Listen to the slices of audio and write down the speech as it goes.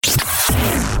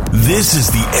This is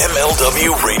the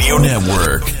MLW Radio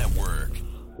Network.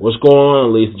 What's going on,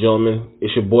 ladies and gentlemen?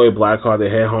 It's your boy Blackheart, the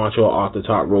head honcho Off the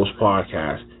Top Roast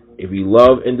podcast. If you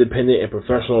love independent and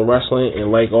professional wrestling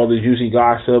and like all the juicy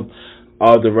gossip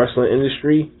of the wrestling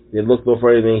industry, then look no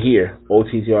further than here,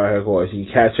 OTTR headquarters. You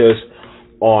can catch us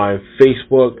on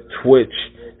Facebook, Twitch,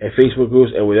 and Facebook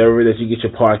groups, and whatever that you get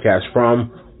your podcast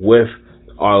from, with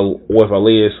our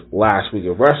latest Last Week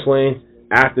of Wrestling,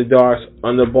 After Darks,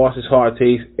 Under Boss's Hard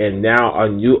Taste, and now our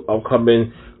new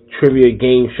upcoming trivia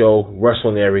game show,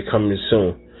 WrestleNary, coming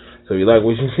soon. So if you like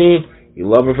what you see, you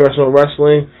love professional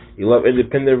wrestling, you love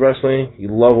independent wrestling, you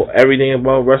love everything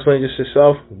about wrestling just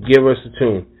yourself, give us a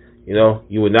tune. You know,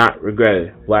 you would not regret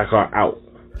it. Blackheart out.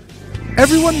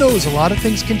 Everyone knows a lot of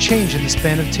things can change in the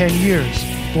span of 10 years.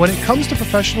 But when it comes to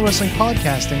professional wrestling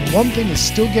podcasting, one thing is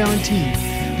still guaranteed.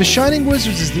 The Shining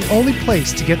Wizards is the only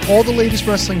place to get all the latest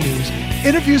wrestling news,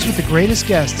 interviews with the greatest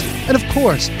guests, and of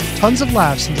course, tons of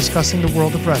laughs in discussing the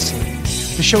world of wrestling.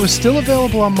 The show is still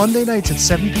available on Monday nights at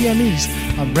 7 p.m. East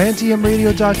on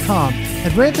rantemradio.com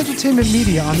and Rant Entertainment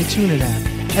Media on the TuneIn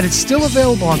app. And it's still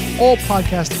available on all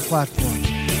podcasting platforms.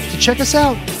 To check us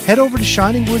out, head over to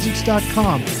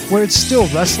shiningwizards.com, where it's still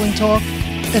wrestling talk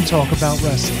and talk about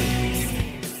wrestling.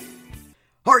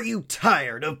 Are you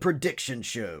tired of prediction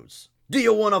shows? Do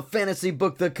you want to fantasy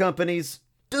book the companies?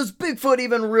 Does Bigfoot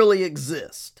even really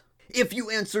exist? If you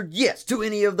answered yes to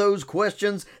any of those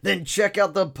questions, then check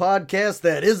out the podcast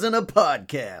that isn't a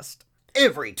podcast.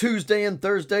 Every Tuesday and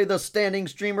Thursday, the standing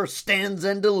streamer stands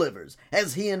and delivers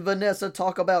as he and Vanessa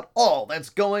talk about all that's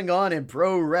going on in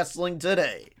pro wrestling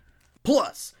today.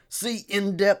 Plus, see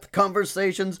in-depth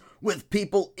conversations with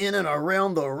people in and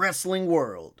around the wrestling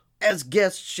world, as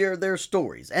guests share their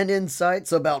stories and insights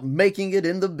about making it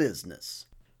in the business.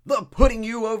 The Putting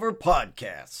You Over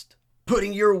podcast.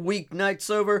 Putting your weeknights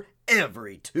over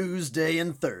every Tuesday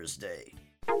and Thursday.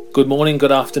 Good morning,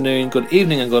 good afternoon, good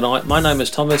evening, and good night. My name is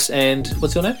Thomas, and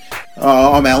what's your name?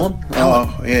 I'm Alan.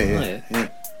 Alan. Oh, yeah.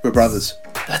 We're brothers.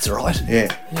 That's right.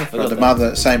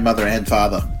 Yeah. Same mother and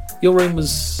father. Your room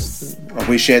was...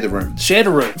 We shared the room. Shared a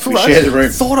room. We shared the room.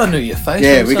 Thought I knew your face.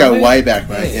 Yeah, we go way back,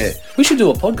 mate. Yeah. We should do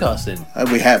a podcast then.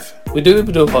 We have. We do a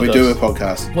podcast. We do a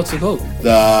podcast. What's it called?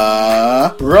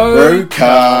 The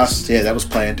Roadcast. Yeah, that was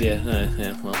planned. Yeah.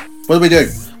 Well. What do we do?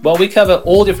 Well, we cover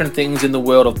all different things in the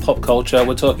world of pop culture.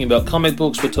 We're talking about comic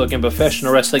books, we're talking about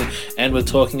professional wrestling, and we're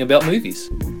talking about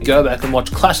movies. Go back and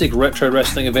watch classic retro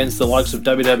wrestling events, the likes of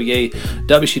WWE,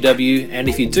 WCW, and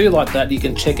if you do like that, you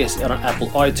can check us out on Apple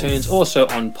iTunes, also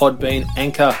on Podbean,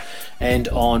 Anchor, and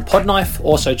on Podknife.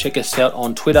 Also check us out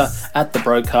on Twitter at The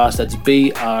Broadcast. That's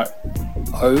BROKAST.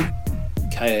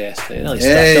 Nearly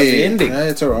stacked up the ending. Yeah,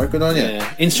 it's alright, good on you.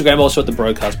 Yeah. Instagram also at The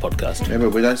Broadcast Podcast. Remember,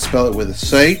 we don't spell it with a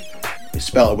C, we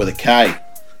spell it with a K.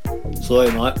 Sorry,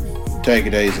 mate. Take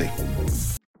it easy.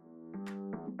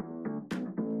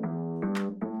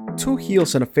 Two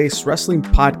Heels and a Face Wrestling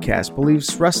Podcast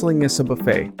believes wrestling is a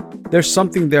buffet. There's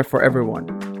something there for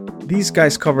everyone. These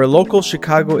guys cover local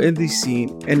Chicago indie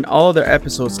scene, and all of their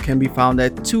episodes can be found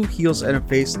at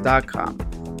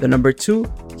twoheelsandaface.com. The number 2,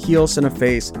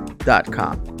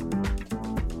 heelsandaface.com.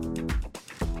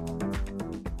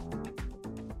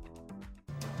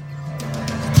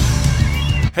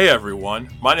 Hey everyone,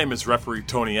 my name is Referee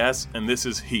Tony S, and this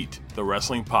is Heat, the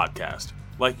wrestling podcast.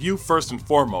 Like you, first and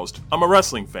foremost, I'm a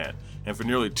wrestling fan, and for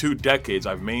nearly 2 decades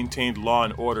I've maintained law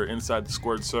and order inside the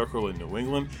squared circle in New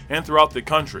England and throughout the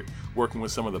country, working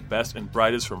with some of the best and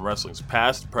brightest from wrestling's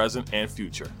past, present, and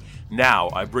future. Now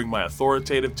I bring my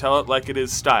authoritative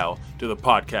tell-it-like-it-is style to the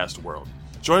podcast world.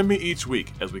 Join me each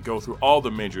week as we go through all the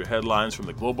major headlines from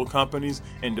the global companies,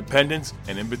 independents,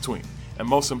 and in between. And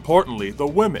most importantly, the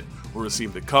women will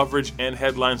receive the coverage and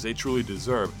headlines they truly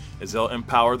deserve as they'll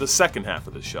empower the second half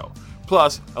of the show.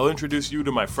 Plus, I'll introduce you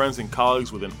to my friends and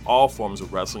colleagues within all forms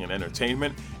of wrestling and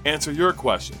entertainment, answer your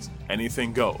questions,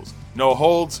 anything goes. No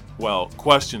holds, well,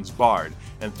 questions barred,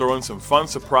 and throw in some fun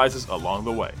surprises along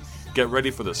the way. Get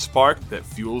ready for the spark that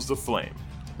fuels the flame.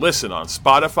 Listen on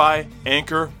Spotify,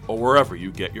 Anchor, or wherever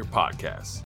you get your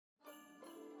podcasts.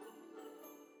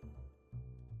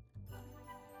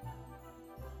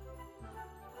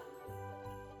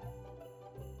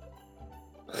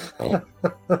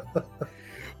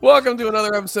 Welcome to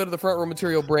another episode of the Front Row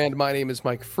Material brand. My name is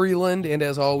Mike Freeland, and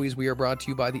as always, we are brought to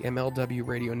you by the MLW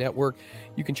Radio Network.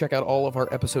 You can check out all of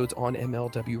our episodes on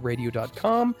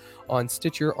MLWradio.com, on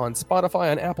Stitcher, on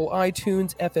Spotify, on Apple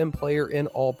iTunes, FM Player, and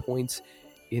all points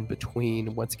in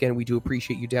between. Once again, we do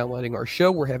appreciate you downloading our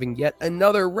show. We're having yet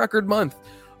another record month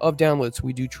of downloads.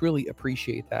 We do truly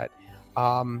appreciate that.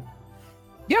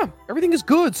 Yeah, everything is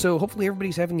good. So hopefully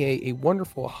everybody's having a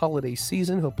wonderful holiday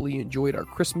season. Hopefully you enjoyed our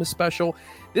Christmas special.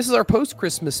 This is our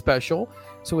post-Christmas special.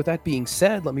 So with that being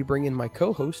said, let me bring in my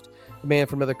co-host, the man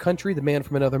from another country, the man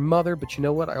from another mother. But you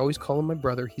know what? I always call him my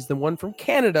brother. He's the one from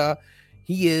Canada.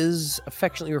 He is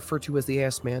affectionately referred to as the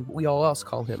ass man, but we all else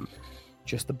call him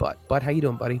just the butt. Bud, how you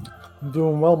doing, buddy? I'm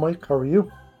doing well, Mike. How are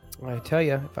you? I tell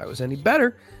you, if I was any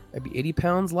better, I'd be 80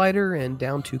 pounds lighter and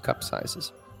down 2 cup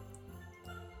sizes.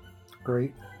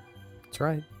 Great. That's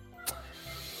right.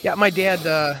 Yeah, my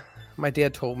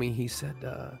dad told me, he said,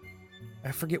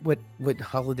 I forget what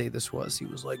holiday this was. He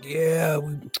was like, yeah,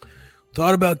 we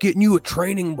thought about getting you a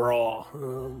training bra.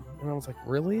 And I was like,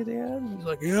 really, Dad? He's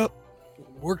like, yep,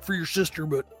 worked for your sister,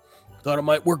 but thought it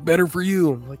might work better for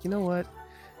you. I'm like, you know what?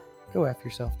 Go after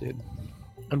yourself, dude.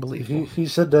 Unbelievable. He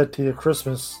said that to you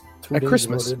Christmas 2 days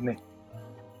Christmas ago, didn't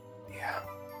he? Yeah.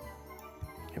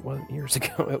 It wasn't years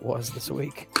ago. It was this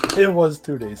week. It was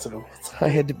 2 days ago. I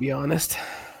had to be honest.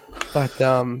 But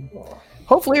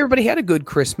hopefully everybody had a good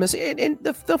Christmas. And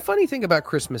the funny thing about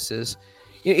Christmas is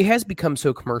it has become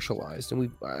so commercialized.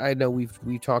 And I know we've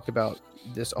talked about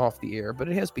this off the air, but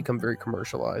it has become very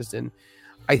commercialized. And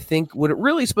I think what it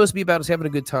really is supposed to be about is having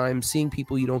a good time, seeing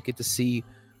people you don't get to see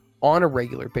on a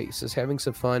regular basis, having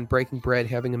some fun, breaking bread,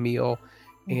 having a meal,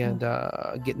 and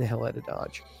getting the hell out of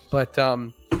Dodge. But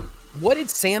what did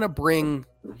Santa bring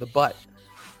the butt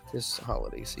this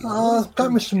holiday season?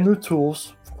 Got me some new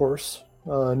tools, of course.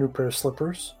 New pair of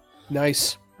slippers.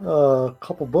 Nice. A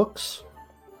couple books.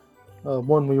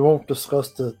 One we won't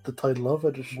discuss the title of. I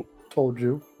just told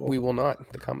you. We will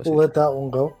not. The conversation. We'll let that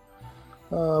one go.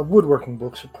 Woodworking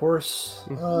books, of course.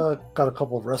 Got a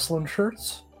couple of wrestling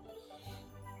shirts.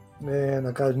 And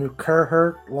I got a new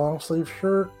Carhartt long sleeve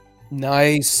shirt.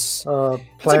 Nice.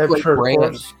 Plaid shirt.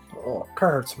 Brand. Oh,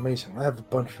 Carhartt's amazing. I have a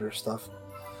bunch of their stuff.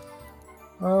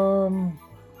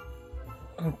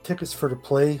 Tickets for the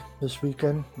play this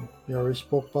weekend. We already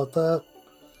spoke about that.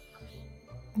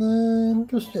 And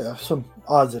just some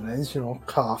odds and ends,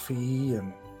 coffee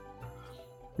and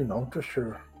just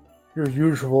your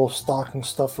usual stocking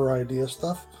stuffer idea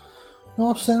stuff.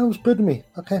 Santa was good to me.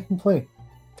 I can't complain.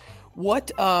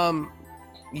 What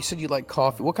you said you like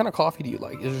coffee. What kind of coffee do you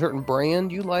like? Is there a certain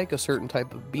brand you like? A certain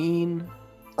type of bean?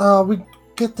 We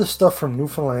get this stuff from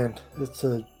Newfoundland. It's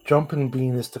a jumping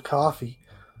bean is the coffee.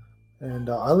 And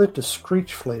I like the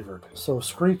Screech flavored. So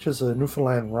Screech is a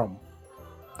Newfoundland rum.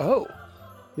 Oh.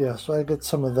 Yeah, so I get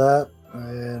some of that.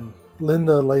 And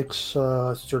Linda likes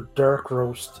your dark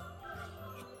roast.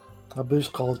 I believe it's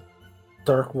called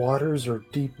Dark Waters or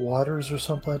Deep Waters or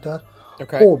something like that.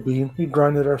 Okay. Whole bean. We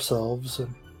grind it ourselves.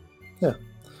 And yeah.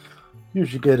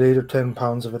 Usually get 8 or 10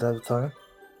 pounds of it at a time.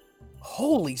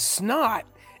 Holy snot.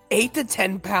 8 to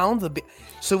 10 pounds of bean.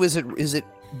 So is it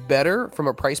better from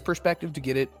a price perspective to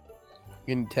get it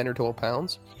in 10 or 12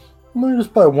 pounds? We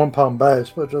just buy 1 pound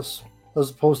bags, but just as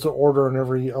opposed to ordering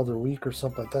every other week or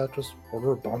something like that, just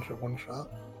order a bunch at one shot.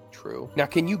 True. Now,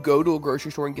 can you go to a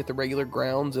grocery store and get the regular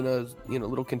grounds in a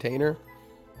little container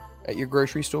at your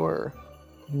grocery store? Or?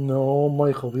 No,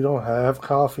 Michael, we don't have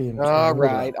coffee in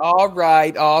Canada. All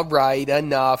right.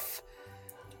 Enough.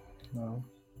 No.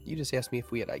 You just asked me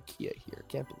if we had IKEA here.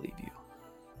 Can't believe you.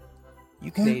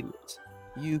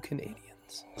 You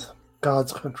Canadians.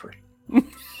 God's country.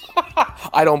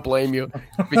 I don't blame you,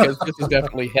 because this is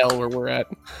definitely hell where we're at.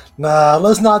 Nah,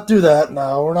 let's not do that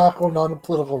now. We're not going down a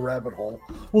political rabbit hole.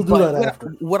 We'll do that after.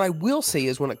 What I will say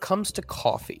is when it comes to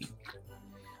coffee,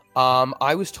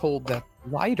 I was told that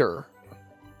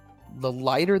the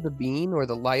lighter the bean or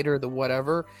the lighter the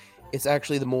whatever, it's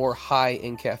actually the more high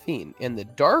in caffeine. And the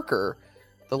darker,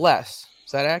 the less.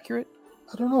 Is that accurate?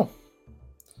 I don't know.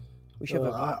 We should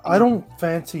have I don't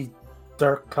fancy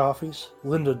dark coffees.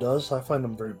 Linda does. I find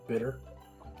them very bitter.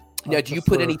 Now, do you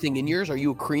put anything in yours? Are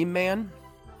you a cream man?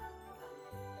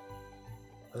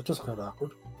 That just got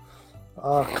awkward.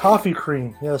 Coffee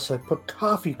cream. Yes, I put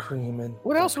coffee cream in.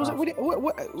 What else was it?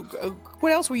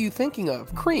 What else were you thinking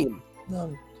of? Cream.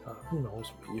 No, who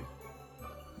knows with you?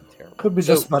 Terrible. Could be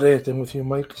just about anything with you,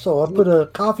 Mike. So I put a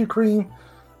coffee cream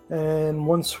and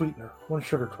 1 sweetener, 1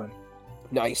 sugar twin.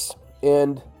 Nice.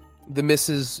 And the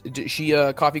missus, is she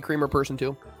a coffee creamer person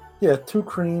too? Yeah, 2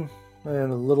 cream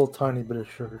and a little tiny bit of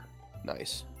sugar.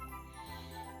 Nice.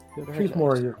 She's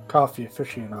more your coffee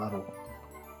aficionado.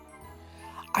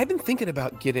 I've been thinking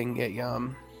about getting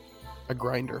a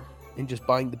grinder and just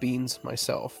buying the beans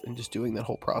myself and just doing that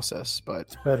whole process. But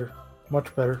it's better,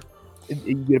 much better.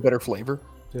 You get a better flavor.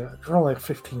 Yeah, they're only like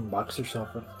 $15 or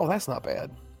something. Oh, that's not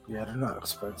bad. Yeah, they're not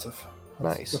expensive.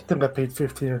 Nice. I think I paid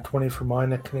 $15 or $20 for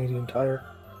mine at Canadian Tire.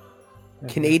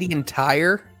 Canadian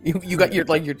Tire? You got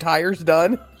your tires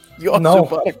done? You also No.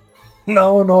 bought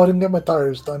No, I didn't get my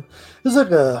tires done. It's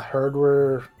like a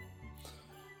hardware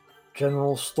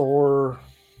general store.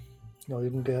 You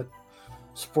can get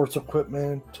sports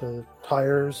equipment to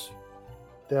tires.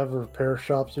 They have repair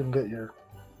shops. You can get your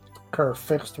car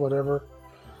fixed, whatever.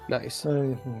 Nice.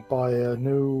 And you can buy a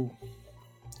new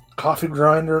coffee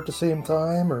grinder at the same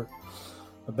time, or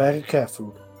a bag of cat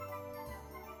food.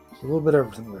 It's a little bit of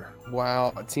everything there.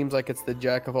 Wow, it seems like it's the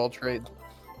jack of all trades.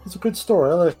 It's a good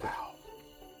store. I like it.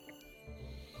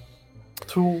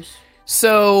 Tools.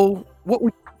 So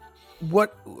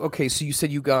okay, so you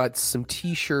said you got some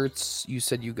t-shirts, you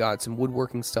said you got some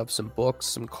woodworking stuff, some books,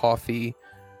 some coffee.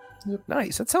 Yep.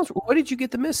 Nice. What did you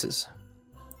get the missus?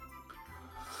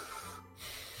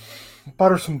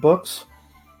 Bought her some books.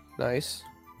 Nice.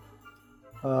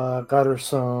 Got her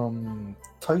some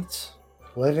tights,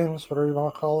 leggings, whatever you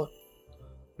want to call it.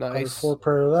 Got her Nice. 4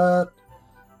 pair of that.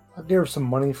 I gave her some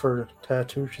money for a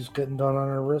tattoo she's getting done on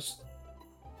her wrist.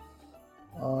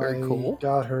 Very cool.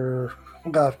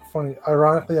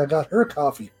 Ironically, I got her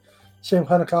coffee. Same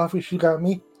kind of coffee she got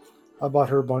me. I bought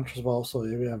her a bunch as well, so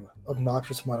we have an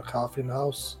obnoxious amount of coffee in the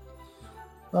house.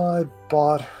 I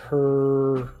bought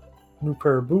her new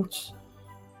pair of boots.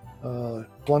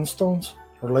 Blundstones,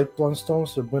 or light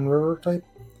Blundstones, the Wind River type.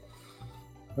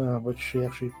 Which she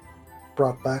actually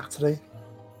brought back today.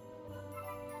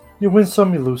 You win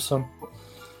some, you lose some.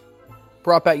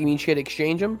 Brought back, you mean she had to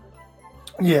exchange them?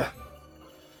 Yeah.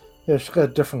 Yeah, she got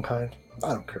a different kind. I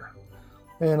don't care.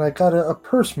 And I got a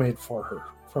purse made for her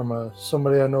from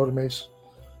somebody I know that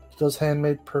does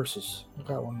handmade purses. I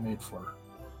got one made for her.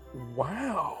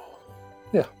 Wow.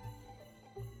 Yeah.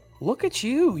 Look at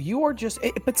you. You are just...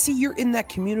 But see, you're in that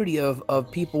community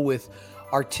of people with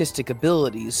artistic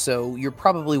abilities, so you're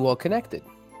probably well connected.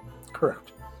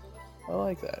 Correct. I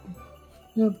like that.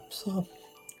 Yep, so...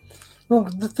 Well,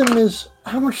 the thing is,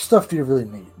 how much stuff do you really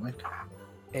need, Mike?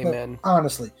 Amen. Like,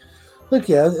 honestly. Like,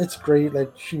 yeah, it's great.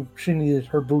 Like, she needed...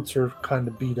 Her boots are kind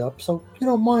of beat up, so you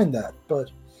don't mind that.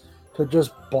 But to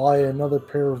just buy another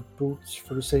pair of boots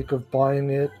for the sake of buying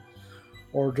it,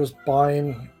 or just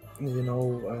buying...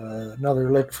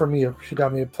 another, like for me, she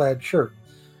got me a plaid shirt.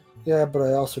 Yeah, but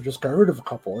I also just got rid of a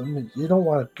couple. I mean, you don't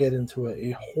want to get into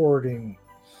a hoarding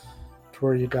to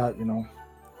where you got,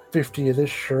 50 of this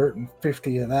shirt and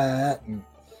 50 of that. And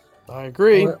I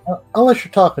agree. Unless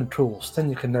you're talking tools, then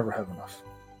you can never have enough.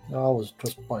 I always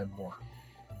just buy more.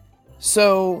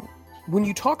 So, when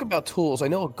you talk about tools, I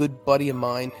know a good buddy of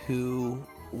mine who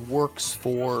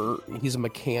he's a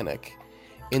mechanic.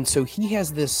 And so he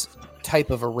has this type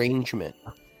of arrangement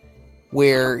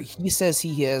where he says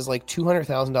he has like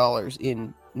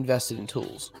 $200,000 invested in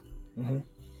tools. Mm-hmm.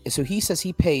 And so he says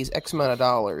he pays X amount of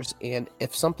dollars, and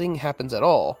if something happens at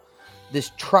all,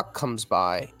 this truck comes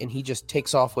by and he just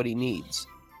takes off what he needs.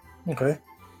 Okay.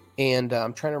 And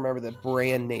I'm trying to remember the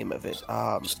brand name of it.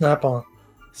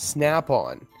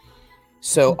 Snap-on.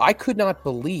 So I could not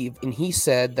believe, and he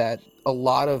said that a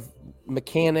lot of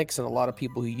mechanics and a lot of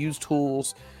people who use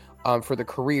tools for the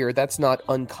career, that's not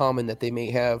uncommon that they may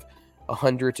have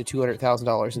 $100,000 to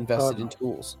 $200,000 invested in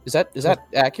tools. Is that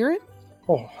accurate?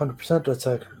 Oh, 100% that's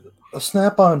accurate. A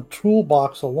Snap-on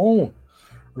toolbox alone,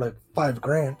 like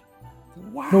 $5,000.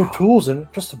 Wow. No tools in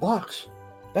it, just a box.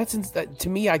 To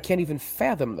me, I can't even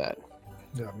fathom that.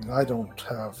 Yeah, I mean, I don't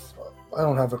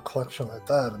have a collection like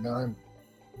that. I mean, I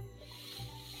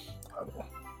don't know,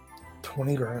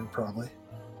 $20,000 probably.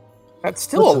 That's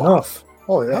still enough.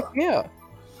 Oh yeah. Heck yeah.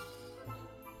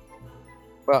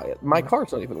 Well, my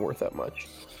car's not even worth that much.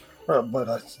 But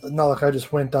it's not like I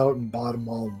just went out and bought them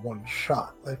all in one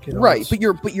shot. Like, right,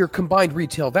 but your combined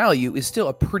retail value is still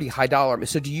a pretty high dollar.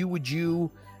 So would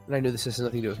you? And I know this has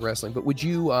nothing to do with wrestling, but would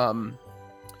you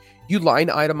you line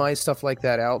itemize stuff like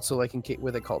that out? So like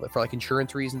what they call it for like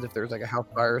insurance reasons, if there's like a house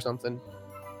fire or something.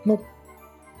 Nope.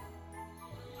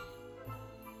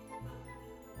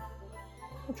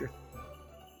 Interesting.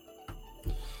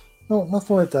 No,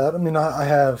 nothing like that. I mean,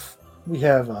 we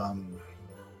have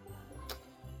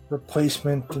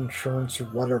replacement insurance or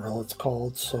whatever it's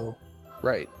called. So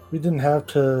right, we didn't have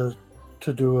to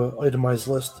do an itemized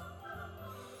list.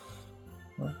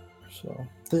 So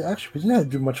we didn't have to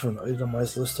do much of an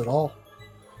itemized list at all.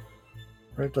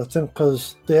 Right, I think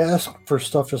because they ask for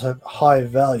stuff just like high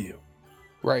value.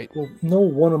 Right. Well, no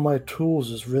one of my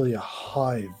tools is really a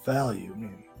high value. I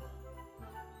mean,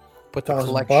 but the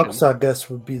 $1,000, I guess,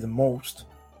 would be the most.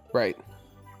 Right.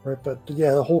 Right, but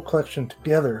yeah, the whole collection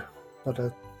together.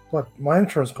 But what my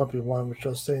insurance company wanted was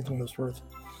just anything that's worth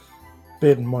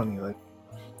big money, like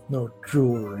no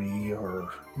jewelry, or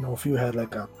if you had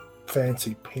like a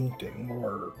fancy painting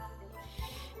or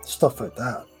stuff like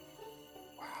that.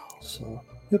 Wow. So,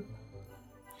 yep.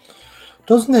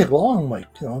 Doesn't take long, Mike.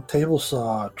 Table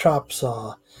saw, chop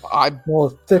saw,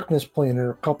 thickness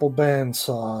planer, a couple band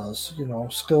saws,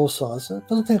 skill saws. It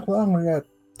doesn't take long. We got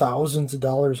thousands of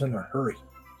dollars in a hurry.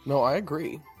 No, I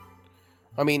agree.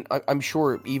 I mean, I'm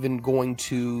sure even going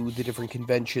to the different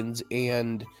conventions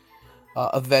and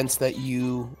events that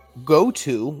you go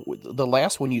to, the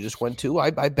last one you just went to, I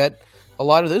bet a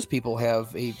lot of those people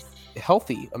have a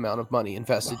healthy amount of money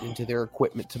invested into their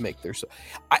equipment to make their.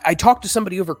 I talked to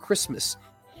somebody over Christmas.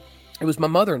 It was my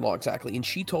mother-in-law exactly, and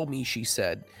she told me, she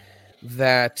said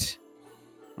that,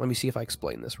 let me see if I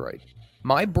explain this right.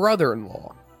 My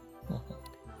brother-in-law,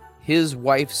 his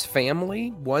wife's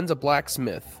family, one's a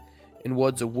blacksmith and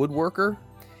one's a woodworker,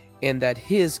 and that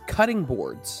his cutting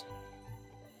boards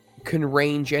can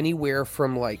range anywhere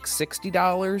from like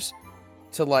 $60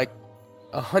 to like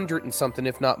 $100 and something,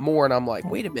 if not more. And I'm like,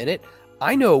 wait a minute,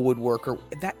 I know a woodworker.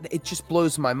 That it just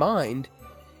blows my mind.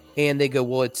 And they go,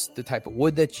 well, it's the type of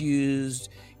wood that's used,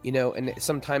 and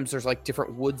sometimes there's like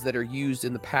different woods that are used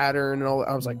in the pattern and all.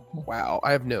 I was like, wow,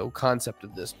 I have no concept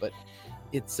of this, but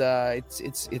it's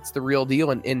the real deal.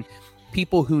 And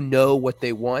people who know what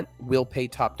they want will pay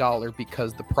top dollar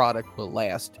because the product will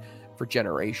last for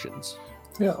generations.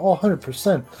 Yeah,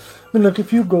 100%. I mean, look,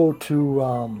 if you go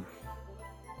to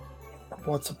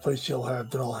what's the place they'll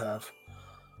have?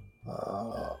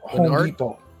 Home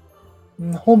Depot.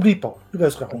 Home Depot. You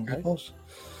guys got Home Depots?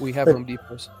 We have Home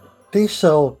Depots. They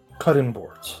sell cutting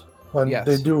boards. Yes.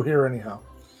 They do here anyhow.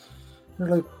 They're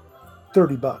like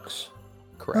 $30.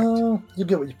 Correct. You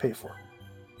get what you pay for.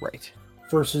 Right.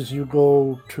 Versus you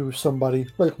go to somebody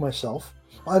like myself.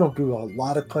 I don't do a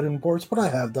lot of cutting boards, but I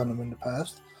have done them in the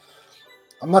past.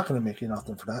 I'm not going to make you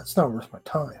nothing for that. It's not worth my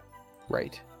time.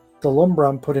 Right. The lumber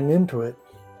I'm putting into it,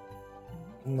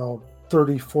 $30,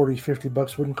 $40,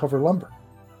 $50 wouldn't cover lumber.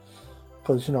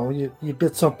 Because, you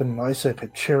get something nice like a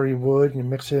cherry wood, you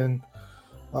mix in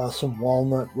some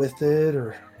walnut with it,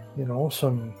 or,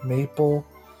 some maple.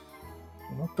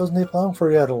 It doesn't take long for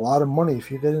you to add a lot of money.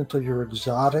 If you get into your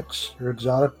exotic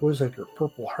woods like your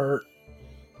Purple Heart,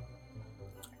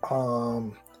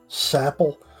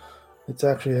 sapple. It's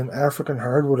actually an African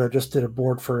hardwood. I just did a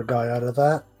board for a guy out of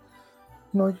that.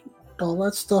 All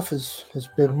that stuff is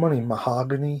big money.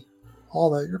 Mahogany,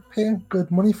 all that. You're paying good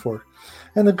money for it.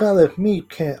 And a guy like me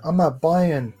I'm not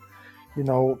buying,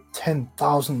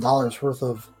 $10,000 worth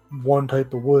of one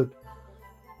type of wood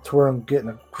to where I'm getting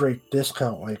a great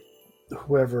discount like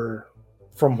whoever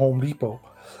from Home Depot,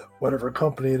 whatever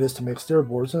company it is to make their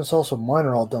boards. And it's also, mine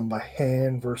are all done by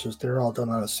hand versus they're all done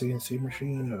on a CNC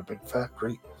machine in a big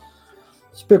factory.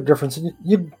 It's a big difference. And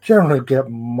you generally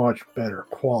get much better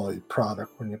quality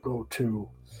product when you go to,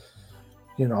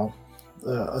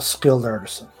 a skilled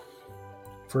artisan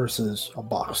versus a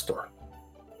box store.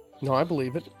 No, I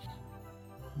believe it.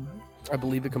 I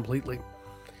believe it completely.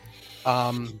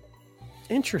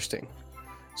 Interesting.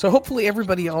 So hopefully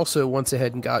everybody also went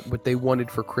ahead and got what they wanted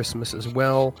for Christmas as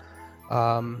well.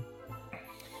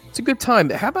 It's a good time.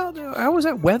 How was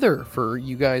that weather for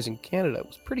you guys in Canada? It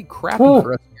was pretty crappy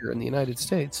for us here in the United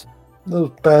States. Those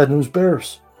bad news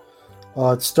bears.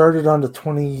 It started on the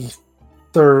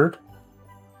 23rd.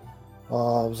 I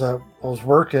was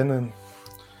working and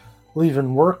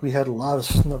leaving work. We had a lot of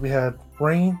snow. We had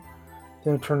rain,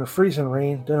 then it turned to freezing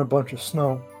rain, then a bunch of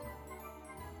snow.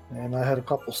 And I had a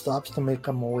couple stops to make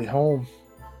on my way home.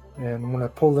 And when I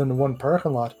pulled into one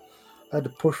parking lot, I had to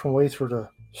push my way through the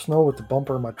snow with the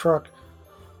bumper of my truck.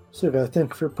 So you gotta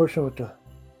think, if you're pushing with the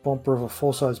bumper of a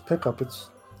full-size pickup,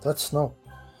 that's snow.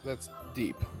 That's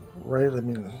deep. Right? I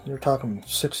mean, you're talking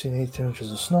 16, 18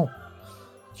 inches of snow.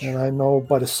 And I know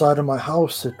by the side of my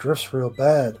house, it drifts real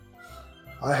bad.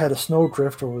 I had a snow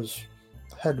drift that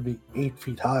had to be 8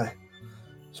 feet high.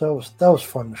 So that was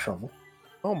fun to shovel.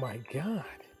 Oh my God.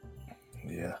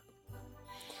 Yeah.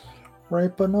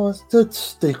 Right, but no,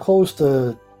 they closed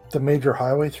the major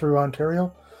highway through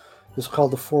Ontario. It's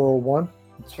called the 401.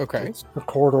 It's a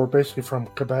corridor basically from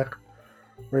Quebec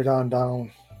right on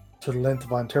down to the length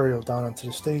of Ontario down into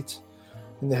the States.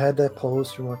 And they had that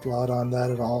closed. You weren't allowed on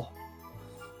that at all.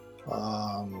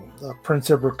 Prince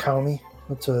Edward County,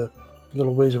 that's a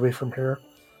little ways away from here.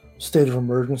 State of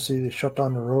emergency. They shut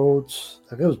down the roads.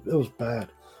 It was bad.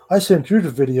 I sent you the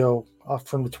video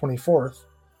from the 24th.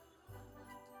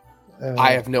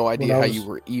 I have no idea how you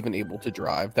were even able to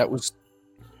drive. That was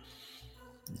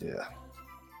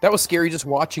scary just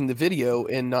watching the video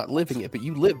and not living it, but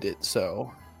you lived it,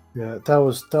 so. Yeah, that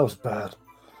was bad.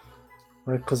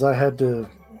 Right, because I had to,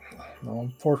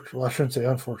 unfortunately, well, I shouldn't say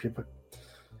unfortunately, but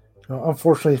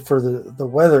Unfortunately for the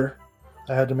weather,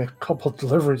 I had to make a couple of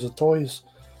deliveries of toys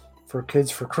for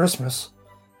kids for Christmas,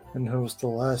 and it was the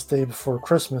last day before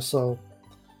Christmas, so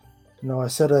I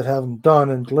said I'd have them done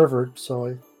and delivered,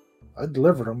 so I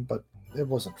delivered them, but it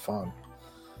wasn't fun.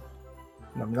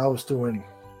 I mean, I was doing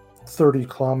 30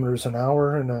 kilometers an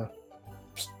hour in a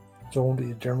zone that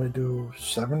you generally do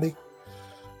 70,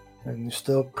 and you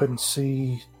still couldn't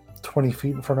see 20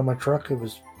 feet in front of my truck. It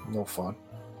was no fun.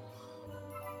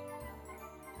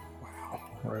 Wow.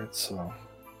 Right, so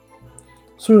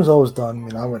as soon as I was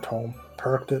done, I went home,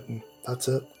 parked it, and that's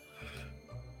it.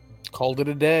 Called it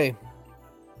a day.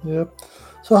 Yep.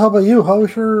 So how about you? How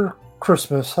was your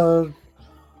Christmas?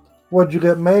 What'd you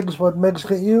get, Megs? What'd Megs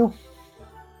get you?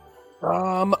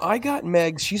 I got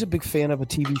Megs. She's a big fan of a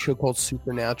TV show called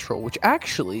Supernatural, which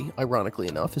actually, ironically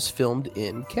enough, is filmed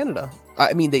in Canada.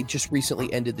 I mean, they just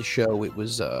recently ended the show. It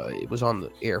was on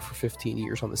the air for 15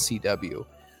 years on the CW.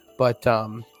 But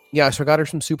yeah, so I got her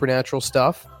some Supernatural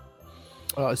stuff.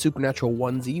 A Supernatural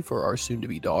onesie for our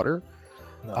soon-to-be daughter.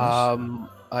 Nice.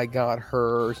 I got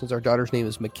her, since our daughter's name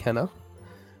is McKenna,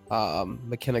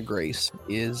 McKenna Grace,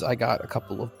 I got a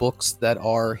couple of books that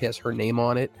has her name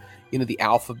on it, the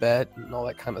alphabet and all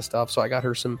that kind of stuff. So I got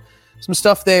her some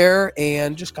stuff there,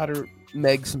 and just got her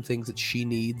Meg some things that she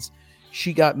needs.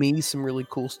 She got me some really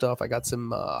cool stuff. I got some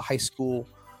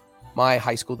my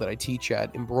high school that I teach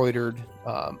at, embroidered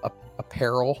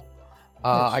apparel.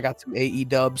 Nice. I got some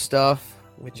AEW stuff,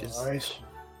 which is nice.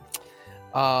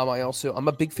 I'm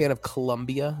a big fan of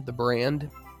Columbia, the brand.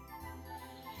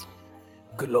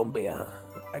 Colombia.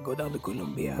 I go down to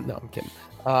Colombia. No, I'm kidding.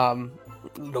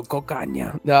 Loco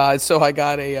Caña. So I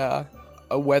got a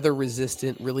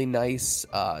weather-resistant, really nice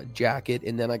jacket,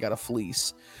 and then I got a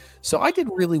fleece. So I did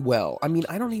really well. I mean,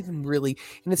 I don't even really,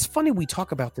 and it's funny we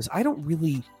talk about this, I don't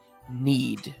really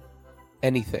need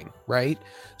anything, right?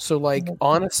 So, like,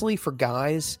 honestly, for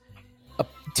guys,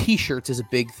 T-shirts is a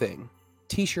big thing.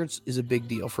 T-shirts is a big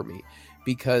deal for me,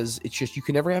 because it's just, you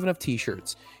can never have enough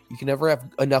T-shirts. You can never have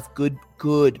enough good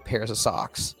pairs of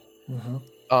socks.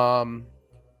 Mm-hmm.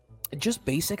 Just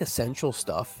basic essential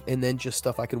stuff, and then just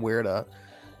stuff I can wear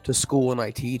to school when I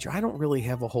teach. I don't really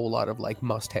have a whole lot of like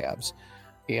must-haves.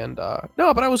 And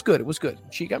no, but I was good. It was good.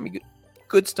 She got me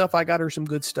good stuff. I got her some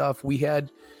good stuff. We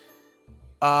had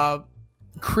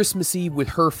Christmas Eve with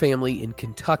her family in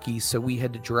Kentucky, so we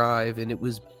had to drive, and it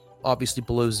was obviously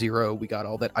below zero. We got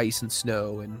all that ice and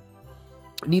snow, and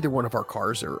neither one of our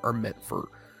cars are meant for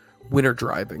winter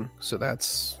driving, so that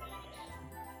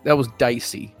was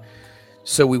dicey.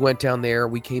 So we went down there,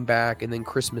 we came back, and then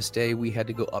Christmas Day we had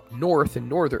to go up in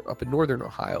northern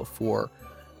Ohio for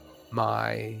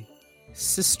my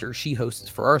sister. She hosts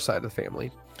for our side of the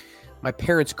family. My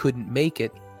parents couldn't make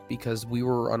it because we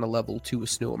were on a level 2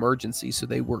 snow emergency, so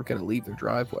they weren't going to leave their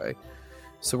driveway.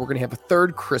 So we're going to have a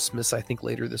third Christmas, I think,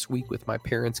 later this week with my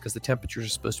parents, because the temperatures are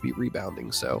supposed to be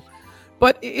rebounding. So,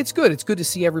 but it's good. It's good to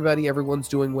see everybody. Everyone's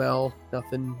doing well.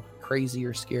 Nothing crazy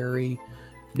or scary.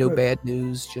 No bad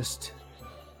news. Just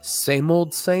same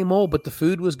old. But the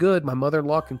food was good. My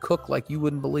mother-in-law can cook like you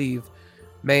wouldn't believe.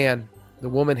 Man, the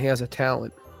woman has a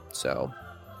talent. So,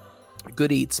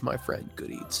 good eats, my friend.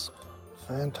 Good eats.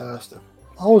 Fantastic.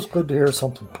 Always good to hear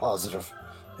something positive.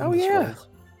 Oh yeah, world.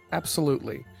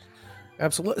 Absolutely.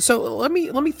 So let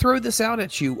me throw this out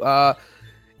at you.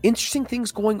 Interesting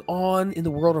things going on in the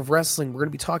world of wrestling. We're going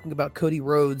to be talking about Cody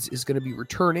Rhodes is going to be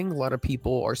returning. A lot of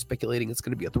people are speculating it's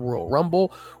going to be at the Royal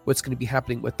Rumble. What's going to be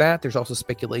happening with that? There's also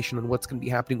speculation on what's going to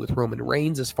be happening with Roman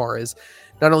Reigns as far as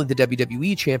not only the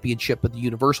WWE Championship, but the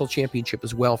Universal Championship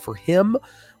as well for him.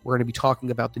 We're going to be talking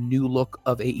about the new look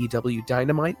of AEW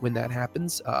Dynamite when that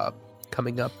happens,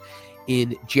 coming up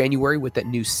in January, what that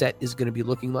new set is going to be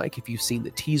looking like. If you've seen the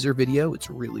teaser video,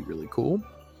 it's really, really cool.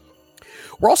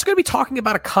 We're also going to be talking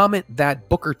about a comment that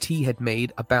Booker T had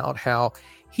made about how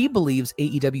he believes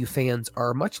AEW fans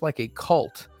are much like a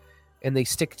cult, and they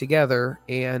stick together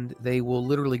and they will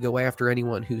literally go after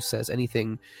anyone who says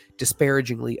anything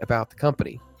disparagingly about the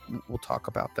company. We'll talk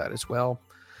about that as well.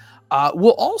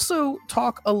 We'll also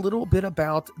talk a little bit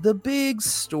about the big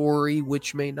story,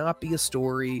 which may not be a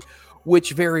story,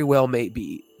 which very well may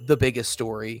be the biggest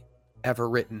story ever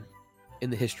written in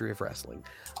the history of wrestling.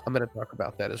 I'm going to talk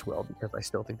about that as well, because I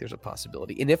still think there's a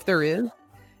possibility. And if there is,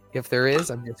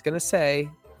 I'm just going to say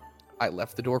I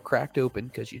left the door cracked open,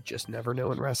 because you just never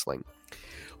know in wrestling.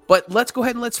 But let's go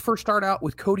ahead and let's first start out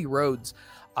with Cody Rhodes.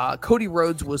 Cody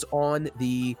Rhodes was on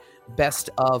the Best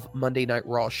of Monday Night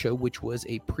Raw show, which was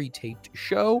a pre-taped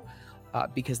show,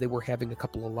 because they were having a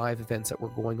couple of live events that were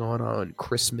going on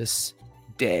Christmas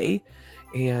Day.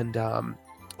 And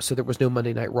So there was no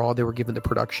Monday Night Raw. They were given the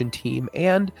production team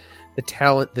and the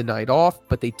talent the night off,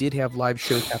 but they did have live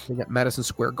shows happening at Madison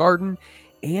Square Garden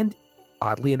and,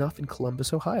 oddly enough, in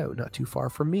Columbus, Ohio, not too far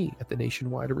from me at the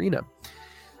Nationwide Arena.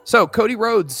 So Cody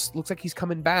Rhodes looks like he's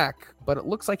coming back, but it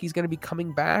looks like he's going to be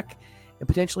coming back and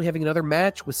potentially having another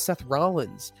match with Seth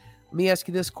Rollins. Let me ask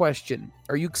you this question.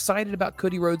 Are you excited about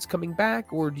Cody Rhodes coming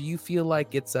back, or do you feel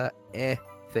like it's a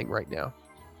thing right now?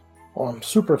 Well, I'm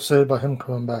super excited about him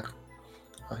coming back.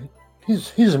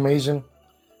 He's amazing,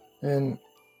 and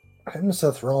him and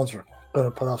Seth Rollins are going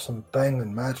to put off some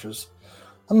banging matches.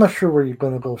 I'm not sure where you're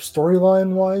going to go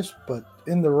storyline-wise, but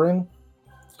in the ring,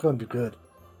 it's going to be good.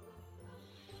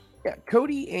 Yeah,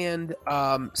 Cody and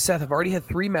Seth have already had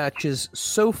 3 matches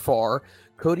so far.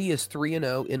 Cody is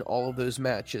 3-0 in all of those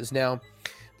matches. Now,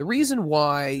 the reason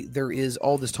why there is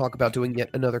all this talk about doing yet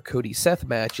another Cody-Seth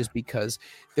match is because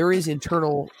there is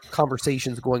internal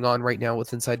conversations going on right now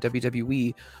with inside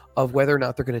WWE of whether or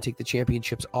not they're going to take the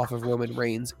championships off of Roman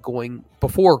Reigns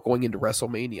before going into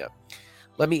WrestleMania.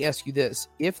 Let me ask you this.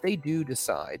 If they do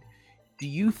decide, who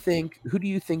do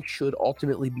you think should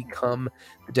ultimately become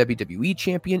the WWE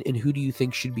champion, and who do you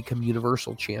think should become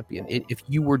Universal champion if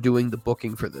you were doing the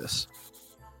booking for this?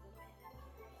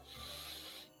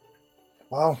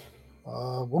 Wow.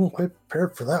 Wasn't quite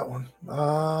prepared for that one.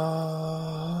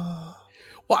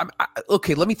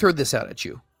 Okay, let me throw this out at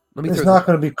you. It's not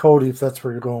going to be Cody if that's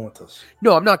where you're going with this.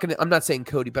 No, I'm not saying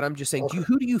Cody, but I'm just saying, okay.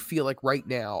 Who do you feel like right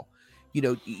now,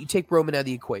 you take Roman out of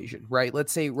the equation, right?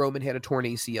 Let's say Roman had a torn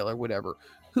ACL or whatever.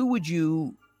 Who would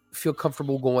you feel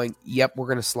comfortable going, yep, we're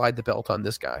going to slide the belt on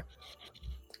this guy?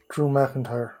 Drew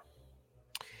McIntyre.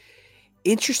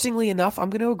 Interestingly enough,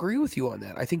 I'm going to agree with you on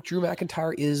that. I think Drew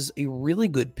McIntyre is a really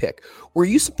good pick. Were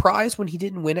you surprised when he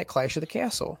didn't win at Clash of the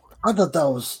Castle? I thought that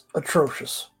was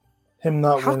atrocious. Him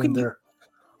not winning there.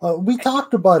 We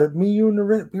talked about it. Me, you,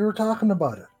 and we were talking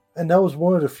about it. And that was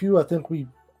one of the few I think we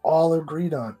all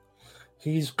agreed on.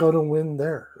 He's going to win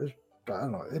there. I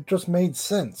don't know. It just made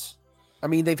sense. I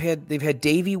mean, they've had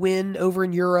Davey win over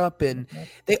in Europe, and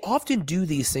they often do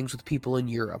these things with people in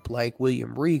Europe, like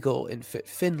William Regal and Fit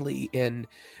Finlay and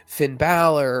Finn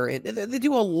Balor, and they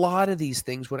do a lot of these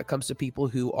things when it comes to people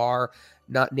who are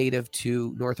not native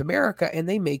to North America, and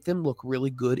they make them look really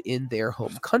good in their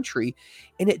home country.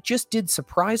 And it just did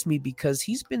surprise me because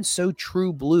he's been so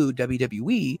true blue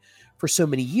WWE for so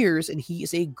many years, and he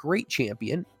is a great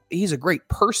champion. He's a great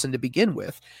person to begin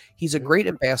with. He's a great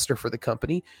ambassador for the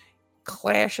company.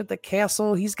 Clash at the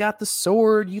Castle, he's got the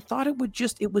sword. You thought it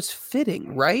was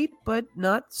fitting, right? But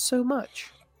not so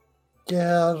much.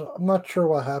 Yeah, I'm not sure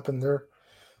what happened there.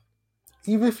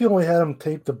 Even if you only had him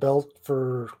tape the belt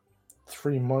for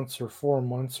 3 months or 4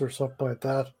 months or something like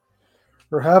that,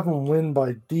 or have him win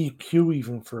by DQ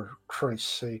even, for Christ's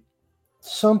sake.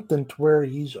 Something to where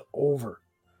he's over.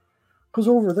 Because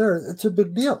over there, it's a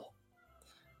big deal.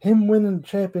 Him winning the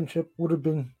championship would have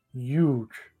been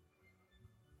huge.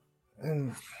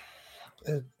 And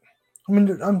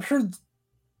I'm sure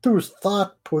there was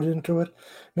thought put into it.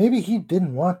 Maybe he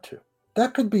didn't want to.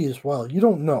 That could be as well. You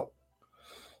don't know.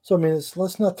 So,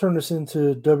 let's not turn this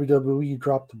into WWE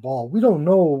drop the ball. We don't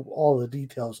know all the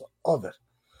details of it.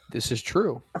 This is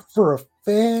true. For a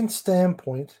fan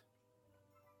standpoint,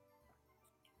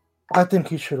 I think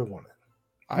he should have won it.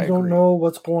 I don't know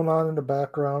what's going on in the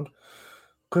background.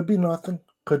 Could be nothing.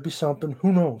 Could be something.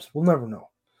 Who knows? We'll never know.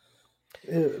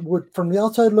 It would, from the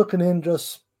outside looking in,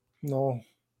 it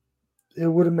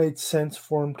would have made sense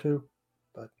for him to,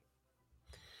 but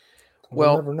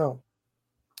we'll never know.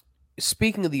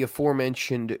 Speaking of the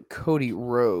aforementioned Cody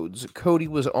Rhodes, Cody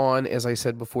was on, as I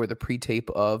said before, the pre-tape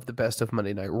of the Best of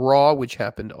Monday Night Raw, which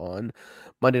happened on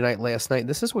Monday night last night.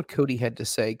 This is what Cody had to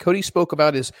say. Cody spoke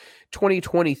about his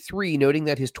 2023, noting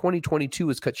that his 2022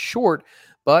 was cut short,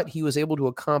 but he was able to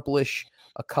accomplish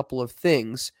a couple of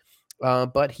things.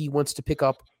 But he wants to pick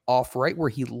up off right where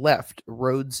he left.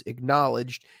 Rhodes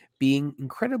acknowledged being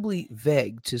incredibly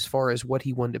vague as far as what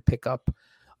he wanted to pick up,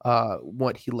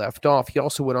 what he left off. He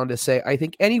also went on to say, I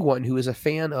think anyone who is a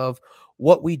fan of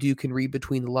what we do can read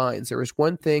between the lines. There is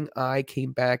one thing I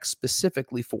came back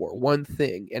specifically for, one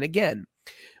thing. And again,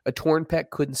 a torn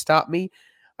pec couldn't stop me.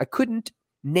 I couldn't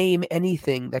name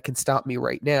anything that can stop me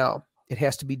right now. It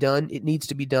has to be done. It needs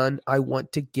to be done. I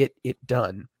want to get it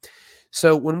done.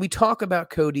 So when we talk about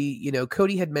Cody,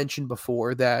 Cody had mentioned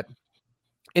before that,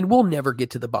 and we'll never get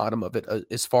to the bottom of it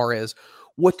as far as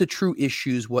what the true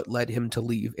issues, what led him to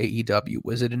leave AEW.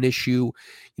 Was it an issue?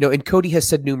 And Cody has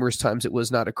said numerous times it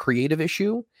was not a creative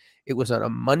issue. It was not a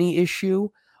money issue.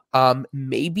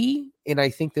 Maybe, and I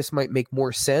think this might make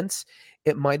more sense,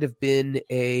 it might have been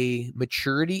a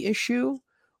maturity issue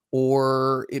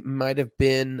or it might have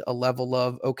been a level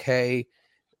of, okay,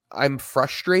 I'm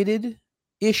frustrated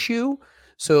issue.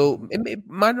 So it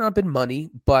might not have been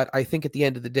money, but I think at the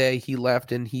end of the day, he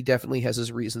left and he definitely has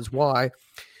his reasons why.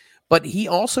 But he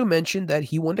also mentioned that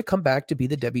he wanted to come back to be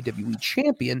the WWE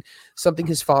champion, something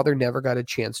his father never got a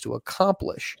chance to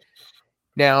accomplish.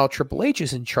 Now, Triple H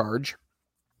is in charge.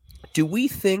 Do we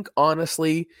think,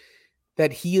 honestly,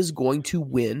 that he is going to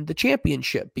win the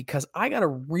championship? Because I got a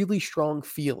really strong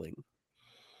feeling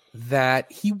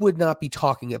that he would not be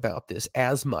talking about this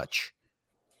as much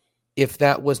if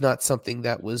that was not something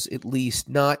that was at least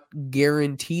not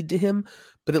guaranteed to him,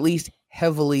 but at least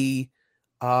heavily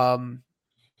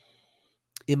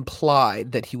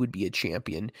implied that he would be a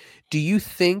champion. Do you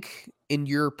think, in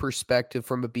your perspective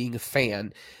from being a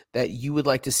fan, that you would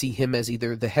like to see him as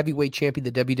either the heavyweight champion,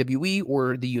 the WWE,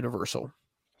 or the Universal?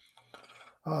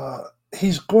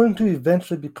 He's going to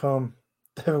eventually become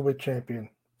the heavyweight champion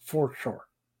for sure.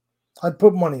 I'd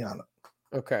put money on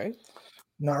it. Okay.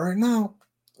 Not right now.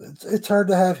 It's hard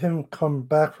to have him come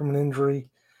back from an injury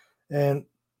and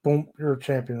boom, you're a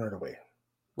champion right away.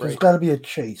 There's got to be a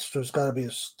chase. There's got to be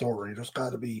a story. There's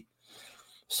got to be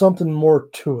something more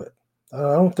to it.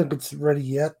 I don't think it's ready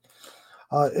yet.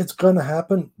 It's going to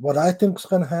happen. What I think is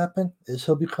going to happen is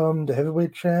he'll become the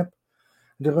heavyweight champ.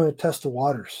 They're going to test the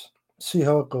waters, see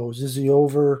how it goes. Is he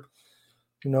over?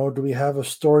 Do we have a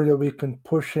story that we can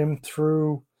push him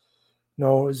through?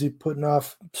 Is he putting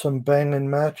off some banging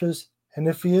matches? And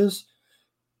if he is,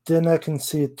 then I can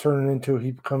see it turning into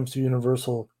he becomes the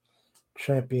Universal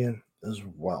Champion as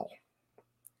well.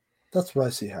 That's what I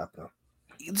see happening.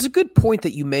 It's a good point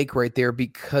that you make right there,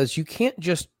 because you can't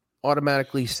just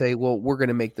automatically say, well, we're going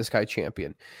to make this guy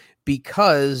champion,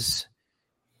 because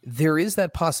there is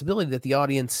that possibility that the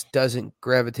audience doesn't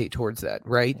gravitate towards that,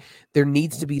 right? There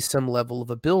needs to be some level of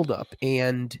a buildup,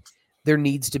 and there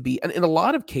needs to be, and in a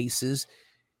lot of cases,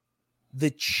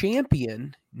 the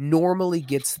champion normally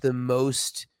gets the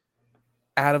most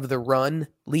out of the run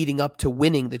leading up to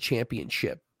winning the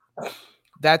championship.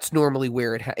 That's normally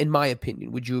where it, in my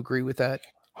opinion. Would you agree with that?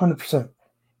 100%.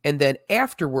 And then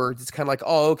afterwards, it's kind of like,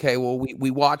 oh, okay, well,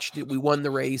 we watched it. We won the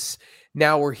race.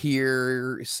 Now we're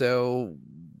here. So,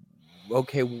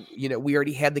 okay, we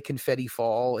already had the confetti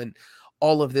fall and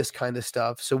all of this kind of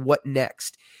stuff. So what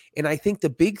next? And I think the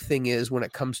big thing is, when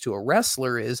it comes to a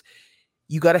wrestler, is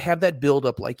you got to have that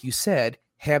buildup, like you said,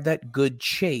 have that good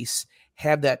chase,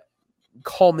 have that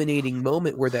culminating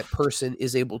moment where that person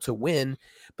is able to win.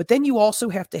 But then you also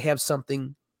have to have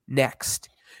something next,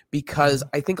 because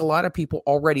I think a lot of people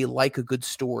already like a good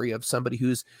story of somebody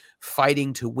who's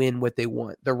fighting to win what they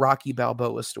want. The Rocky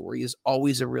Balboa story is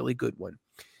always a really good one.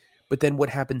 But then what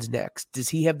happens next? Does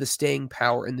he have the staying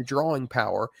power and the drawing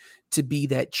power to be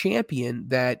that champion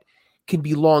that can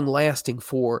be long lasting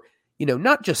for,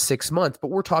 not just 6 months, but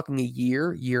we're talking a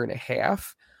year and a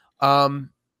half.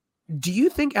 Do you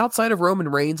think, outside of Roman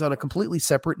Reigns, on a completely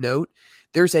separate note,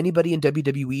 there's anybody in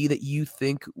WWE that you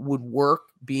think would work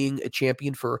being a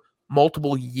champion for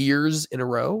multiple years in a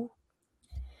row?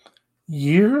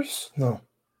 Years? No.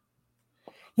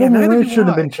 Yeah, Roman Reigns shouldn't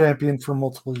have been champion for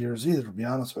multiple years either, to be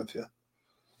honest with you.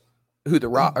 Who,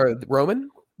 Roman?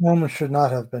 Roman should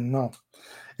not have been, no.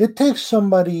 It takes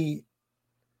somebody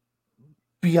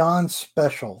beyond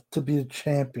special to be a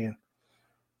champion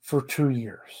for 2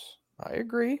 years. I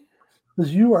agree.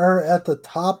 Because you are at the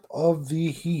top of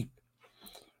the heap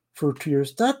for 2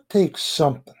 years. That takes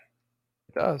something.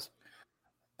 It does.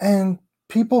 And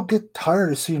people get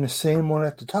tired of seeing the same one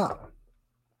at the top.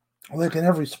 Like in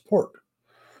every sport.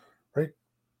 Right?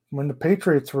 When the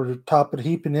Patriots were the top of the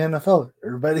heap in the NFL,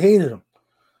 everybody hated them.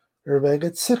 Everybody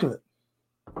gets sick of it.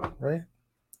 Right?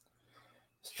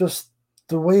 It's just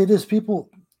the way it is.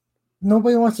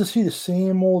 Nobody wants to see the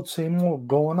same old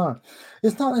going on.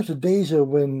 It's not like the days of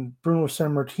when Bruno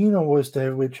Sammartino was the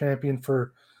heavyweight champion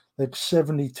for like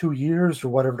 72 years or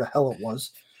whatever the hell it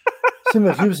was. Seemed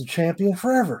like he was a champion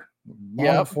forever.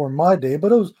 Long before my day,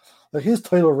 but it was like his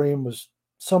title reign was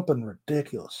something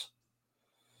ridiculous.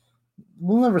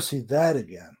 We'll never see that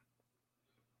again.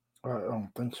 I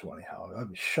don't think so anyhow. I'd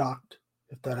be shocked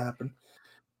if that happened.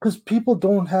 Because people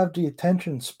don't have the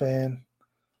attention span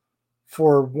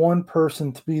for one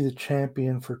person to be the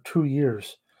champion for 2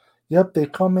 years. Yep, they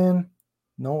come in,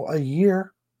 a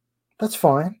year. That's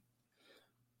fine.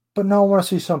 But now I want to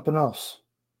see something else.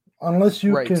 Unless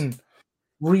you can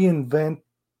reinvent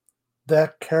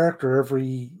that character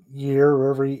every year or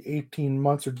every 18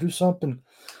 months or do something.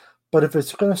 But if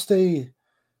it's going to stay,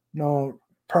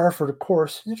 par for the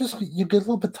course, you get a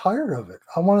little bit tired of it.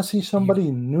 I want to see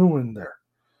somebody new in there.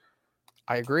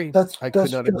 I agree. I That's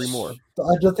could not agree more.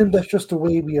 I just think that's just the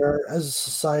way we are as a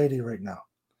society right now.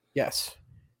 Yes.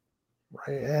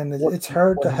 Right. And it's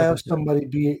hard to have somebody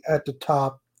be at the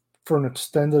top for an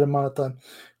extended amount of time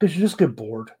because you just get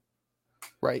bored.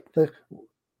 Right. Like,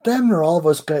 damn near all of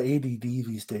us got ADD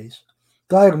these days,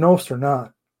 diagnosed or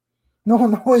not. No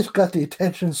one always got the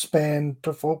attention span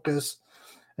to focus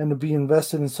and to be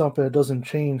invested in something that doesn't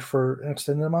change for an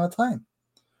extended amount of time.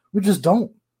 We just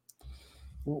don't.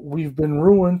 We've been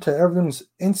ruined to everything's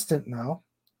instant now.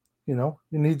 You know,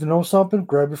 you need to know something,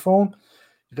 grab your phone,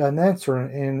 you got an answer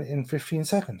in 15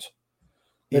 seconds.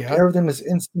 Like, everything is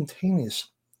instantaneous.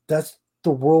 That's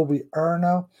the world we are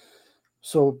now.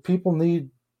 So people need,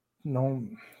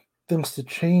 things to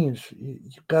change. You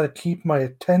got to keep my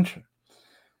attention.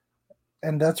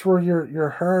 And that's where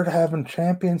you're hard having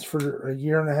champions for a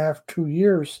year and a half, 2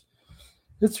 years.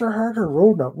 It's a harder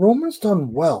road now. Roman's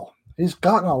done well. He's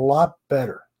gotten a lot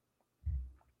better.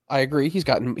 I agree. He's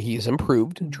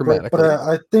improved dramatically. But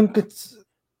I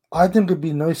think it'd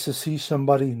be nice to see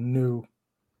somebody new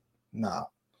now.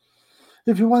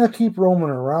 If you want to keep Roman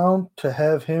around to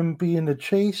have him be in the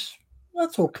chase,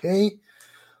 that's okay.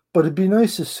 But it'd be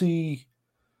nice to see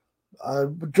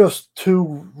just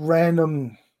two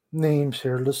random names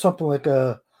here. There's something like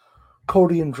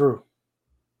Cody and Drew.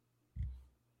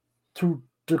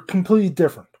 They're completely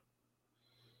different.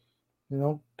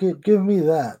 Give me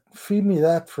that. Feed me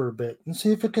that for a bit and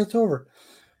see if it gets over.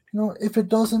 If it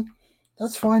doesn't,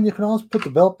 that's fine. You can always put the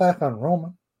belt back on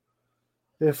Roman.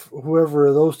 If whoever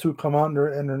of those two come out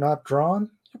and they're not drawn,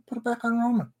 you put it back on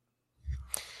Roman.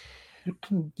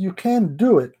 You can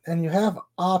do it, and you have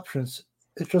options.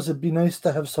 It's just it'd be nice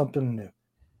to have something new.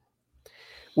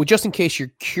 Well, just in case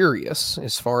you're curious,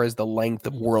 as far as the length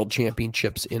of world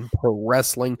championships in pro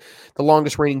wrestling, the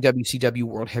longest reigning WCW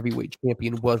World Heavyweight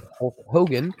Champion was Hulk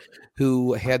Hogan,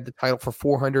 who had the title for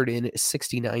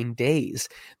 469 days.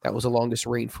 That was the longest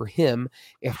reign for him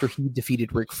after he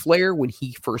defeated Ric Flair when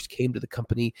he first came to the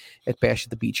company at Bash at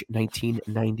the Beach in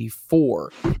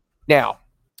 1994. Now,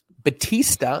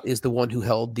 Batista is the one who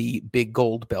held the big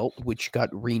gold belt, which got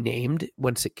renamed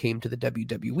once it came to the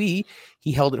WWE.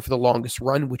 He held it for the longest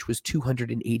run, which was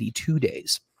 282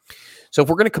 days. So if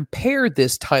we're going to compare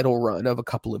this title run of a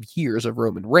couple of years of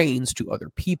Roman Reigns to other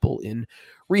people in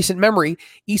recent memory,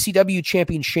 ECW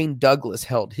champion Shane Douglas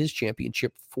held his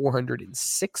championship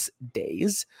 406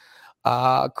 days.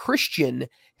 Christian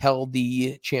held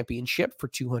the championship for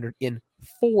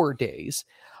 204 days.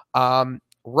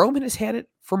 Roman has had it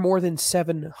for more than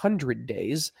 700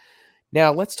 days.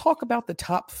 Now, let's talk about the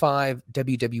top 5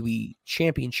 WWE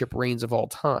championship reigns of all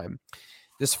time.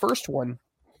 This first one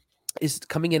is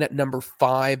coming in at number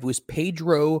 5 was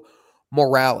Pedro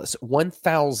Morales,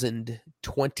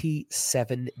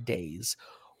 1,027 days.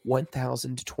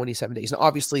 1,027 days. Now,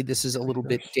 obviously, this is a little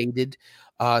bit dated,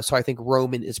 so I think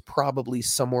Roman is probably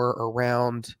somewhere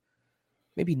around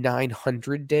maybe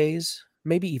 900 days.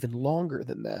 Maybe even longer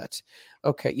than that.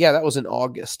 Okay, yeah, that was in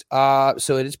August.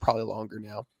 So it is probably longer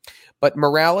now. But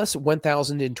Morales,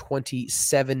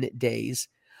 1,027 days.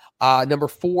 Number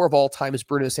 4 of all time is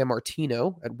Bruno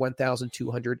Sammartino at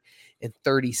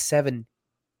 1,237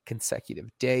 consecutive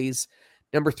days.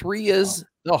 Number 3 is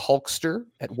the Hulkster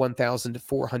at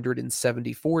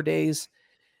 1,474 days.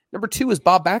 Number 2 is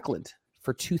Bob Backlund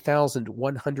for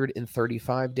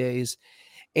 2,135 days.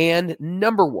 And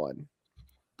number 1,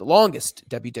 the longest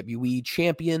WWE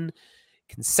champion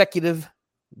consecutive,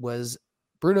 was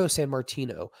Bruno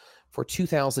Sammartino for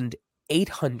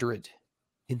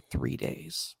 2,803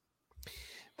 days.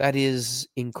 That is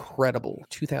incredible.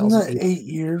 2,008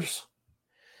 years.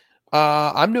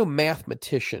 I'm no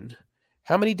mathematician.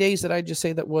 How many days did I just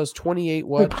say that was? 28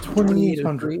 what?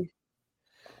 2,800.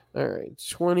 All right,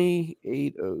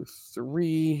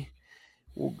 2,803.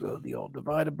 We'll go the all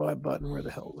divided by button. Where the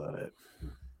hell is that at?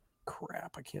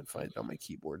 Crap, I can't find it on my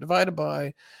keyboard. Divided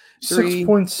by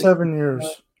 6.7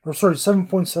 years. Or sorry,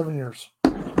 7.7 years.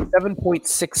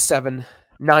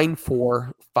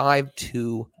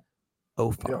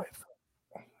 7.67945205.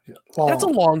 Wow. That's a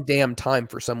long damn time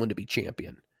for someone to be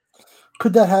champion.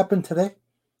 Could that happen today?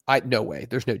 No way.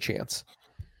 There's no chance.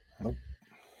 Nope.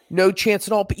 No chance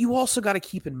at all. But you also got to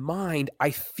keep in mind,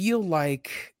 I feel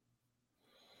like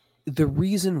the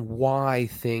reason why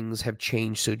things have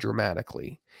changed so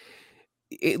dramatically,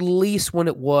 at least when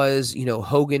it was,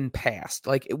 Hogan passed,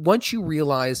 like once you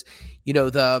realize,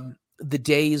 the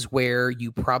days where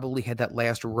you probably had that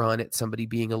last run at somebody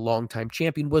being a longtime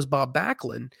champion was Bob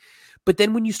Backlund. But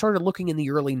then when you started looking in the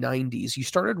early 90s, you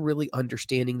started really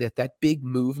understanding that big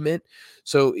movement.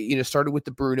 So, started with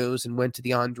the Brunos and went to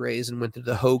the Andres and went to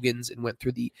the Hogans and went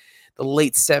through the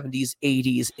late 70s,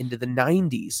 80s into the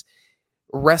 90s.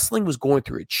 Wrestling was going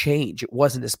through a change. It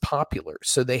wasn't as popular.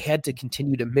 So they had to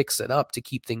continue to mix it up to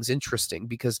keep things interesting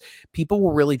because people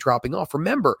were really dropping off.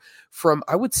 Remember, from,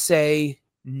 I would say,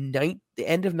 the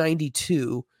end of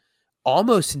 92,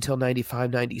 almost until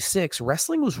 95, 96,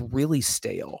 wrestling was really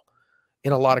stale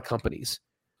in a lot of companies.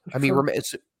 I mean,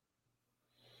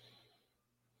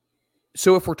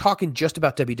 so if we're talking just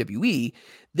about WWE,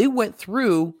 they went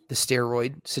through the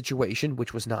steroid situation,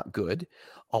 which was not good.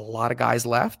 A lot of guys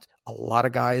left. A lot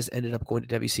of guys ended up going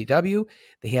to WCW.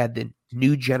 They had the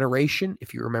New Generation,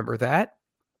 if you remember that,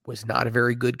 was not a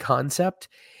very good concept.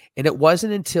 And it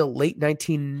wasn't until late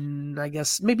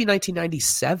maybe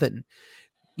 1997,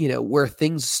 where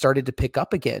things started to pick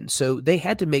up again. So they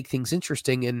had to make things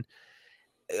interesting. And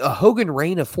a Hogan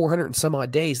reign of 400 and some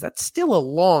odd days, that's still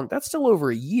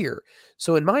over a year.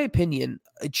 So in my opinion,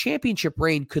 a championship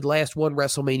reign could last one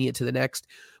WrestleMania to the next,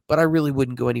 but I really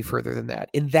wouldn't go any further than that.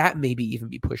 And that maybe even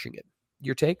be pushing it.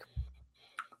 Your take?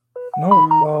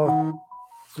 No,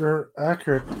 you're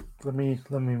accurate. Let me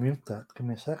mute that. Give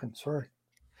me a second. Sorry.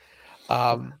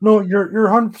 No, you're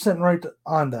 100% right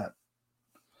on that.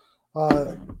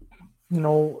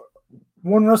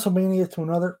 One WrestleMania to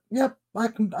another. Yep, I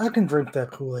can drink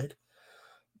that Kool-Aid.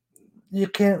 You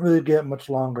can't really get much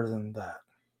longer than that.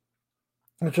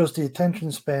 It's just the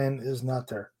attention span is not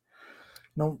there.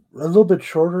 A little bit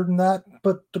shorter than that,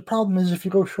 but the problem is if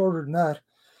you go shorter than that,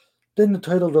 then the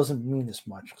title doesn't mean as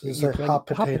much because it's like hot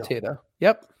potato.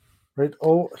 Yep. Right.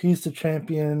 Oh, he's the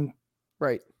champion.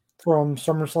 Right. From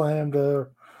SummerSlam to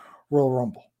Royal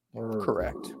Rumble or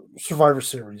correct Survivor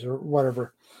Series or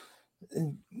whatever.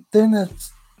 And then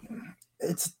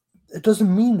it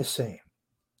doesn't mean the same.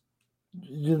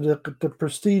 The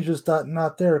prestige is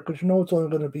not there because it's only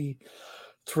going to be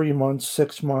 3 months,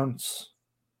 6 months,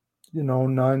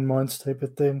 9 months type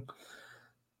of thing.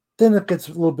 Then it gets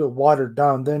a little bit watered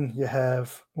down. Then you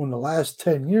have, in the last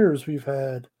 10 years, we've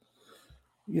had,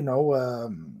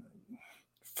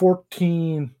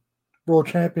 14 World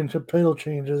Championship title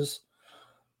changes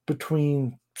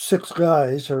between 6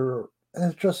 guys, and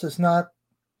it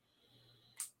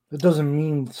doesn't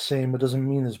mean the same. It doesn't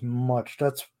mean as much.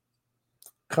 That's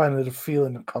kind of the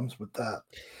feeling that comes with that.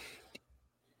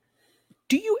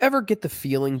 Do you ever get the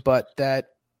feeling, that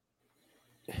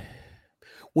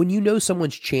when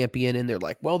someone's champion and they're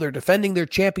like, well, they're defending their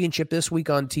championship this week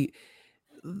on TV,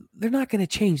 they're not going to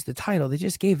change the title. They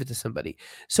just gave it to somebody.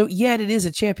 So yet it is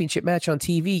a championship match on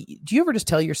TV. Do you ever just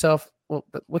tell yourself, well,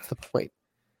 what's the point?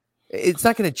 It's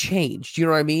not going to change. Do you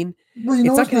know what I mean? Well,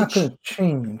 it's not going to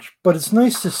change, but it's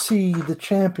nice to see the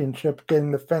championship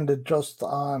getting defended just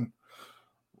on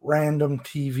random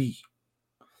TV.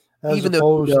 Even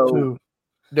though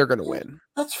they're going to win.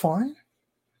 That's fine.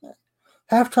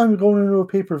 Halftime you're going into a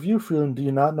pay-per-view feeling, do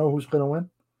you not know who's going to win?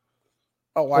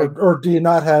 Or do you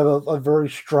not have a very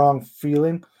strong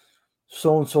feeling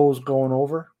so-and-so is going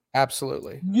over?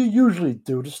 Absolutely. You usually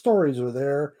do. The stories are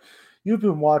there. You've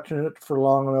been watching it for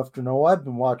long enough to know. I've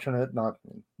been watching it, not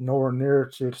nowhere near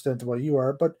to the extent of what you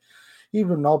are, but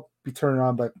even I'll be turning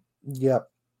on like, yep,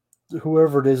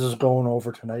 whoever it is going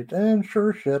over tonight. And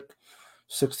sure shit,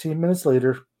 16 minutes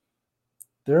later,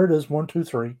 there it is, 1, 2,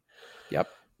 3. Yep.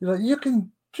 You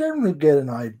can generally get an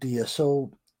idea,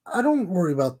 so I don't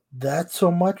worry about that so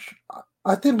much.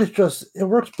 I think it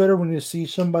works better when you see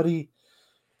somebody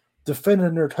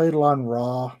defending their title on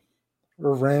Raw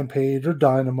or Rampage or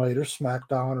Dynamite or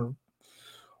SmackDown or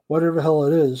whatever the hell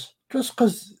it is, just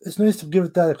because it's nice to give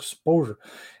it that exposure.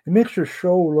 It makes your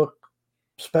show look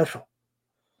special.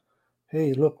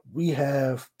 Hey, look, we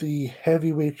have the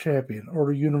heavyweight champion or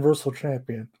the Universal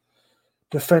champion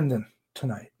defending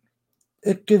tonight.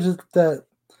 It gives it that,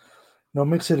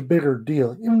 makes it a bigger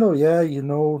deal. Even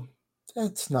though,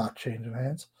 it's not changing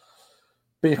hands.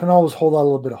 But you can always hold out a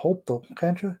little bit of hope, though,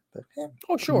 can't you?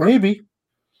 Oh, sure. Maybe.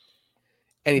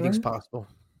 Anything's possible.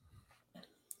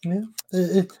 Yeah.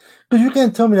 Because you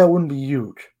can't tell me that wouldn't be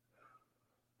huge.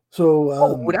 So,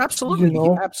 it would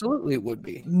absolutely, absolutely it would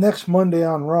be. Next Monday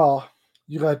on Raw,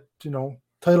 you got,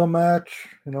 title match,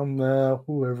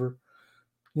 whoever.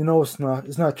 It's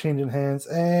not changing hands,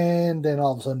 and then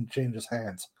all of a sudden it changes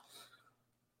hands.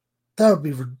 That would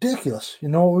be ridiculous.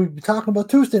 We'd be talking about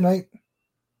Tuesday night.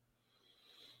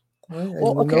 Right? And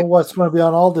know what's going to be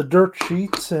on all the dirt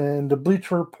sheets and the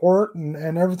Bleacher Report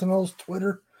and everything else,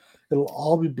 Twitter. It'll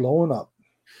all be blowing up.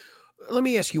 Let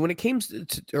me ask you, when it comes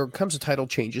to title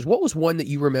changes, what was one that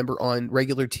you remember on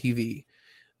regular TV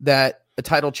that a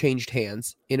title changed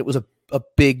hands and it was a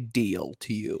big deal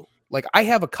to you? Like, I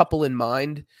have a couple in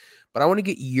mind, but I want to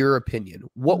get your opinion.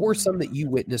 What were some that you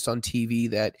witnessed on TV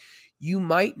that you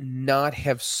might not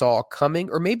have saw coming,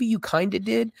 or maybe you kind of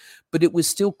did, but it was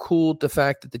still cool, the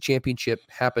fact that the championship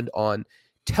happened on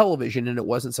television and it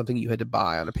wasn't something you had to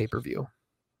buy on a pay-per-view?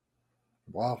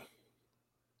 Wow.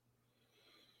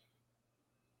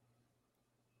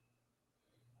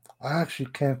 I actually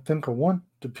can't think of one,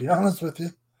 to be honest with you.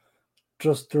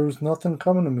 Just there's nothing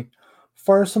coming to me.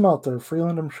 Fire some out there,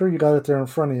 Freeland. I'm sure you got it there in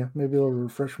front of you. Maybe it'll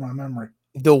refresh my memory.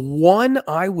 The one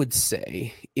I would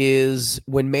say is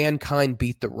when Mankind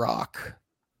beat The Rock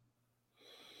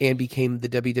and became the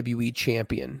WWE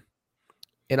champion.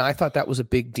 And I thought that was a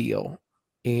big deal.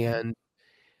 And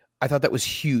I thought that was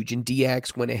huge. And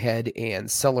DX went ahead and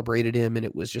celebrated him. And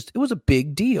it was a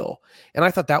big deal. And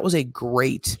I thought that was a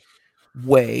great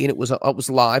way. And it was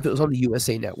live. It was on the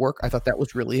USA Network. I thought that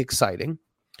was really exciting.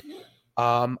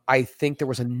 I think there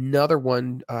was another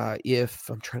one, if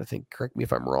I'm trying to think, correct me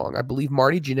if I'm wrong. I believe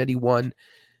Marty Jannetty won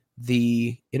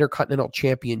the Intercontinental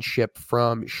Championship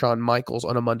from Shawn Michaels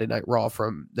on a Monday Night Raw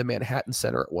from the Manhattan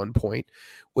Center at one point,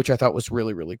 which I thought was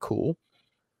really, really cool.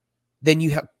 Then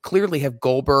you clearly have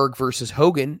Goldberg versus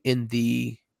Hogan in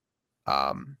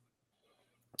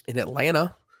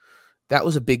Atlanta. That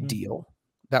was a big deal.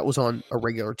 That was on a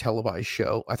regular televised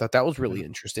show. I thought that was really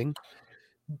interesting.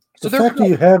 So the fact that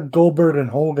you had Goldberg and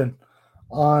Hogan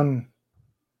on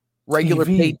regular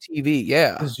paid TV,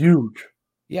 is huge.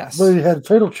 Yes. Whether you had a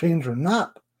title change or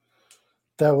not,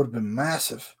 that would have been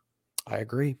massive. I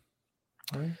agree.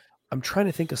 Right. I'm trying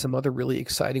to think of some other really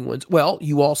exciting ones. Well,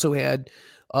 you also had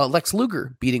Lex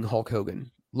Luger beating Hulk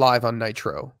Hogan live on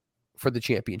Nitro for the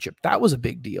championship. That was a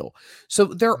big deal. So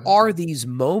there are these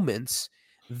moments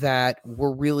that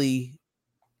were really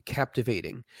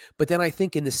captivating. But then I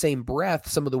think in the same breath,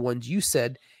 some of the ones you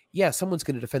said, yeah, someone's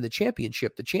going to defend the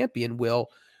championship. The champion will.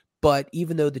 But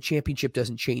even though the championship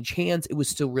doesn't change hands, it was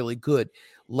still really good.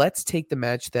 Let's take the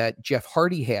match that Jeff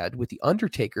Hardy had with The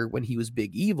Undertaker when he was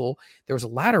Big Evil. There was a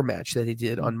ladder match that he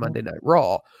did on Monday Night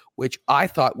Raw, which I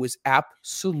thought was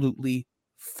absolutely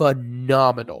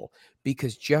phenomenal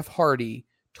because Jeff Hardy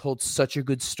told such a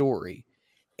good story.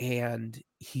 And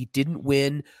he didn't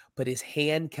win, but his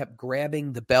hand kept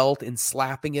grabbing the belt and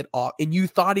slapping it off. And you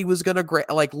thought he was going to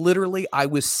grab, like literally I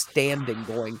was standing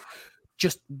going,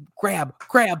 just grab,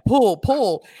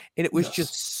 pull. And it was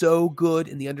just so good.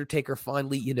 And The Undertaker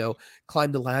finally,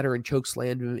 climbed the ladder and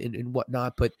chokeslammed him and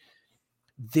whatnot. But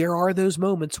there are those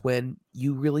moments when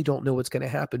you really don't know what's going to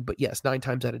happen. But yes, 9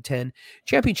 times out of 10,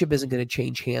 championship isn't going to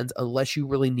change hands unless you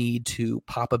really need to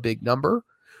pop a big number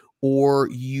or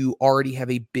you already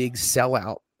have a big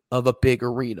sellout of a big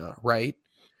arena, right?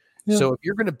 Yeah. So if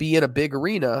you're going to be in a big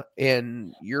arena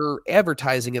and you're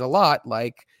advertising it a lot,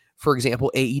 like, for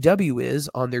example, AEW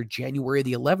is on their January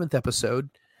the 11th episode,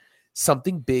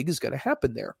 something big is going to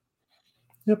happen there.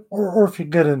 Yep. Or if you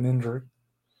get an injury.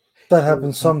 That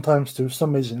happens sometimes too.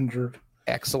 Somebody's injured.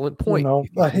 Excellent point.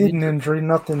 A hidden injury,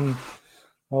 nothing,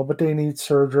 but they need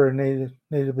surgery and they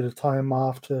need a bit of time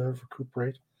off to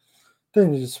recuperate.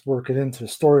 Then you just work it into the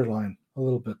storyline a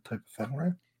little bit type of thing,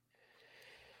 right?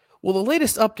 Well, the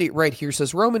latest update right here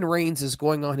says Roman Reigns is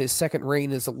going on his second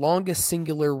reign as the longest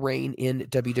singular reign in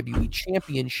WWE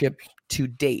Championship to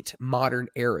date. Modern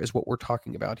era is what we're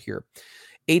talking about here.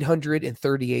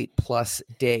 838 plus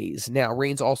days. Now,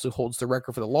 Reigns also holds the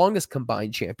record for the longest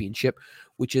combined championship,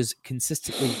 which is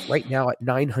consistently right now at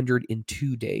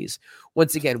 902 days.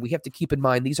 Once again, we have to keep in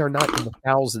mind, these are not in the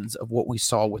thousands of what we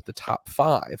saw with the top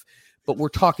 5, but we're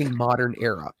talking modern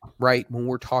era, right? When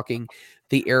we're talking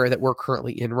the era that we're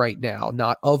currently in right now,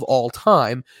 not of all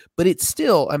time, but it's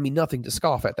still, nothing to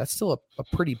scoff at. That's still a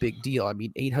pretty big deal.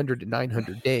 800 to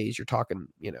 900 days, you're talking,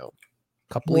 a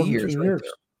couple of years right there.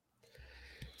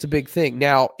 It's a big thing.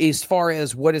 Now, as far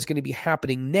as what is going to be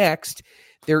happening next,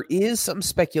 there is some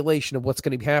speculation of what's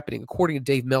going to be happening. According to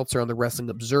Dave Meltzer on the Wrestling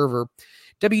Observer,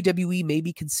 WWE may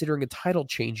be considering a title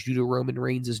change due to Roman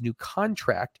Reigns' new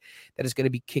contract that is going to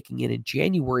be kicking in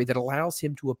January that allows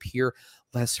him to appear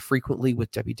less frequently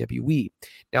with WWE.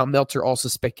 Now, Meltzer also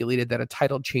speculated that a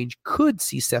title change could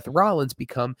see Seth Rollins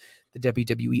become the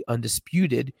WWE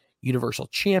Undisputed Universal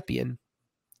Champion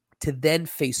to then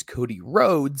face Cody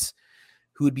Rhodes,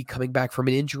 who would be coming back from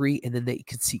an injury, and then they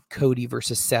could see Cody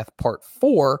versus Seth Part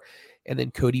 4, and then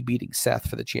Cody beating Seth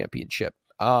for the championship.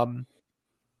 That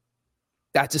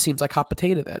just seems like hot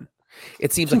potato then.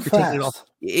 It seems like you're taking it off.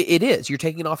 It is. You're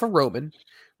taking it off of Roman,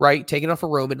 right? Taking it off of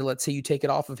Roman, and let's say you take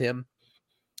it off of him,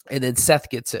 and then Seth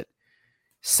gets it.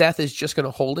 Seth is just going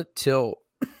to hold it till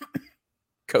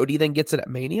Cody then gets it at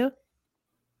Mania?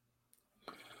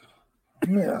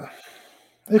 Yeah,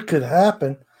 it could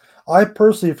happen. I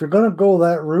personally, if you're going to go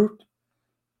that route,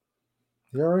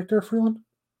 you all right there, Freeland?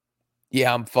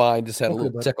 Yeah, I'm fine. Just had a Okay,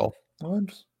 little bud. tickle.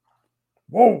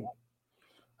 Whoa,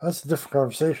 that's a different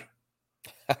conversation.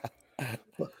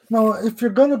 No, if you're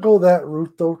going to go that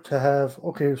route, though, to have,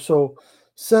 okay, so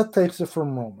Seth takes it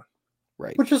from Roman.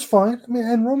 Right. Which is fine. I mean,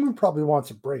 and Roman probably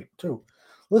wants a break, too.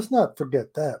 Let's not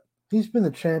forget that. He's been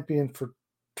the champion for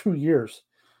 2 years.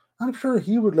 I'm sure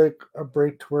he would like a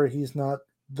break to where he's not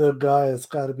the guy that's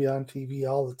got to be on TV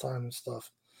all the time and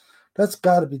stuff. That's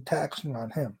got to be taxing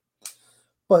on him.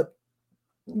 But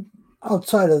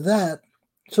outside of that,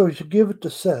 so you should give it to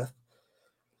Seth.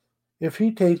 If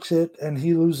he takes it and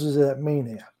he loses it at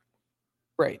Mania,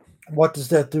 right? What does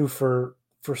that do for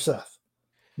Seth?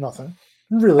 Nothing,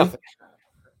 really. Nothing.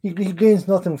 He gains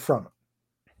nothing from it.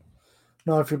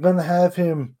 Now, if you're going to have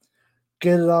him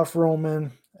get it off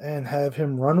Roman and have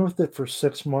him run with it for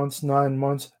 6 months, 9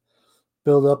 months,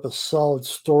 build up a solid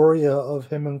story of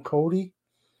him and Cody,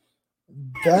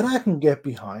 that I can get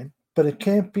behind. But it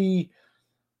can't be,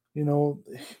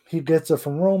 he gets it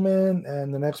from Roman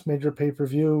and the next major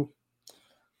pay-per-view,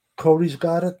 Cody's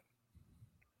got it.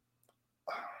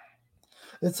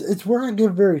 It's where I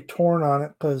get very torn on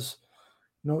it because,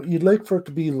 you'd like for it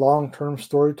to be long-term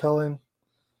storytelling,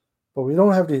 but we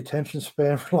don't have the attention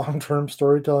span for long-term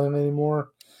storytelling anymore.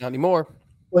 Not anymore.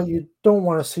 But you don't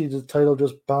want to see the title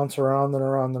just bounce around and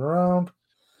around and around.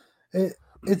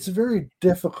 It's very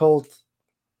difficult.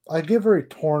 I get very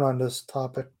torn on this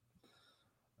topic.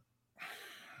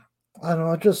 I don't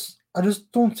know. I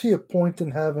just don't see a point in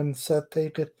having Seth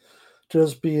take it.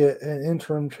 Just be an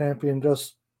interim champion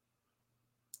just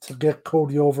to get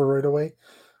Cody over right away.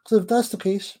 Because if that's the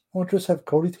case, why don't just have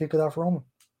Cody take it off Roman?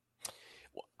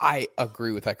 I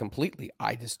agree with that completely.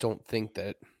 I just don't think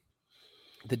that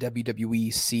the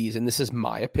WWE sees, and this is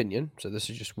my opinion, so this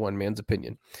is just one man's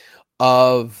opinion,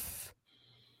 of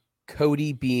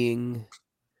Cody being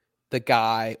the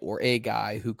guy or a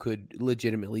guy who could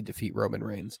legitimately defeat Roman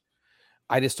Reigns.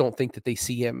 I just don't think that they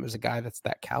see him as a guy that's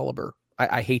that caliber.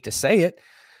 I hate to say it.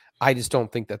 I just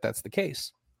don't think that that's the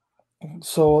case.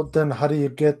 So then how do you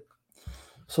get...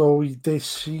 So they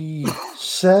see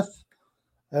Seth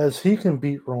as he can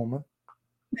beat Roman,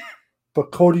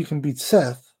 but Cody can beat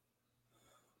Seth,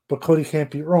 but Cody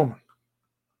can't beat Roman.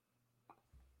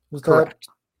 Correct.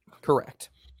 Correct.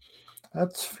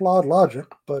 That's flawed logic,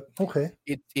 but okay.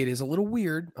 It is a little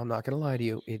weird. I'm not going to lie to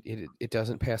you. It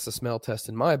doesn't pass the smell test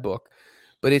in my book,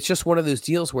 but it's just one of those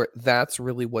deals where that's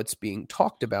really what's being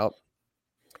talked about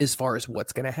as far as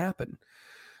what's going to happen.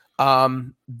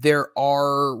 There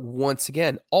are, once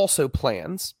again, also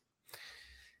plans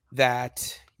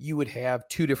that you would have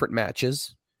 2 different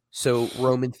matches. So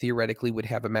Roman theoretically would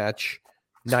have a match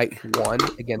night 1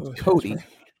 against Cody.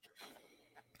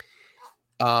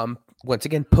 Once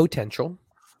again, potential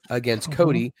against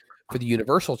Cody for the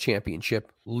Universal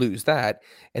Championship, lose that,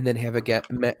 and then have a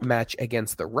match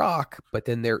against The Rock. But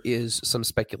then there is some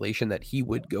speculation that he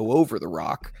would go over The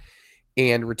Rock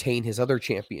and retain his other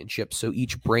championship. So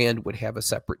each brand would have a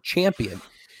separate champion.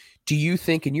 Do you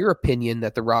think, in your opinion,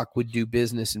 that The Rock would do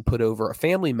business and put over a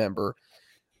family member,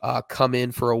 come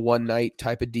in for a one-night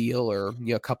type of deal or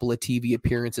a couple of TV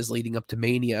appearances leading up to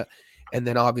Mania, and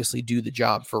then obviously do the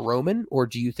job for Roman? Or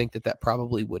do you think that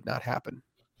probably would not happen?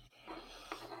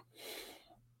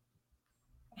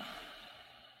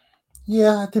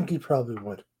 Yeah, I think he probably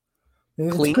would.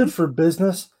 It's Clean? good for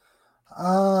business.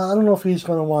 I don't know if he's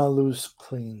going to want to lose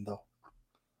clean, though.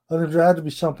 I think there had to be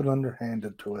something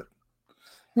underhanded to it.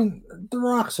 I mean, The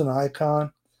Rock's an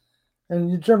icon, and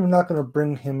you're generally not going to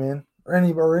bring him in,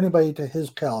 or anybody to his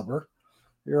caliber,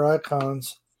 your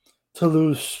icons, to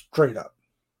lose straight up,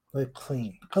 like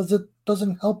clean, because it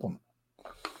doesn't help him.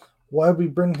 Why would we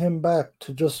bring him back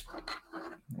to just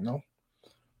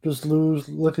lose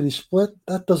lickety split?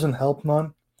 That doesn't help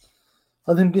none.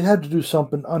 I think you had to do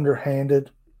something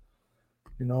underhanded,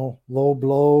 low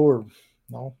blow or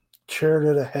chair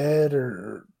to the head,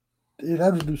 or you'd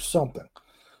have to do something.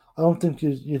 I don't think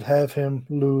you'd have him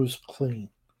lose clean.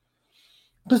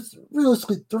 Because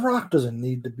realistically, The Rock doesn't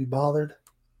need to be bothered.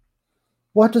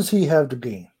 What does he have to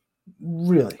gain?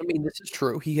 Really? I mean, this is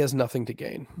true. He has nothing to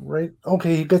gain. Right?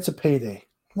 Okay, he gets a payday.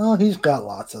 Well, he's got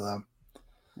lots of them.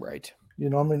 Right.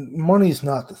 Money's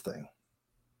not the thing.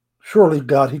 Surely,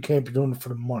 God, he can't be doing it for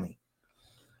the money.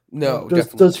 No,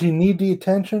 does he need the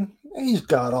attention? He's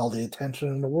got all the attention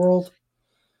in the world.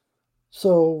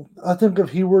 So I think if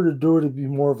he were to do it, it'd be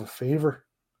more of a favor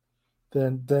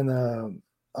than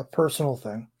a personal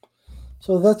thing.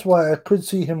 So that's why I could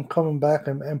see him coming back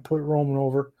and put Roman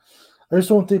over. I just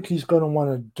don't think he's going to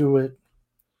want to do it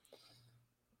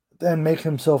and make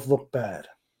himself look bad.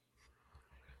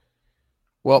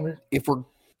 Well, if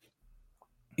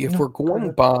we're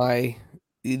going by,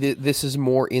 this is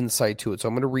more insight to it. So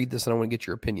I'm going to read this and I want to get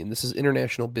your opinion. This is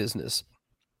international business.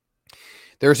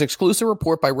 There's an exclusive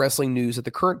report by Wrestling News that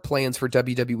the current plans for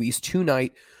WWE's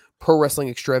two-night Pro Wrestling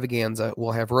Extravaganza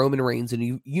will have Roman Reigns in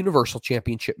a Universal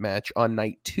Championship match on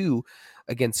night 2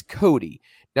 against Cody.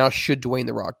 Now, should Dwayne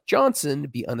The Rock Johnson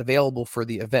be unavailable for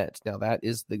the event? Now, that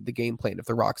is the game plan if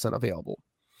The Rock's unavailable.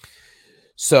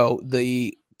 So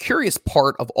the curious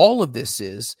part of all of this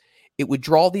is it would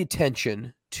draw the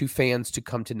attention to fans to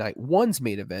come to night 1's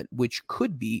main event, which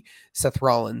could be Seth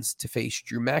Rollins to face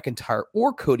Drew McIntyre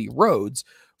or Cody Rhodes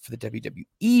for the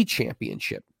WWE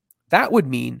Championship. That would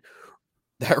mean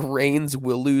that Reigns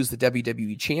will lose the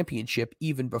WWE Championship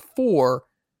even before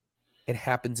it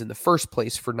happens in the first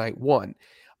place for night 1.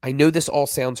 I know this all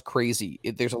sounds crazy.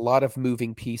 There's a lot of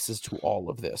moving pieces to all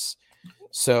of this.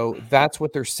 So that's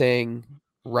what they're saying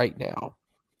right now.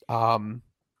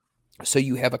 So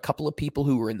you have a couple of people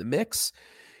who are in the mix.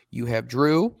 You have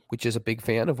Drew, which is a big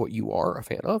fan of what you are a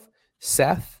fan of,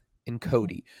 Seth, and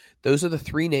Cody. Those are the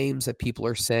 3 names that people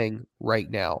are saying right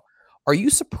now. Are you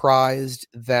surprised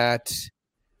that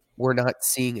we're not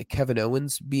seeing a Kevin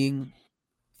Owens being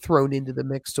thrown into the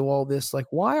mix to all this? Like,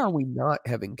 why are we not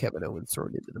having Kevin Owens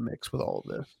thrown into the mix with all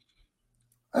of this?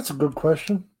 That's a good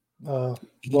question.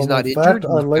 He's not injured.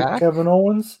 I like back. Kevin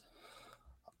Owens.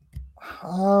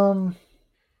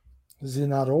 Is he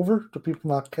not over? Do people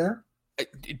not care?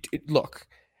 Look,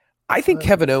 I think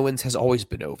Kevin Owens has always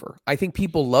been over. I think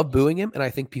people love booing him, and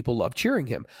I think people love cheering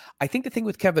him. I think the thing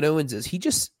with Kevin Owens is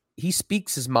he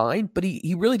speaks his mind, but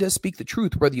he really does speak the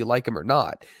truth, whether you like him or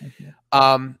not.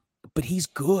 Mm-hmm. But he's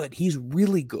good. He's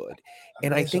really good.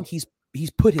 And I think he's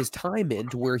put his time in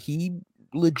to where he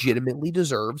legitimately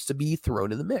deserves to be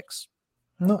thrown in the mix.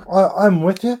 No, I'm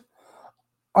with you.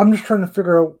 I'm just trying to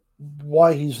figure out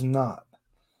why he's not.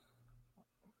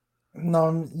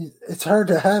 No, it's hard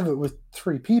to have it with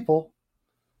 3 people.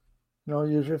 You know,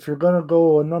 if you're going to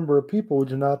go a number of people,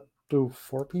 would you not do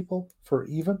 4 people for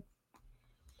even?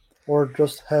 Or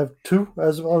just have 2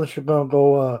 as well, unless you're going to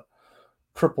go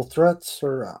triple threats,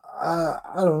 or I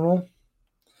don't know.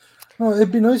 No,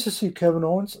 it'd be nice to see Kevin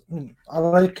Owens. I mean, I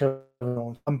like Kevin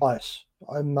Owens. I'm biased.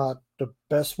 I'm not the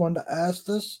best one to ask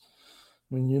this.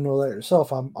 I mean, you know that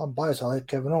yourself. I'm biased. I like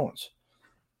Kevin Owens.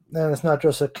 And it's not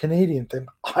just a Canadian thing.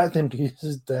 I think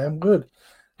he's damn good.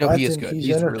 No, I he is think good. He's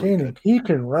entertaining. Really good. He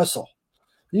can wrestle.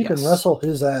 He can wrestle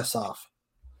his ass off.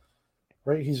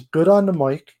 Right? He's good on the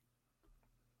mic.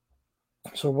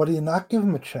 So why do you not give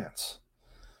him a chance?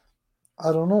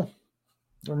 I don't know.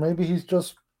 Or maybe he's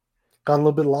just got a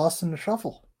little bit lost in the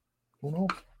shuffle. Who knows?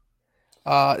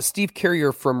 Steve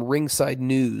Carrier from Ringside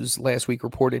News last week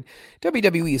reported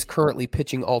WWE is currently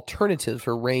pitching alternatives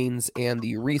for Reigns and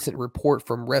the recent report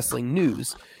from Wrestling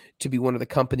News to be one of the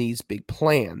company's big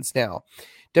plans. Now,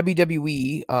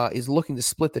 WWE is looking to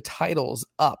split the titles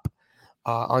up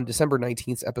on December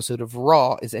 19th episode of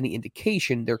Raw. Is any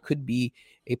indication there could be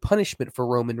a punishment for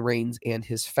Roman Reigns and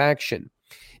his faction.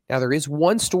 Now, there is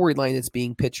one storyline that's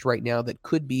being pitched right now that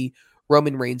could be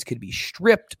Roman Reigns could be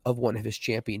stripped of one of his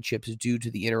championships due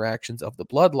to the interactions of the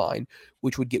bloodline,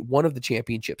 which would get one of the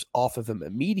championships off of him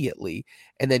immediately,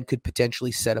 and then could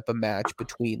potentially set up a match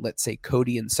between, let's say,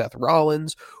 Cody and Seth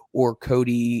Rollins, or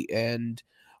Cody and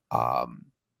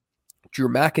Drew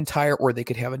McIntyre, or they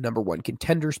could have a number 1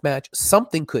 contenders match.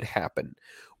 Something could happen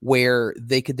where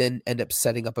they could then end up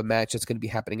setting up a match that's going to be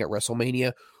happening at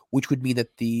WrestleMania, which would mean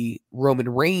that the Roman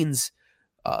Reigns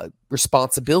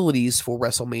responsibilities for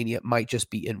WrestleMania might just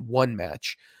be in one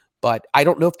match. But I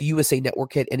don't know if the USA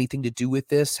Network had anything to do with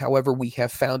this. However, we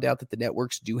have found out that the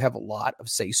networks do have a lot of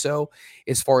say-so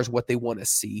as far as what they want to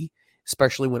see,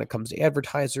 especially when it comes to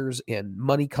advertisers and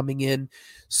money coming in.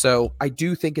 So I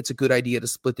do think it's a good idea to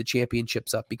split the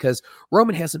championships up, because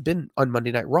Roman hasn't been on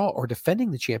Monday Night Raw or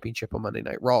defending the championship on Monday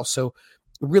Night Raw. So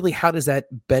really, how does that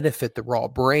benefit the Raw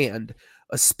brand,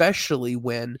 especially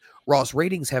when Raw's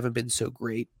ratings haven't been so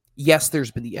great? Yes,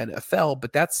 there's been the NFL,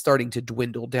 but that's starting to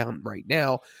dwindle down right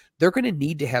now. They're going to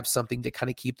need to have something to kind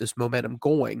of keep this momentum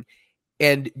going.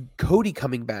 And Cody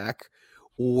coming back,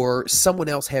 or someone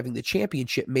else having the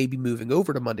championship, maybe moving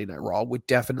over to Monday Night Raw, would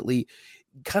definitely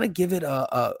kind of give it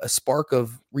a spark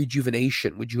of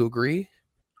rejuvenation. Would you agree?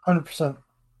 100%.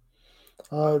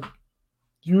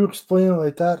 You explain it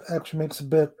like that actually makes a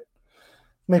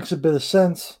bit of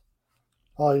sense.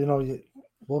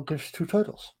 We'll give you 2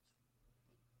 titles.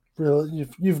 Really,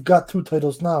 you've got 2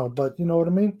 titles now, but you know what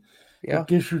I mean? Yeah. It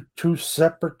gives you 2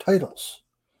 separate titles.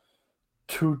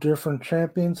 2 different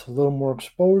champions, a little more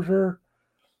exposure.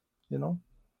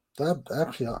 That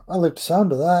actually, I like the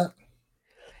sound of that.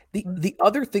 The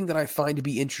other thing that I find to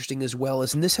be interesting as well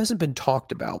is, and this hasn't been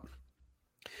talked about,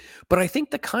 but I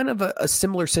think the kind of a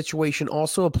similar situation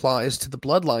also applies to the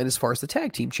Bloodline as far as the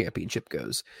tag team championship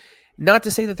goes. Not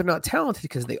to say that they're not talented,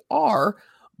 because they are,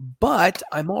 but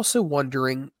I'm also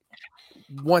wondering,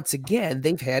 once again,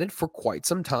 they've had it for quite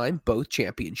some time, both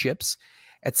championships.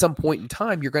 At some point in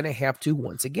time, you're going to have to,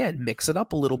 once again, mix it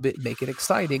up a little bit, make it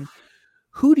exciting.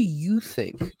 Who do you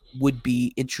think would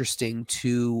be interesting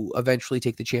to eventually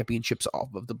take the championships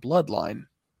off of the Bloodline?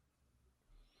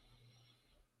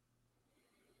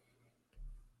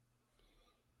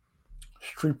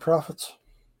 Street Profits.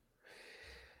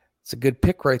 It's a good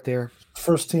pick right there.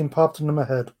 First team popped into my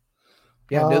head.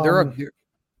 Yeah, no, they're a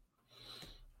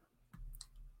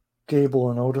Gable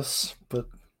and Otis, but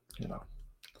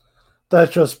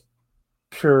that's just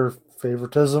pure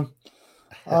favoritism.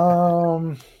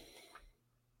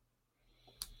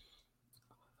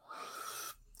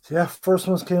 Yeah, first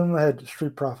ones came in my head.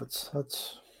 Street Profits. I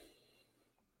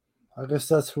guess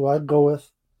that's who I'd go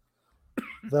with.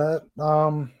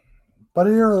 What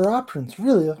are your other options?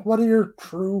 Really, what are your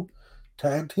true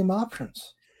tag team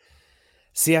options?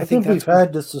 See, I think we've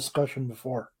had this discussion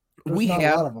before. There's not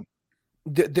a lot of them.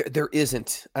 There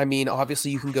isn't. I mean,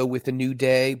 obviously you can go with the New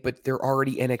Day, but they're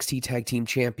already NXT tag team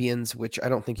champions, which I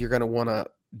don't think you're going to want to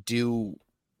do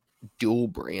dual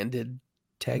branded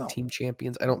tag team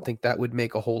champions. I don't think that would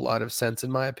make a whole lot of sense,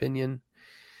 in my opinion.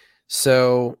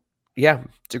 So yeah,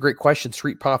 it's a great question.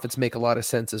 Street Profits make a lot of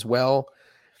sense as well.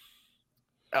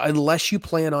 Unless you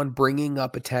plan on bringing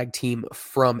up a tag team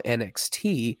from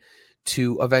NXT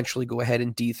to eventually go ahead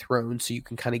and dethrone, so you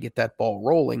can kind of get that ball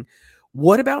rolling.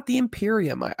 What about the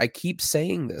Imperium? I keep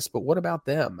saying this, but what about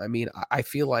them? I mean, I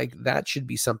feel like that should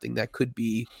be something that could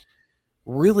be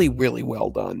really, really well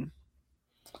done.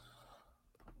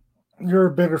 You're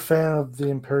a bigger fan of the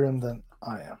Imperium than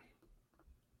I am.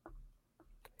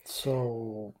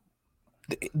 So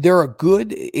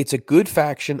it's a good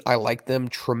faction. I like them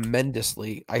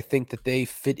tremendously. I think that they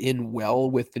fit in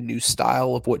well with the new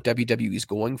style of what WWE is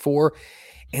going for.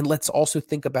 And let's also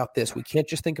think about this. We can't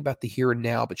just think about the here and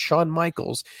now, but Shawn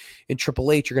Michaels and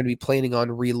Triple H are going to be planning on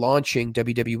relaunching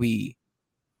WWE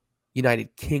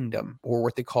United Kingdom, or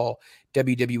what they call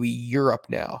WWE Europe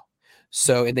now.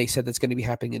 So, and they said that's going to be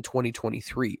happening in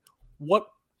 2023.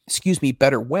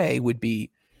 Better way would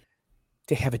be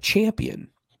to have a champion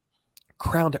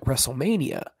crowned at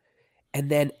WrestleMania, and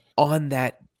then on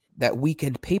that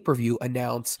weekend pay-per-view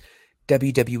announce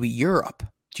WWE Europe.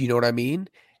 Do you know what I mean?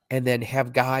 And then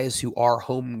have guys who are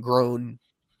homegrown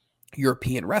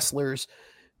European wrestlers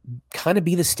kind of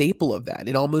be the staple of that.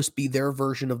 It almost be their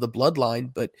version of the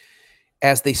Bloodline, but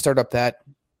as they start up that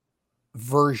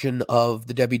version of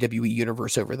the WWE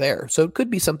universe over there. So it could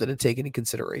be something to take into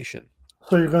consideration.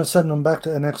 So you're going to send them back to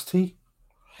NXT,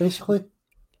 basically?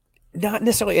 Not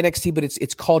necessarily NXT, but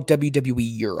it's called WWE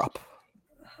Europe.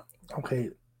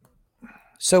 Okay.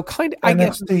 So kind of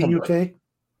NXT UK?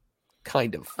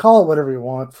 Kind of. Call it whatever you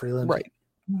want, Freeland. Right.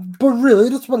 But really,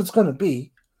 that's what it's going to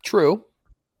be. True.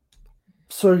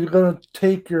 So you're going to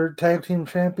take your tag team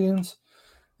champions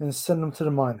and send them to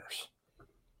the minors.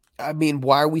 I mean,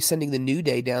 why are we sending the New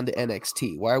Day down to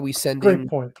NXT? Why are we sending... Great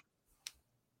point.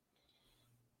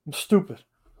 I'm stupid.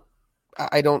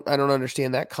 I don't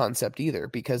understand that concept either,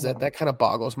 because that kind of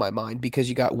boggles my mind, because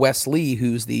you got Wes Lee,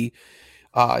 who's the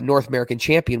North American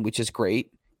champion, which is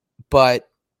great, but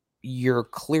you're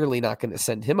clearly not going to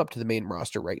send him up to the main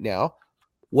roster right now.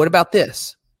 What about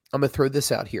this? I'm going to throw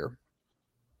this out here.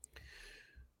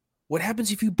 What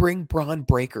happens if you bring Braun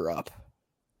Breaker up?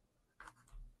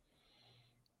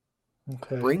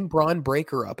 Okay. Bring Braun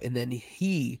Breaker up, and then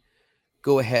he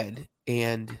go ahead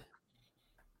and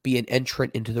be an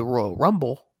entrant into the Royal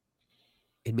Rumble,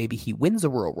 and maybe he wins the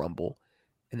Royal Rumble,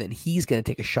 and then he's going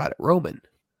to take a shot at Roman.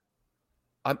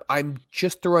 I'm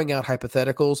just throwing out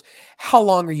hypotheticals. How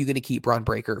long are you going to keep Braun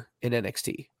Breaker in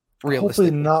NXT? Realistically,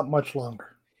 hopefully not much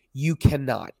longer. You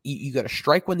cannot. You got to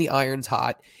strike when the iron's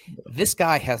hot. This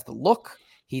guy has the look.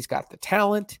 He's got the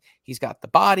talent. He's got the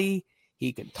body.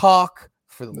 He can talk.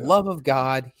 For the love of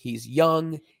God, he's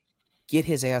young. Get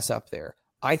his ass up there.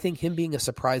 I think him being a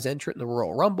surprise entrant in the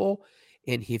Royal Rumble,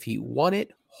 and if he won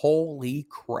it, holy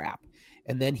crap.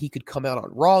 And then he could come out on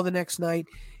Raw the next night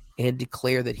and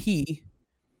declare that he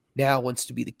now wants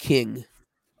to be the king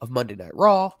of Monday Night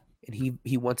Raw, and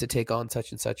he wants to take on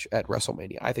such and such at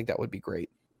WrestleMania. I think that would be great.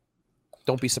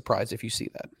 Don't be surprised if you see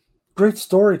that. Great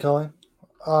storytelling.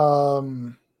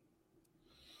 Probably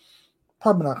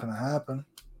not going to happen.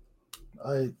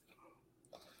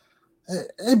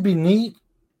 It'd be neat.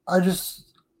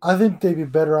 I think they'd be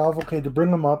better off, okay, to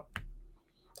bring him up.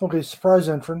 Okay, surprise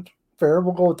entrant. Fair,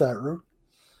 we'll go with that route.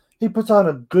 He puts on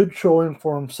a good showing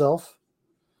for himself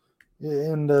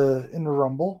in the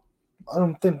Rumble. I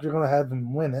don't think you're going to have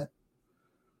him win it,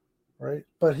 right?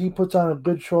 But he puts on a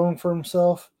good showing for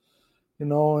himself,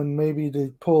 and maybe they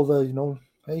pull the,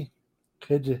 hey,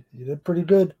 kid, you did pretty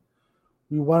good.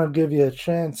 We want to give you a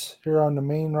chance here on the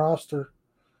main roster.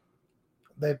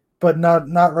 But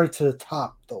not right to the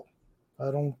top, though. I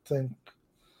don't think.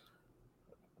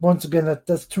 Once again,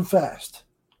 that's too fast.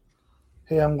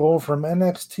 Hey, I'm going from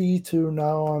NXT to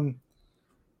now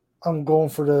I'm going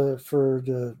for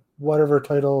the whatever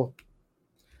title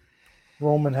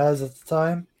Roman has at the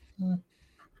time.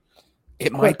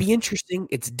 It might be interesting.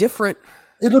 It's different.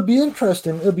 It'll be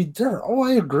interesting. It'll be different. Oh,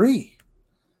 I agree.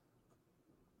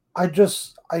 I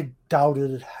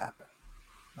doubted it happened.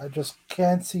 I just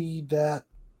can't see that.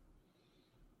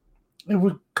 It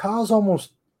would cause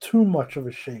almost too much of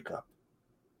a shakeup.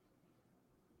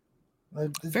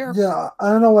 Fair. Yeah,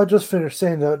 I know I just finished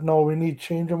saying that, no, we need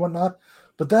change and whatnot,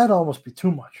 but that'd almost be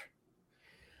too much.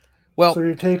 Well, so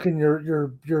you're taking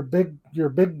your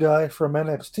big guy from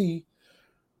NXT,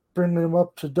 bringing him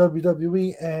up to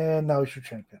WWE, and now he's your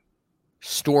champion.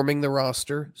 Storming the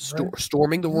roster,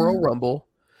 storming the Royal Rumble,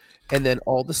 and then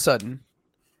all of a sudden,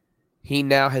 he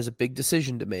now has a big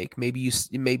decision to make. Maybe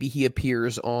he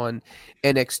appears on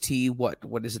NXT.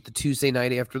 What is it? The Tuesday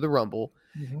night after the Rumble,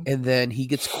 and then he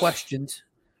gets questioned.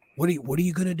 What are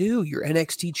you gonna do? You're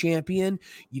NXT champion.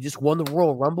 You just won the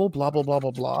Royal Rumble. Blah blah blah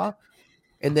blah blah.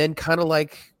 And then kind of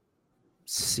like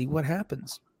see what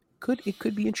happens. It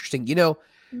could be interesting.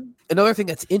 Another thing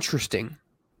that's interesting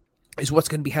is what's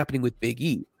going to be happening with Big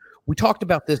E. We talked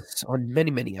about this on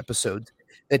many, many episodes,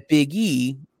 that Big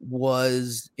E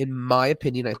was, in my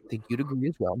opinion, I think you'd agree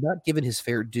as well, not given his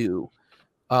fair due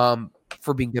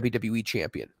for being WWE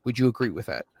champion. Would you agree with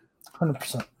that?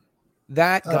 100%.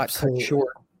 That got cut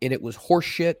short, and it was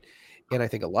horseshit, and I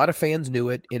think a lot of fans knew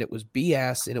it, and it was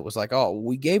BS, and it was like, oh,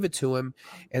 we gave it to him,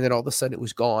 and then all of a sudden it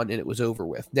was gone, and it was over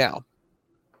with. Now,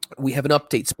 we have an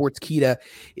update. Sportskeeda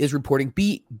is reporting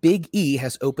Big E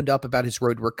has opened up about his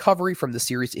road to recovery from the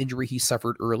serious injury he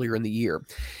suffered earlier in the year.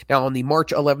 Now, on the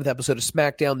March 11th episode of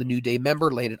SmackDown, the New Day member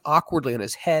landed awkwardly on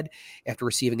his head after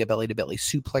receiving a belly-to-belly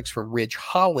suplex from Ridge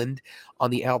Holland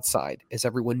on the outside. As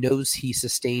everyone knows, he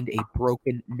sustained a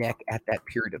broken neck at that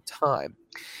period of time.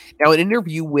 Now, in an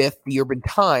interview with the Urban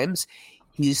Times,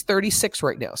 he's 36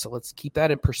 right now, so let's keep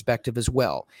that in perspective as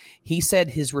well. He said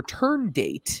his return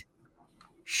date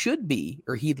should be,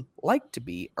 or he'd like to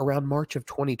be, around March of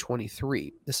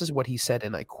 2023. This is what he said,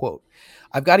 and I quote,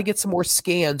 "I've got to get some more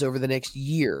scans over the next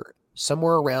year,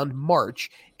 somewhere around March,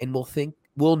 and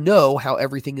we'll know how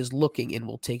everything is looking, and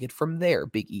we'll take it from there,"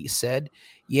 Big E said.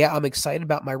 "Yeah, I'm excited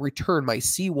about my return. My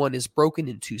C1 is broken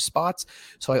in 2 spots,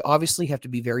 so I obviously have to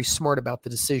be very smart about the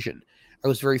decision. I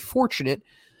was very fortunate.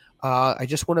 I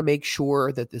just want to make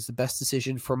sure that this is the best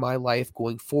decision for my life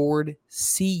going forward.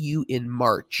 See you in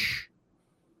March."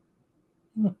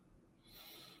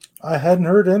 I hadn't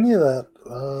heard any of that.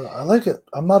 I like it.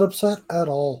 I'm not upset at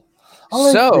all.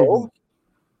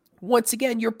 Once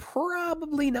again, you're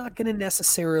probably not going to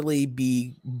necessarily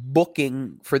be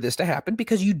booking for this to happen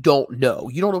because you don't know.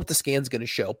 You don't know what the scan's going to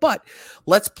show. But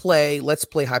let's play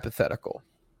hypothetical.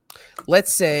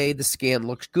 Let's say the scan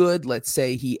looks good. Let's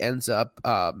say he ends up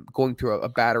going through a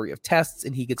battery of tests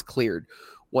and he gets cleared.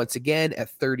 Once again, at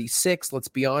 36, let's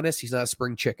be honest, he's not a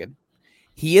spring chicken.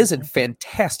 He is in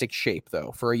fantastic shape,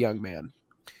 though, for a young man.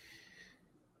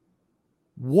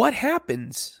 What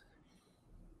happens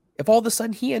if all of a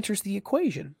sudden he enters the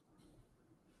equation?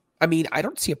 I mean, I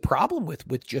don't see a problem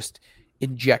with just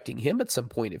injecting him at some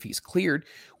point if he's cleared.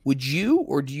 Would you,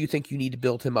 or do you think you need to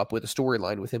build him up with a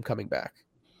storyline with him coming back?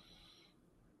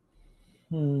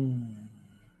 Well,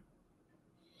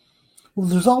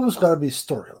 there's always got to be a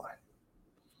storyline.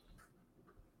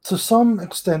 To some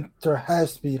extent, there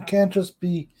has to be. It can't just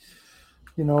be,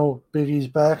 Big E's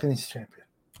back and he's champion.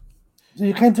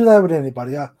 You can't do that with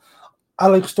anybody. I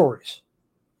like stories,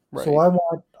 right. So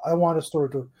I want a story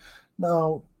to.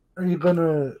 Now, are you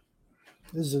gonna?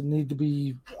 Does it need to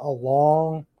be a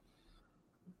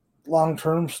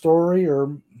long-term story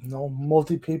or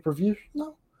multi pay-per-view?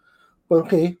 No, but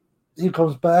okay, he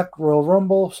comes back, Royal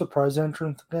Rumble, surprise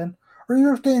entrance again, or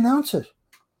even if they announce it,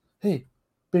 hey,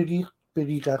 Big E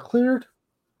got cleared,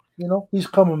 he's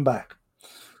coming back.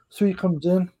 So he comes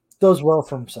in, does well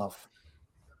for himself.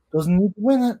 Doesn't need to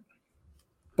win it,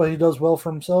 but he does well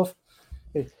for himself.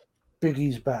 Hey, Big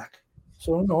E's back.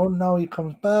 So, now he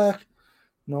comes back,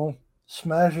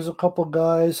 smashes a couple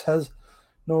guys, has,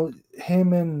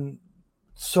 him and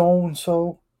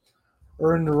so-and-so,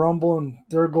 are in the Rumble and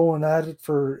they're going at it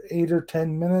for 8 or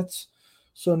 10 minutes.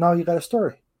 So now you got a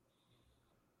story.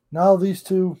 Now these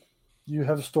two you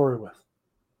have a story with.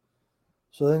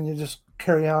 So then you just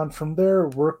carry on from there,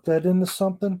 work that into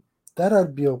something. That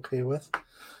I'd be okay with.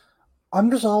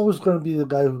 I'm just always going to be the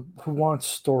guy who wants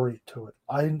story to it.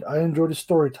 I enjoy the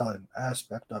storytelling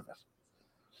aspect of it.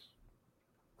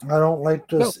 I don't like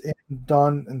just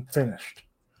done and finished.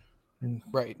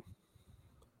 Right.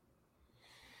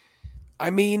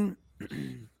 I mean,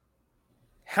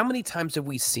 how many times have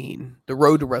we seen the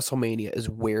road to WrestleMania is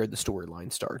where the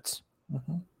storyline starts?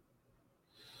 Mm-hmm.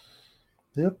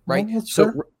 Yep. Right. Well,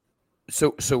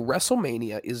 so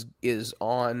WrestleMania is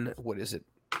on, what is it?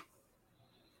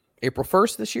 April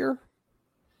 1st this year?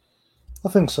 I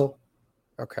think so.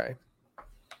 Okay.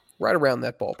 Right around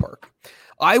that ballpark.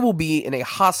 I will be in a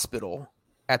hospital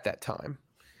at that time.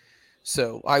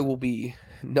 So I will be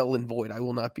null and void. I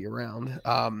will not be around.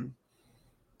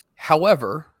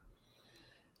 However,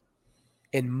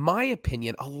 in my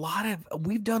opinion,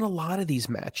 we've done a lot of these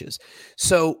matches.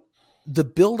 So the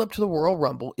build up to the Royal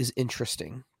Rumble is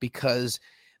interesting because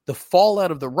the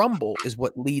fallout of the Rumble is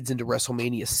what leads into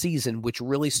WrestleMania season, which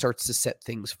really starts to set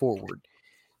things forward.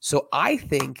 So I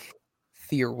think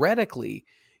theoretically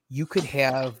you could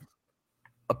have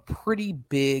a pretty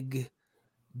big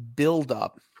build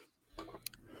up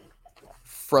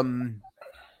from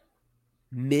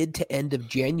mid to end of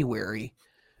January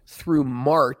through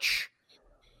March.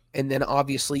 And then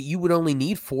obviously you would only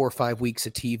need 4 or 5 weeks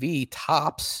of TV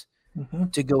tops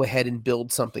to go ahead and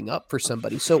build something up for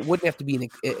somebody. So it wouldn't have to be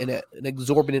an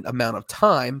exorbitant amount of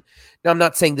time. Now, I'm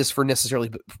not saying this for necessarily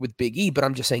with Big E, but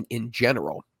I'm just saying in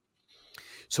general.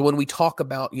 So when we talk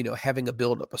about, having a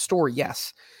build up a story,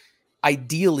 yes,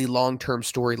 ideally long-term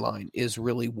storyline is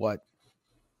really what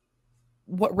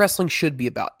wrestling should be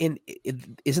about. And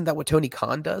isn't that what Tony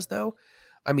Khan does though?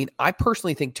 I mean, I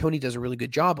personally think Tony does a really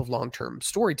good job of long-term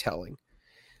storytelling.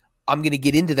 I'm going to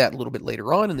get into that a little bit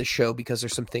later on in the show because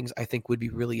there's some things I think would be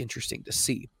really interesting to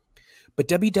see. But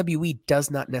WWE does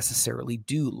not necessarily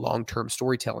do long-term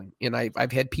storytelling. And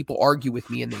I've had people argue with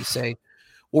me and they say,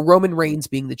 well, Roman Reigns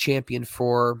being the champion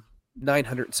for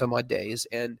 900 and some odd days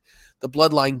and the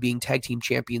Bloodline being tag team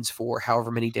champions for however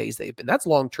many days they've been, that's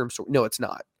long-term story. No, it's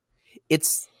not.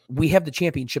 We have the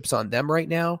championships on them right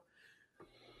now.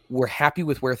 We're happy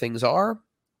with where things are.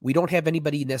 We don't have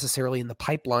anybody necessarily in the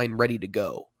pipeline ready to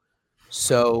go.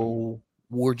 So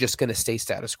we're just going to stay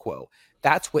status quo.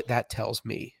 That's what that tells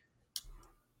me,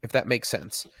 if that makes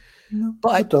sense. No,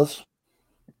 but it does.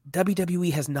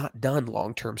 WWE has not done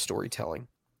long-term storytelling.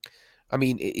 I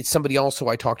mean, it's somebody also,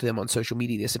 I talked to them on social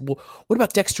media. They said, well, what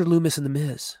about Dexter Lumis and The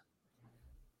Miz?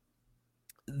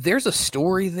 There's a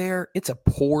story there. It's a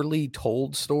poorly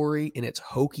told story and it's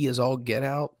hokey as all get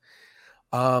out.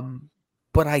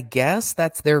 But I guess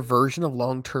that's their version of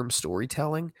long-term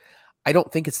storytelling. I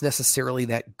don't think it's necessarily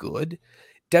that good.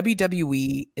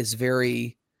 WWE is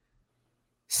very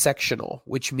sectional,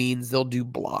 which means they'll do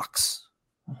blocks,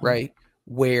 right?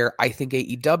 Where I think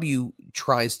AEW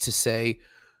tries to say,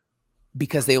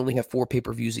 because they only have 4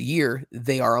 pay-per-views a year,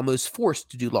 they are almost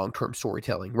forced to do long-term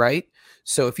storytelling, right?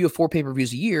 So if you have 4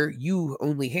 pay-per-views a year, you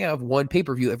only have 1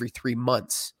 pay-per-view every 3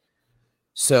 months.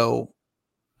 So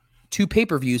 2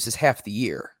 pay-per-views is half the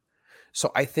year. So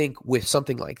I think with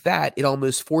something like that, it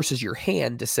almost forces your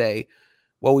hand to say,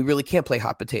 well, we really can't play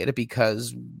hot potato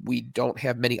because we don't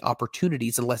have many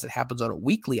opportunities unless it happens on a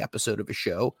weekly episode of a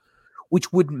show,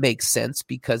 which wouldn't make sense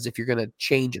because if you're going to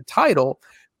change a title,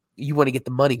 you want to get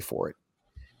the money for it.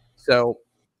 So,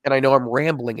 and I know I'm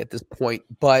rambling at this point,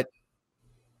 but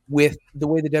with the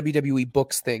way the WWE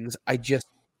books things,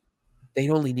 they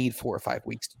only need 4 or 5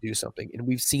 weeks to do something. And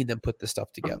we've seen them put this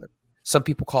stuff together. Some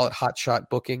people call it hot shot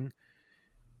booking.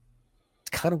 It's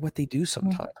kind of what they do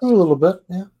sometimes. A little bit,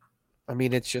 yeah. I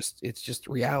mean, it's just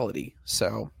reality.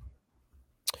 So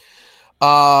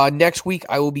next week,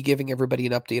 I will be giving everybody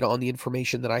an update on the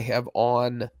information that I have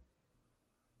on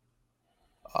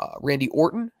Randy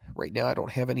Orton. Right now, I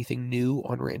don't have anything new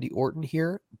on Randy Orton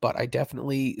here, but I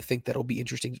definitely think that'll be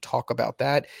interesting to talk about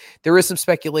that. There is some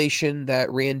speculation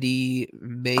that Randy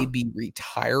may be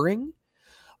retiring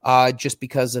just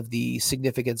because of the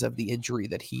significance of the injury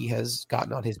that he has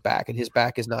gotten on his back, and his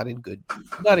back is not in good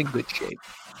shape.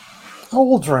 How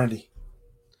old's Randy?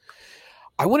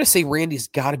 I want to say Randy's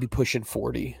got to be pushing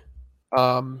 40.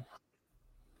 Let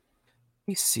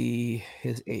me see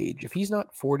his age. If he's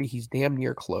not 40, he's damn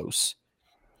near close.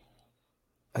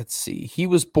 Let's see. He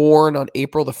was born on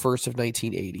April the 1st of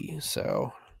 1980.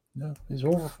 So yeah, he's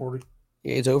over 40.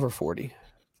 Yeah, he's over 40.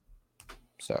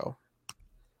 So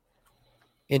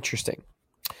interesting.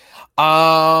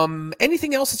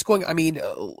 Anything else that's going? I mean,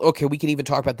 okay, we can even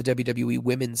talk about the WWE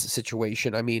women's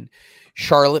situation. I mean,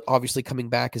 Charlotte obviously coming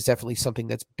back is definitely something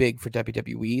that's big for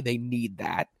WWE. They need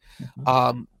that.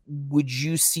 Mm-hmm. Would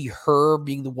you see her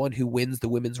being the one who wins the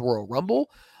Women's Royal Rumble?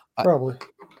 Probably.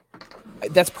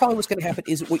 That's probably what's going to happen.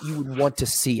 Is it what you would want to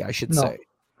see? I should say.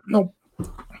 No,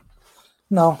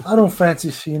 I don't fancy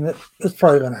seeing it. It's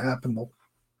probably going to happen though.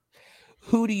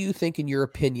 Who do you think, in your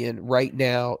opinion, right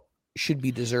now should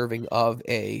be deserving of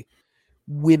a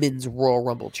Women's Royal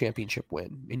Rumble championship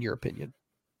win? In your opinion,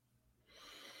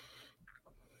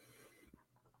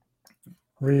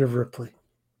 Rhea Ripley,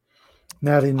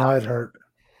 Natty Neidhart,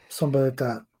 somebody like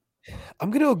that.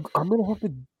 I'm gonna have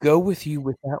to go with you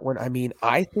with that one. I mean,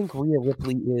 I think Rhea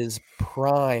Ripley is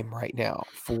prime right now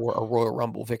for a Royal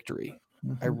Rumble victory.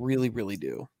 Mm-hmm. I really, really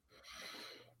do.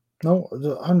 No,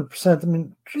 100%. I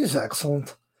mean, she's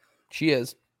excellent. She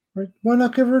is. Right? Why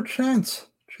not give her a chance?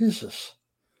 Jesus.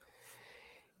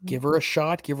 Give her a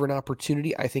shot. Give her an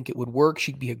opportunity. I think it would work.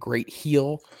 She'd be a great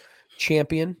heel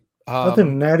champion. I think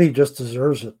Natty just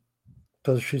deserves it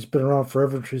because she's been around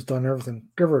forever and she's done everything.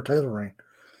 Give her a title reign.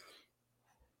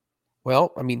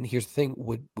 Well, I mean, here's the thing.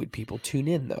 Would people tune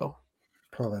in, though?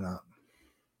 Probably not.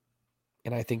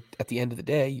 And I think at the end of the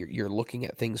day, you're looking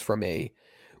at things from a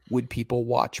would people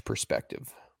watch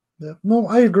perspective. Yeah. No,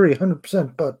 I agree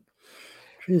 100%. But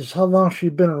geez, how long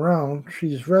she's been around?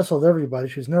 She's wrestled everybody.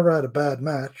 She's never had a bad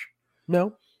match.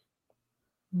 No.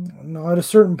 At a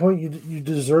certain point, you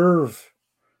deserve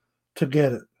to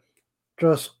get it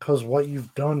just because what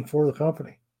you've done for the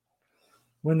company.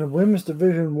 When the women's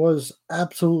division was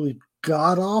absolutely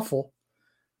god-awful,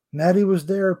 Natty was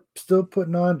there still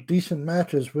putting on decent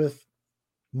matches with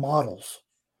models.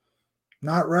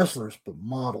 Not wrestlers, but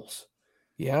models.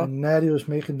 Yeah. And Natty was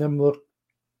making them look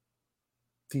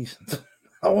decent.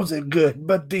 I won't say good,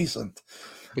 but decent.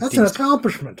 That's an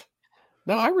accomplishment.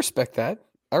 No, I respect that.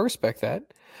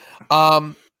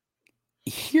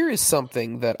 Here is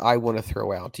something that I want to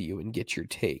throw out to you and get your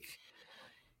take.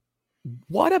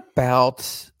 What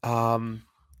about, and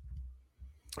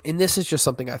this is just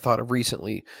something I thought of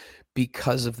recently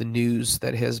because of the news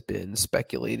that has been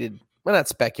speculated. Well, not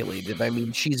speculated. I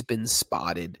mean, she's been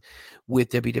spotted with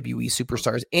WWE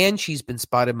superstars, and she's been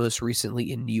spotted most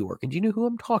recently in New York. And do you know who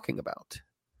I'm talking about?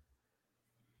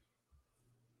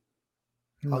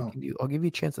 No. I'll give you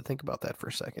a chance to think about that for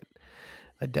a second.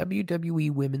 A WWE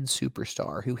women's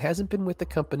superstar who hasn't been with the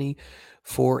company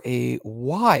for a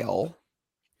while,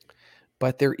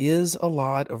 but there is a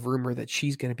lot of rumor that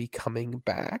she's going to be coming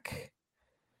back.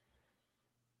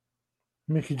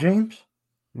 Mickie James?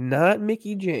 Not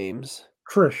Mickie James.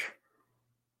 Trish.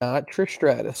 Not Trish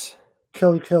Stratus.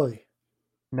 Kelly.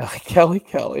 Not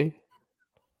Kelly.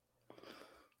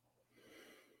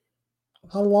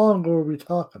 How long ago are we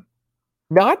talking?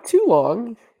 Not too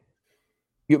long.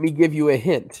 Let me give you a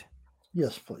hint.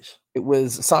 Yes, please. It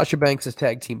was Sasha Banks'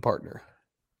 tag team partner.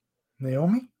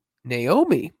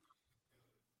 Naomi?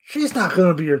 She's not going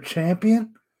to be your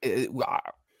champion.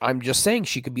 I'm just saying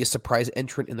she could be a surprise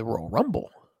entrant in the Royal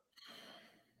Rumble.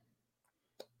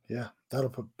 Yeah, that'll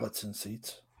put butts in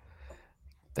seats.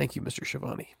 Thank you, Mr.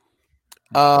 Schiavone.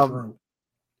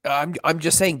 I'm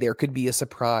just saying there could be a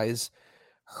surprise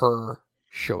her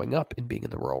showing up and being in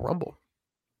the Royal Rumble.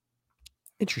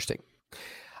 Interesting.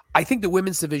 I think the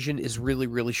women's division is really,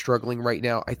 really struggling right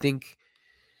now. I think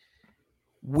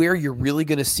where you're really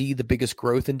going to see the biggest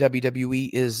growth in WWE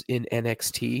is in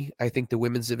NXT. I think the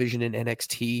women's division in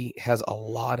NXT has a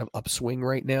lot of upswing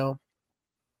right now.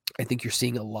 I think you're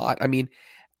seeing a lot. I mean,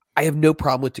 I have no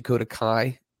problem with Dakota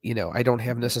Kai. You know, I don't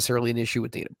have necessarily an issue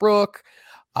with Dana Brooke,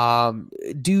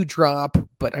 Doudrop.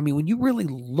 But I mean, when you really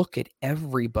look at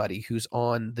everybody who's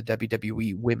on the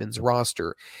WWE women's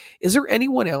roster, is there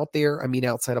anyone out there, I mean,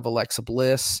 outside of Alexa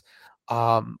Bliss,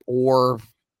 or,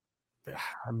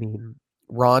 I mean,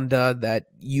 Ronda, that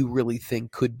you really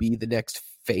think could be the next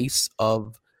face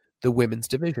of the women's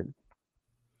division?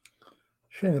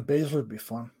 Shayna Baszler would be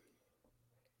fun.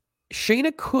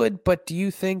 Shayna could, but do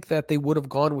you think that they would have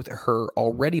gone with her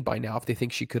already by now if they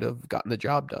think she could have gotten the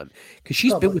job done? Because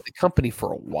she's been with the company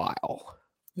for a while.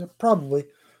 Yeah, probably.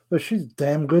 But she's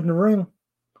damn good in the ring.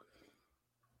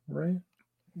 Right?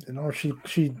 You know, she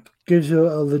gives you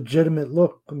a legitimate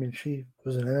look. I mean, she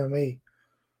was an MMA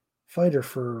fighter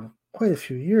for quite a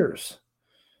few years.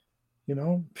 You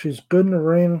know, she's good in the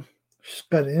ring. She's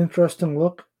got an interesting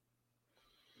look.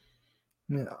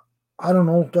 I mean, I don't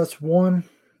know if that's one.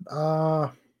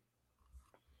 I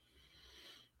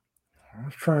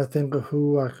was trying to think of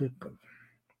who I could.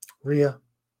 Rhea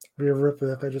Ripley,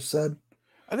 like I just said.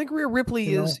 I think Rhea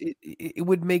Ripley it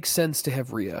would make sense to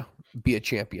have Rhea. be a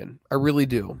champion. I really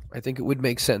do. I think it would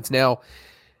make sense. Now,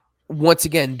 once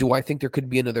again, do I think there could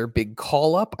be another big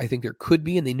call-up? I think there could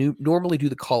be, and they normally do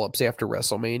the call-ups after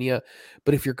WrestleMania.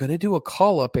 But if you're going to do a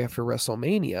call-up after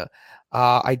WrestleMania,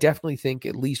 I definitely think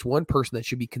at least one person that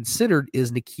should be considered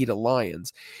is Nikita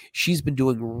Lyons. She's been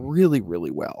doing really,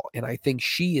 really well, and I think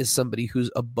she is somebody who's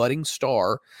a budding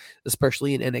star,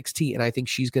 especially in NXT, and I think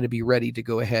she's going to be ready to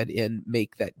go ahead and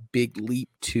make that big leap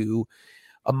to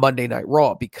a Monday Night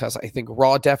Raw, because I think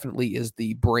Raw definitely is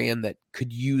the brand that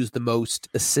could use the most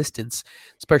assistance,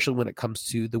 especially when it comes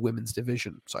to the women's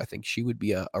division. So I think she would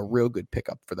be a real good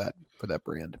pickup for that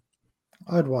brand.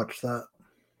 I'd watch that.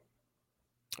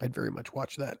 I'd very much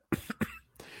watch that.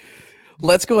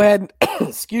 Let's go ahead and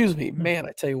excuse me, man.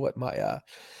 I tell you what, my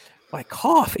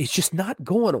cough is just not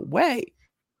going away.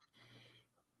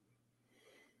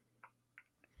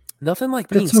 Nothing like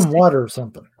being Get some sick water or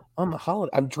something on the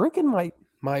holiday. I'm drinking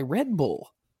my Red Bull.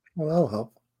 Well, that'll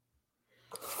help.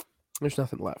 There's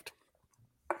nothing left.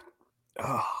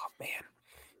 Oh man,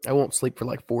 I won't sleep for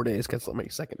like 4 days because I'll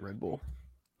make second Red Bull.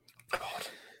 God.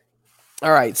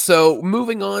 All right, so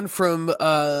moving on from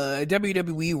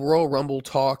WWE Royal Rumble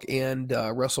talk and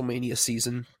WrestleMania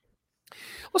season,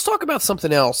 let's talk about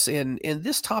something else. And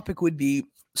this topic would be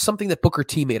something that Booker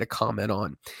T made a comment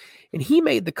on. And he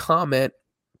made the comment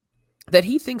that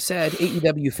he thinks that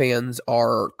AEW fans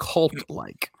are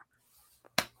cult-like.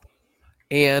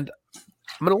 And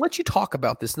I'm going to let you talk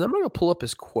about this, and I'm going to pull up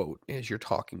his quote as you're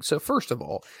talking. So first of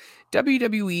all,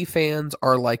 WWE fans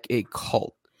are like a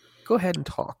cult. Go ahead and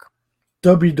talk.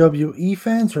 WWE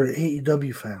fans or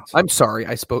AEW fans? I'm sorry,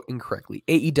 I spoke incorrectly.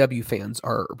 AEW fans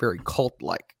are very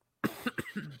cult-like.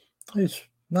 He's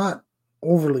not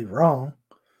overly wrong.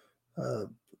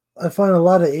 I find a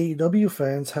lot of AEW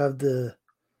fans have the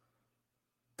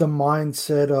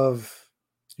mindset of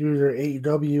you're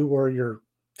AEW or you're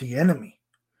the enemy.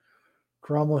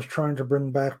 They're almost trying to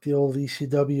bring back the old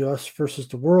ECW us versus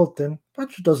the world thing,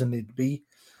 which it doesn't need to be.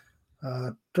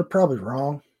 They're probably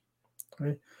wrong.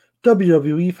 Right?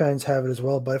 WWE fans have it as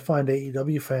well, but I find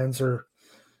AEW fans are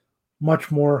much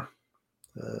more,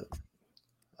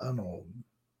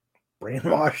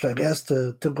 brainwashed, I guess,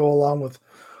 to go along with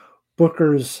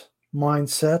Booker's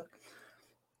mindset.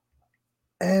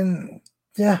 And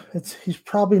yeah, he's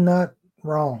probably not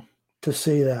wrong to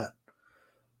say that.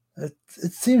 It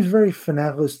seems very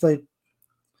fanatical. It's like,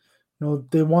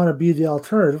 they want to be the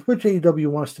alternative, which AEW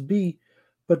wants to be,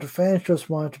 but the fans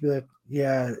just want it to be like,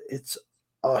 yeah, it's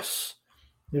us.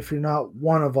 If you're not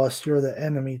one of us, you're the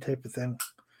enemy type of thing.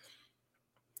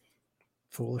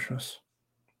 Foolishness.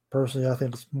 Personally, I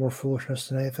think it's more foolishness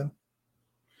than anything.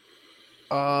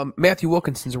 Matthew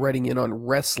Wilkinson's writing in on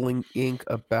Wrestling Inc.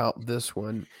 about this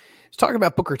one. He's talking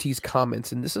about Booker T's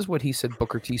comments, and this is what he said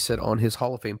Booker T said on his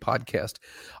Hall of Fame podcast.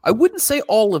 I wouldn't say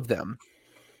all of them.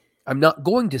 I'm not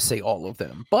going to say all of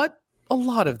them, but a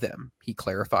lot of them, he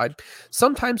clarified.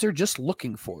 Sometimes they're just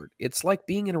looking for it. It's like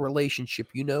being in a relationship,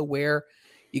 where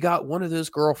you got one of those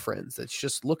girlfriends that's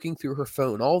just looking through her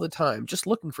phone all the time, just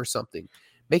looking for something,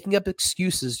 making up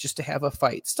excuses just to have a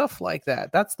fight, stuff like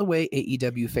that. That's the way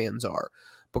AEW fans are.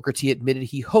 Booker T admitted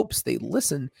he hopes they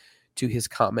listen to his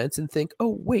comments and think,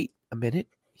 oh, wait a minute,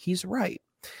 he's right.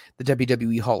 The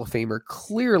WWE Hall of Famer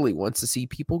clearly wants to see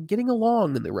people getting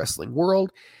along in the wrestling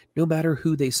world, no matter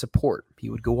who they support. He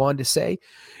would go on to say,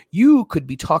 you could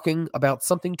be talking about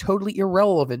something totally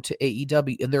irrelevant to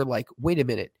AEW, and they're like, wait a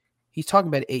minute, he's talking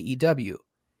about AEW.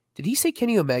 Did he say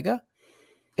Kenny Omega?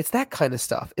 It's that kind of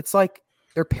stuff. It's like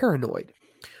they're paranoid.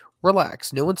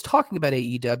 Relax. No one's talking about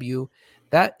AEW.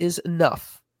 That is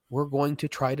enough. We're going to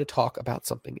try to talk about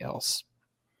something else.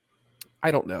 I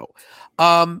don't know.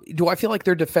 Do I feel like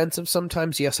they're defensive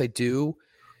sometimes? Yes, I do.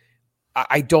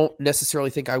 I don't necessarily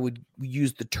think I would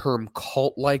use the term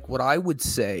cult-like. What I would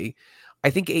say, I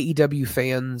think AEW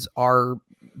fans are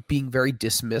being very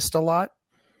dismissed a lot,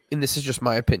 and this is just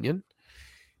my opinion,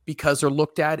 because they're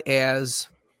looked at as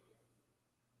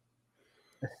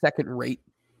a second-rate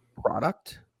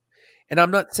product. And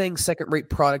I'm not saying second-rate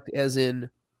product as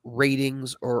in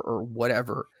ratings or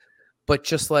whatever, but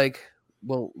just like,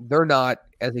 well, they're not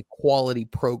as a quality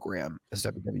program as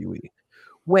WWE.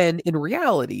 When in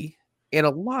reality, in a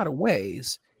lot of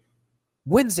ways,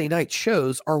 Wednesday night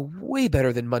shows are way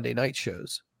better than Monday night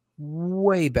shows.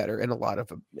 Way better in a lot of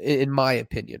them, in my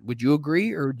opinion. Would you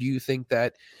agree? Or do you think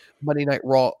that Monday Night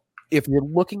Raw, if you're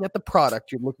looking at the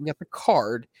product, you're looking at the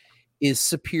card, is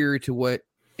superior to what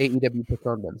AEW puts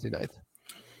on Wednesday nights?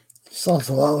 Sounds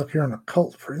a lot like you're in a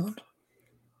cult, Freeland.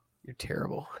 You're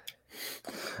terrible.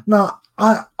 No,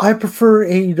 I prefer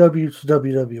AEW to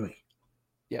WWE.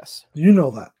 Yes. You know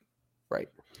that. Right.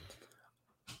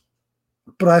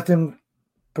 But I think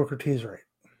Booker T's right.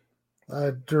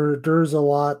 There's a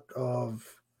lot of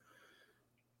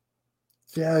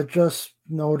just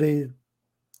no,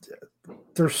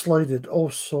 they're slighted. Oh,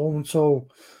 so and so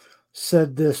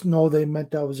said this. No, they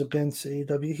meant that was against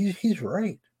AEW. He's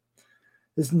right.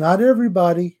 It's not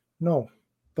everybody, no,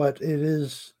 but it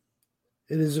is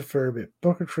a fair bit.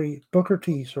 Booker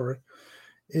T,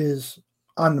 is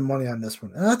on the money on this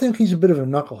one, and I think he's a bit of a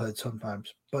knucklehead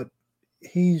sometimes, but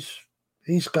he's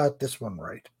got this one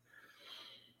right.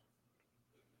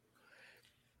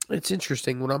 It's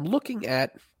interesting when I'm looking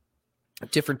at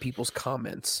different people's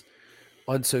comments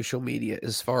on social media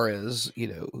as far as,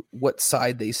 what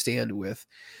side they stand with.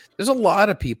 There's a lot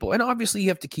of people, and obviously you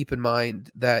have to keep in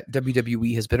mind that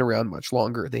WWE has been around much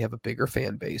longer. They have a bigger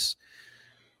fan base.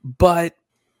 But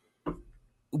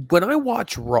when I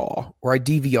watch Raw, or I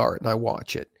DVR it and I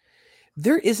watch it,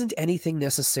 there isn't anything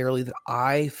necessarily that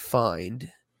I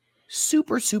find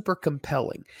super, super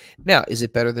compelling. Now, is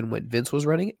it better than when Vince was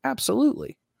running?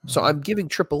 Absolutely. So I'm giving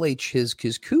Triple H his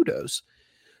kudos,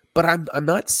 but I'm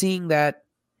not seeing that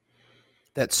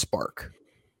spark,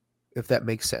 if that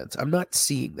makes sense. I'm not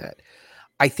seeing that.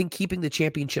 I think keeping the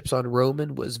championships on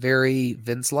Roman was very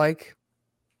Vince-like.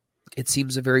 It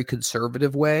seems a very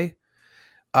conservative way.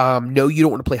 No, you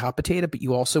don't want to play hot potato, but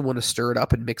you also want to stir it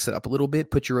up and mix it up a little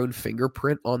bit, put your own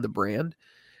fingerprint on the brand.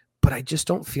 But I just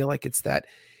don't feel like it's that.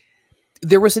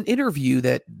 There was an interview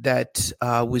that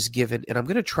was given, and I'm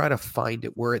going to try to find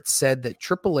it, where it said that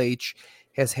Triple H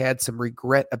has had some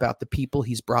regret about the people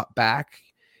he's brought back.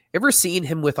 Ever seen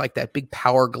him with like that big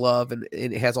power glove and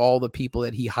it has all the people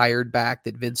that he hired back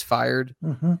that Vince fired?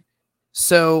 Mm-hmm.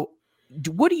 So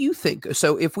what do you think?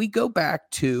 So if we go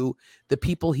back to the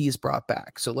people he's brought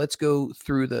back, so let's go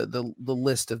through the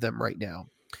list of them right now.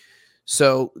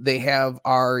 So they have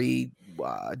Ari,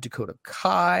 Dakota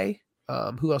Kai.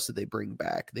 Who else did they bring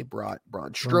back? They brought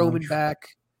Braun Strowman back.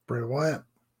 Bray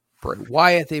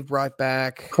Wyatt they've brought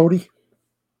back.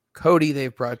 Cody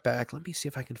they've brought back. Let me see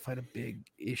if I can find a big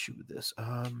issue with this.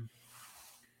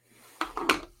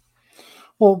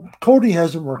 Well, Cody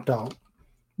hasn't worked out,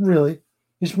 really.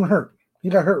 He's been hurt. He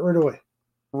got hurt right away.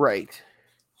 Right.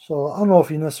 So I don't know if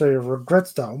he necessarily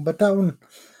regrets that one, but that one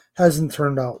hasn't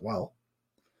turned out well.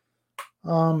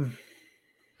 So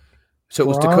it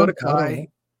was Dakota Kai,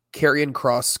 Karrion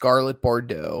Kross, Scarlett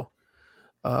Bordeaux.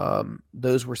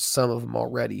 Those were some of them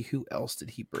already. Who else did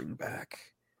he bring back?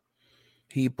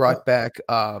 He brought back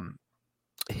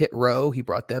Hit Row. He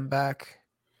brought them back.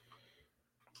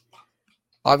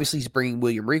 Obviously, he's bringing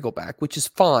William Regal back, which is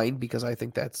fine because I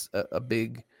think that's a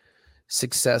big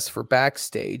success for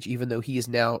backstage, even though he is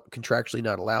now contractually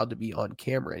not allowed to be on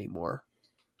camera anymore.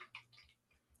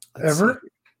 Ever?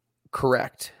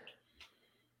 Correct.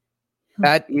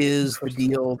 That is the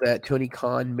deal that Tony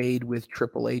Khan made with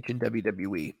Triple H and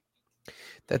WWE,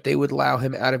 that they would allow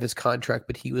him out of his contract,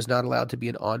 but he was not allowed to be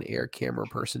an on-air camera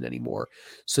person anymore.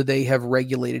 So they have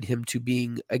regulated him to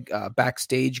being a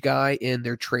backstage guy in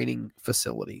their training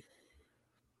facility.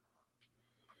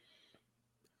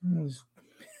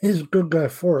 He's a good guy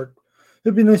for it.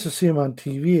 It'd be nice to see him on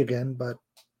TV again, but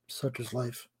such is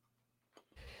life.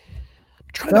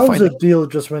 That was a deal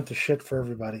that just went to shit for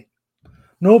everybody.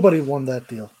 Nobody won that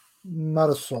deal. Not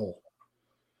a soul.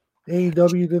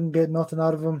 AEW didn't get nothing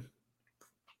out of him.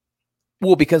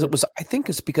 Well, I think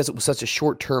it's because it was such a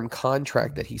short-term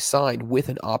contract that he signed with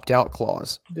an opt-out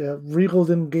clause. Yeah, Regal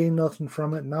didn't gain nothing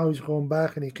from it. Now he's going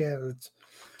back and he can't.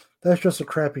 That's just a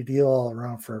crappy deal all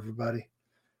around for everybody.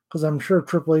 Because I'm sure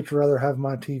Triple H would rather have him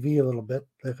on TV a little bit,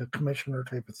 like a commissioner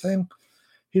type of thing.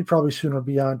 He'd probably sooner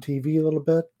be on TV a little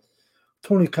bit.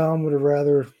 Tony Khan would have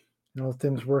rather,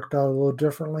 things worked out a little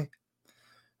differently.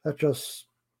 That just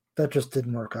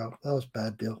didn't work out. That was a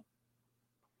bad deal.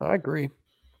 I agree.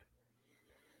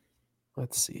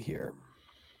 Let's see here.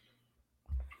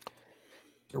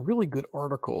 A really good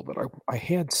article that I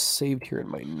had saved here in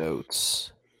my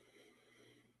notes.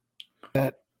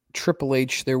 That Triple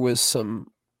H, there was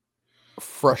some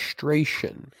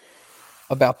frustration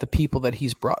about the people that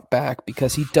he's brought back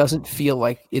because he doesn't feel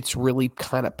like it's really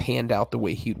kind of panned out the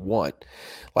way he'd want.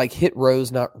 Like Hit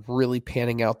Row's not really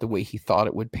panning out the way he thought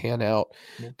it would pan out.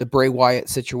 The Bray Wyatt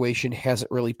situation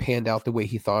hasn't really panned out the way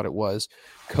he thought it was.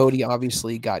 Cody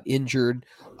obviously got injured.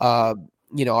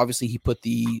 Obviously he put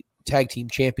the tag team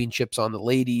championships on the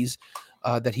ladies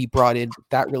that he brought in.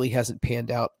 That really hasn't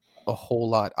panned out a whole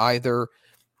lot either.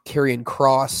 Karrion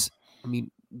Kross,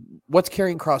 what's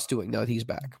Karrion Kross doing now that he's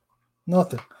back?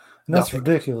 Nothing. And that's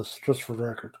ridiculous, just for the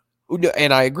record.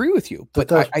 And I agree with you. But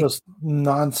that's just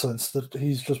nonsense that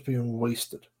he's just being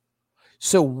wasted.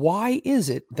 So why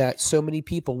is it that so many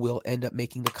people will end up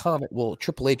making the comment, well,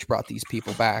 Triple H brought these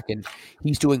people back and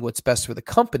he's doing what's best for the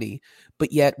company,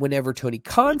 but yet whenever Tony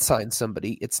Khan signs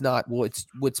somebody, it's not, well, it's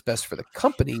what's best for the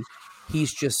company.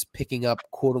 He's just picking up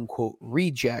quote unquote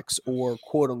rejects or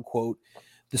quote unquote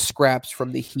the scraps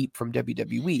from the heap from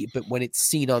WWE. But when it's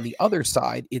seen on the other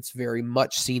side, it's very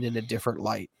much seen in a different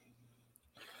light.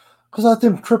 Because I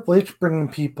think Triple H bringing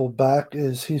people back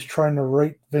is he's trying to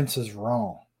right Vince's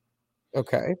wrong.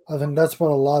 Okay. I think that's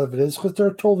what a lot of it is, because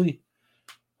they're totally,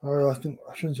 or I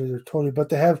shouldn't say they're totally, but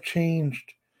they have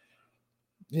changed,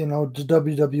 the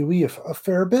WWE a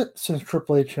fair bit since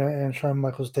Triple H and Shawn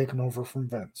Michaels taken over from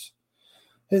Vince.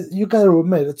 You got to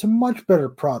admit, it's a much better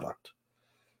product.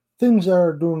 Things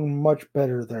are doing much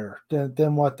better there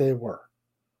than what they were.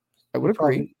 I would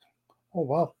agree. Oh,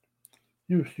 wow.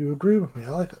 You agree with me. I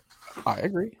like it. I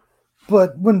agree.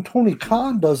 But when Tony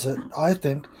Khan does it, I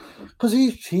think, because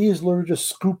he is literally just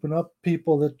scooping up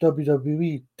people that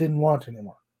WWE didn't want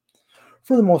anymore.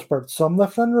 For the most part, some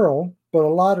left on their own, but a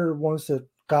lot are ones that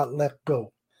got let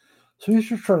go. So he's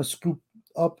just trying to scoop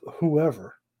up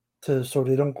whoever so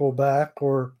they don't go back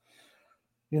or,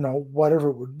 whatever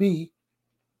it would be.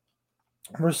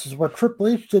 Versus what Triple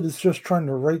H did is just trying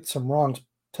to right some wrongs.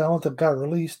 Talent that got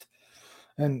released.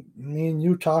 And me and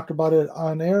you talked about it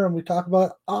on air, and we talked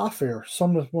about it off air.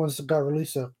 Some of the ones that got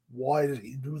released, why did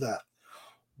he do that?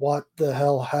 What the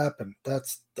hell happened?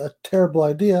 That's a terrible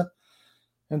idea.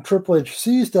 And Triple H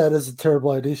sees that as a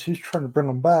terrible idea, so he's trying to bring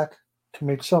them back to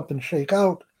make something shake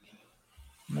out.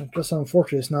 And just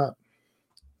unfortunately, it's not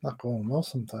going well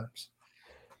sometimes.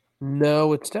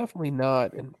 No, it's definitely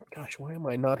not. And gosh, why am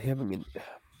I not having I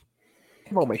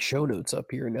have all my show notes up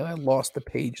here? Now I lost the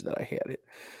page that I had it.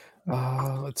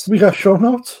 We got show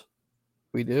notes?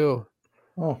 We do.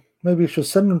 Oh, maybe you should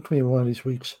send them to me one of these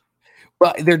weeks.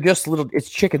 Well, they're just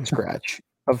it's chicken scratch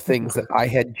of things that I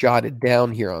had jotted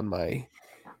down here I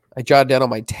jotted down on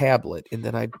my tablet, and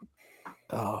then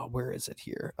where is it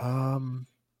here?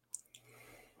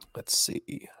 Let's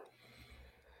see.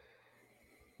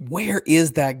 Where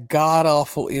is that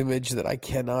god-awful image that I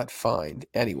cannot find?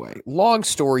 Anyway, long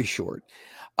story short,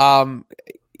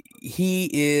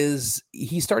 he's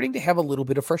starting to have a little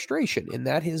bit of frustration, and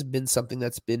that has been something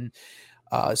that's been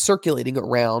circulating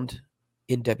around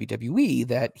in WWE,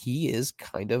 that he is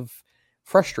kind of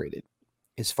frustrated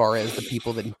as far as the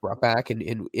people that he brought back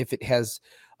and if it has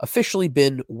officially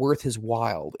been worth his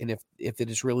while and if it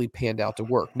has really panned out to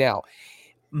work. Now,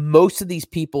 most of these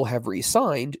people have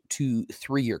re-signed to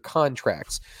 3-year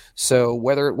contracts. So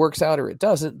whether it works out or it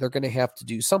doesn't, they're going to have to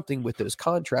do something with those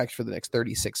contracts for the next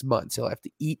 36 months. He'll have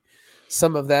to eat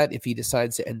some of that if he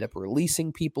decides to end up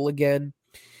releasing people again.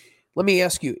 Let me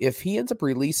ask you, if he ends up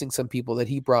releasing some people that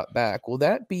he brought back, will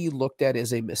that be looked at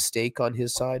as a mistake on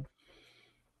his side?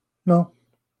 No.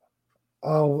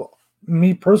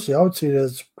 Me personally, I would see it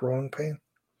as growing pain.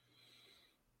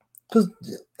 Because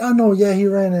I know, he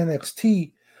ran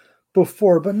NXT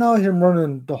before, but now him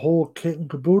running the whole kit and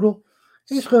caboodle,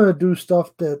 he's going to do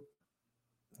stuff that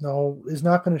is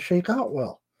not going to shake out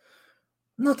well.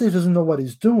 Not that he doesn't know what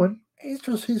he's doing. He's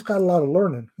got a lot of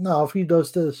learning. Now, if he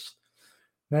does this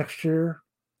next year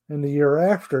and the year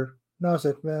after, now it's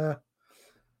like,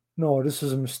 no, this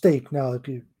is a mistake. Now that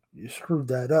you screwed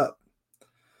that up.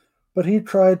 But he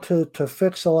tried to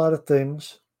fix a lot of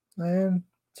things, and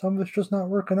some of it's just not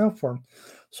working out for him.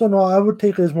 So no, I would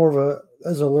take it as more of a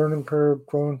learning curve,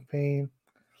 growing pain,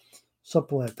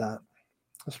 something like that.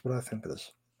 That's what I think it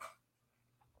is.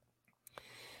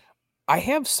 I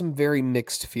have some very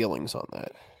mixed feelings on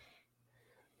that.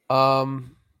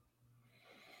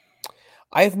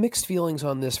 I have mixed feelings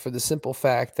on this for the simple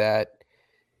fact that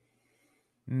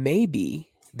maybe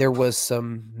there was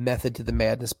some method to the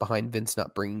madness behind Vince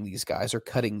not bringing these guys or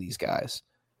cutting these guys,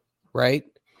 right?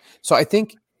 So I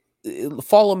think,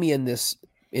 follow me in this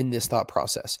thought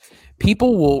process.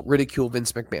 People will ridicule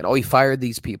Vince McMahon. Oh, he fired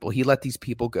these people. He let these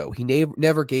people go. He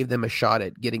never gave them a shot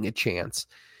at getting a chance.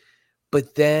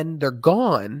 But then they're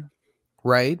gone,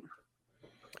 right?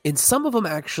 And some of them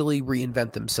actually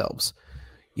reinvent themselves.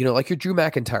 Like your Drew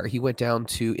McIntyre, he went down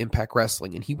to Impact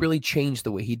Wrestling and he really changed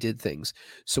the way he did things.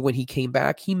 So when he came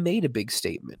back, he made a big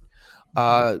statement.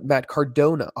 Matt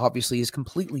Cardona obviously has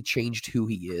completely changed who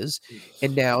he is,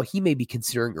 and now he may be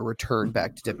considering a return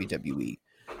back to WWE.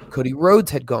 Cody Rhodes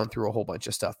had gone through a whole bunch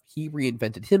of stuff. He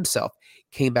reinvented himself,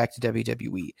 came back to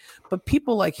WWE. But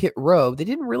people like Hit Row, they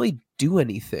didn't really do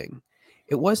anything.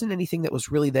 It wasn't anything that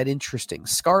was really that interesting.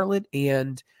 Scarlett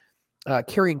and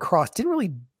Karrion Kross didn't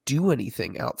really do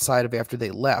anything outside of after they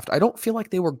left. I don't feel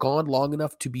like they were gone long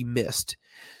enough to be missed.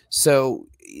 So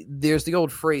there's the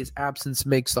old phrase, absence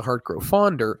makes the heart grow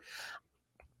fonder.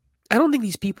 I don't think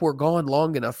these people are gone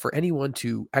long enough for anyone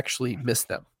to actually miss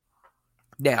them.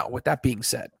 Now, with that being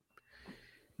said,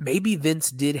 maybe Vince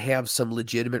did have some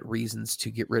legitimate reasons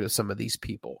to get rid of some of these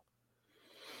people.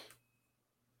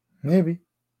 Maybe.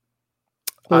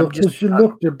 Well, because you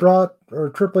look,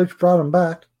 Triple H brought them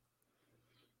back,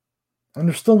 and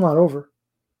they're still not over.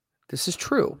 This is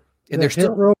true, and they're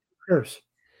still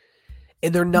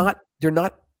and they're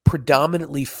not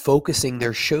predominantly focusing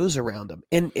their shows around them.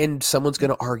 And someone's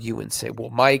going to argue and say, well,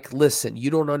 Mike, listen, you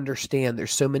don't understand.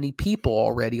 There's so many people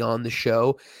already on the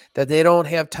show that they don't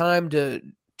have time to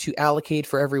allocate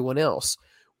for everyone else.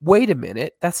 Wait a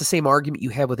minute. That's the same argument you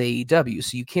have with AEW.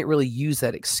 So you can't really use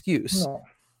that excuse. No.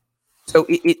 So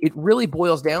it really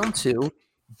boils down to,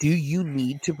 do you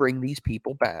need to bring these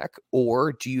people back,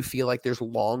 or do you feel like there's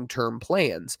long-term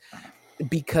plans?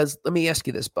 Because let me ask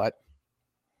you this, Butt.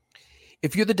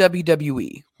 If you're the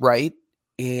WWE, right,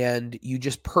 and you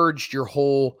just purged your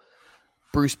whole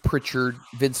Bruce Pritchard,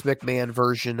 Vince McMahon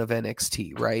version of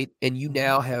NXT, right, and you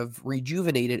now have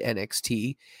rejuvenated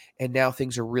NXT, and now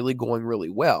things are really going really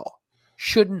well,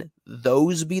 shouldn't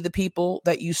those be the people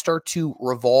that you start to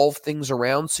revolve things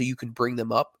around so you can bring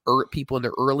them up, or people in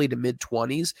their early to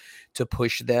mid-20s to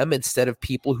push them instead of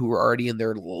people who are already in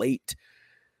their late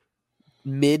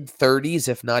mid-30s,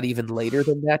 if not even later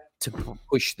than that, to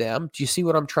push them? Do you see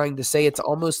what I'm trying to say? It's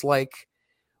almost like,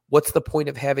 what's the point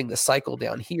of having the cycle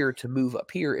down here to move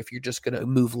up here if you're just going to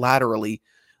move laterally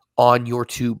on your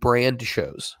two brand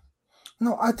shows?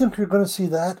 No, I think you're going to see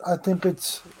that. I think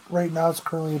right now it's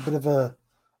currently a bit of a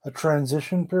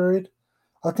transition period.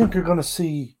 I think you're going to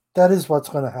see that is what's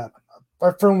going to happen.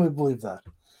 I firmly believe that.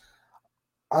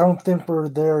 I don't think we're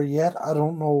there yet. I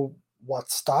don't know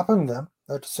what's stopping them.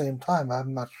 At the same time,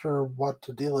 I'm not sure what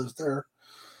the deal is there. It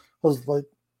was like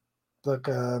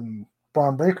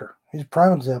Braun Breaker. He's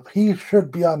prime example. He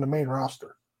should be on the main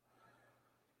roster,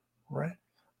 right?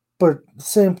 But the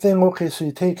same thing. Okay, so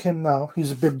you take him now.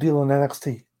 He's a big deal in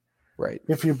NXT, right?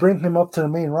 If you bring him up to the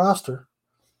main roster,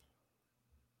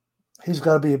 he's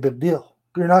got to be a big deal.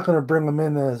 You're not going to bring him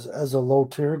in as a low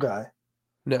tier guy,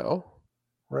 no,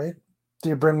 right? Do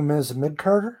you bring him in as a mid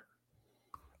carder?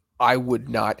 I would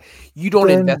not. You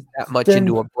don't invest that much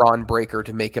into a Braun Breaker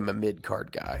to make him a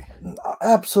mid-card guy.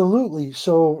 Absolutely.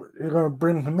 So you're going to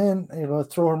bring him in, and you're going to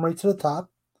throw him right to the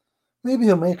top. Maybe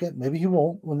he'll make it. Maybe he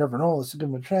won't. We'll never know. Let's give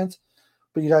him a chance.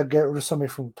 But you got to get rid of somebody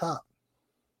from the top.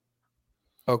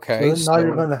 Okay. So now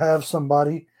you're going to have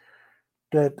somebody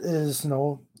that is,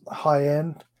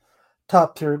 high-end,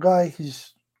 top-tier guy.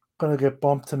 He's going to get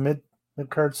bumped to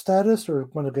mid-card status, or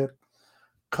going to get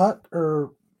cut,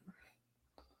 or...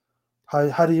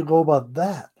 How do you go about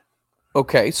that?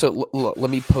 Okay, so let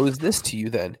me pose this to you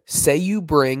then. Say you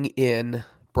bring in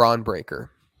Braun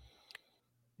Breaker.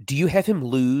 Do you have him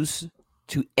lose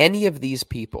to any of these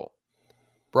people?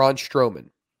 Braun Strowman.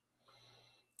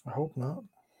 I hope not.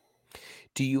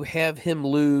 Do you have him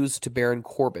lose to Baron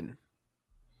Corbin?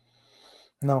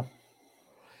 No.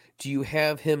 Do you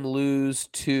have him lose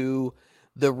to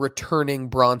the returning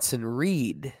Bronson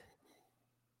Reed?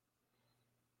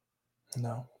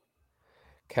 No.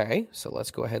 Okay, so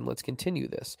let's go ahead and let's continue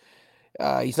this.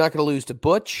 He's not going to lose to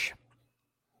Butch.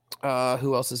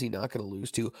 Who else is he not going to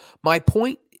lose to? My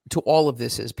point to all of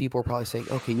this is, people are probably saying,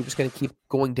 okay, you're just going to keep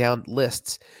going down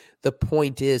lists. The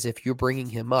point is, if you're bringing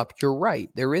him up, you're right.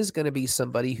 There is going to be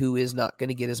somebody who is not going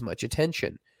to get as much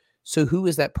attention. So who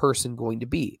is that person going to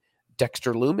be?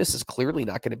 Dexter Lumis is clearly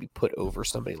not going to be put over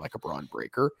somebody like a Braun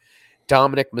Breaker.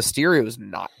 Dominic Mysterio is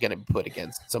not going to be put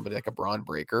against somebody like a Braun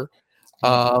Breaker.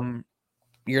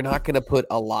 You're not going to put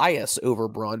Elias over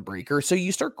Braun Breaker. So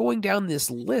you start going down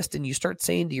this list and you start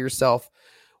saying to yourself,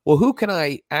 well, who can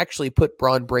I actually put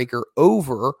Braun Breaker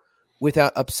over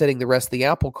without upsetting the rest of the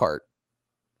apple cart?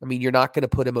 I mean, you're not going to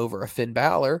put him over a Finn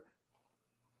Balor.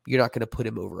 You're not going to put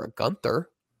him over a Gunther.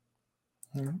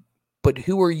 Mm-hmm. But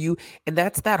who are you? And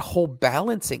that's that whole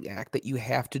balancing act that you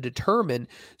have to determine.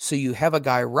 So you have a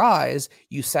guy rise,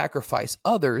 you sacrifice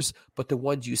others, but the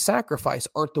ones you sacrifice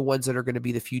aren't the ones that are going to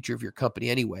be the future of your company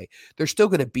anyway. They're still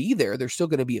going to be there. They're still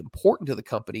going to be important to the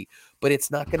company, but it's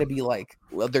not going to be like,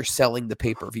 well, they're selling the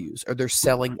pay-per-views or they're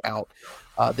selling out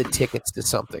the tickets to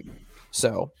something.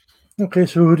 So, okay,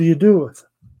 so who do you do with?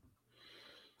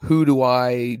 Who do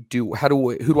I do?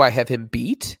 Who do I have him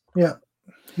beat? Yeah.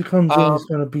 He comes in, he's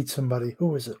going to beat somebody.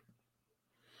 Who is it?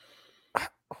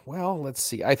 Well, let's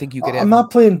see. I think you could. I'm not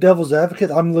playing devil's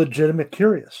advocate. I'm legitimate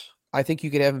curious. I think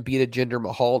you could have him beat a Jinder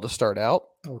Mahal to start out.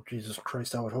 Oh, Jesus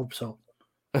Christ. I would hope so.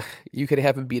 You could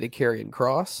have him beat a Karrion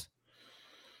Kross.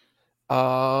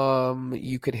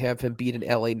 You could have him beat an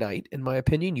LA Knight, in my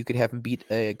opinion. You could have him beat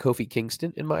Kofi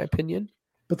Kingston, in my opinion.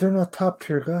 But they're not top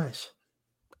tier guys.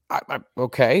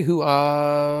 Okay.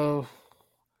 God,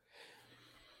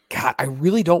 I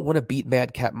really don't want to beat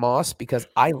Madcap Moss because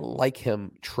I like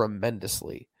him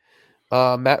tremendously.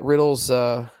 Matt Riddle's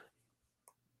doing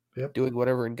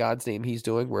whatever in God's name he's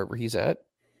doing, wherever he's at.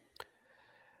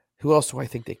 Who else do I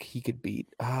think that he could beat?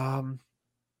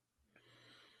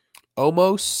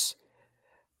 Omos.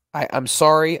 I'm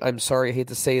sorry. I hate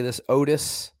to say this.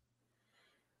 Otis.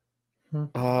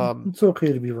 It's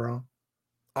okay to be wrong.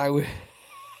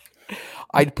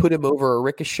 I'd put him over a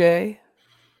Ricochet.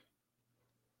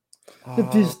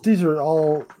 These are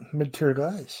all mid-tier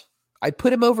guys. I'd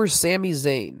put him over Sami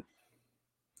Zayn.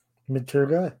 Mid-tier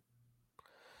guy.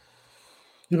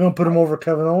 You're going to put him over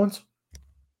Kevin Owens?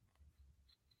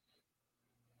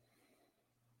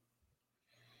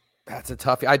 That's a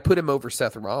toughie. I'd put him over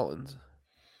Seth Rollins.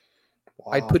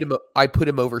 Wow. I'd put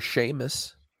him over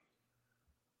Sheamus.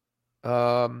 Who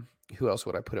else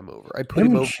would I put him over? I put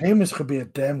him over. Sheamus could be a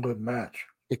damn good match.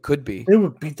 It could be. They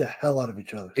would beat the hell out of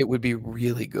each other. It would be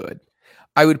really good.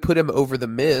 I would put him over The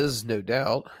Miz, no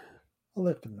doubt. I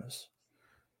like The Miz.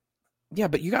 Yeah,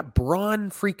 but you got Braun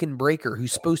freaking Breaker,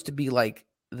 who's supposed to be like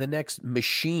the next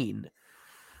machine.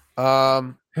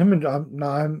 I'm in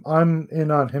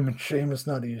on him and Sheamus.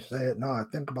 Now that you say it, now I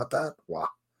think about that. Wow.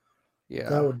 Yeah,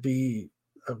 that would be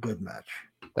a good match.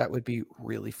 That would be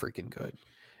really freaking good.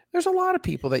 There's a lot of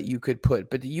people that you could put,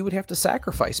 but you would have to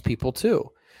sacrifice people too.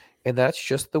 And that's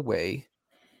just the way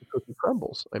the cookie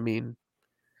crumbles. I mean,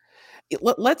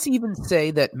 let's even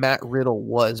say that Matt Riddle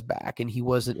was back and he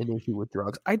wasn't an issue with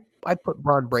drugs. I put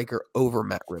Braun Breaker over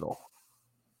Matt Riddle.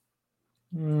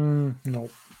 No.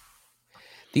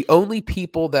 The only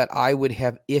people that I would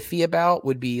have iffy about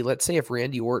would be, let's say if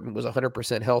Randy Orton was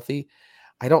 100% healthy.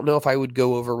 I don't know if I would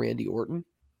go over Randy Orton.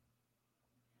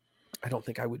 I don't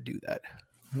think I would do that.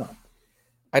 No.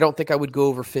 I don't think I would go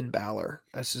over Finn Balor.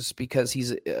 That's just because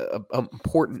he's an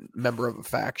important member of a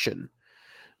faction.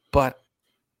 But,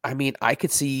 I mean, I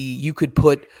could see you could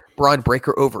put Braun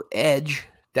Breaker over Edge,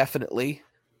 definitely.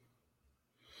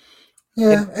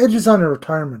 Yeah, Edge is on a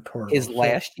retirement tour. His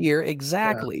last year,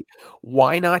 exactly. Yeah.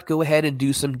 Why not go ahead and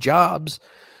do some jobs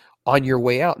on your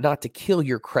way out, not to kill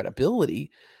your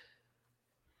credibility?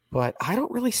 But I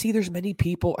don't really see there's many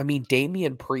people. I mean,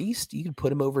 Damian Priest, you can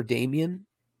put him over Damian.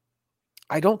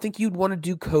 I don't think you'd want to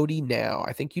do Cody now.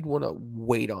 I think you'd want to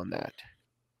wait on that.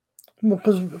 Well,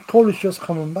 because Cody's just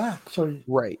coming back. So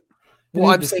right.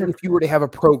 Well, I'm saying if you were to have a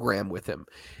program with him,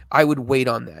 I would wait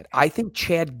on that. I think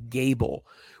Chad Gable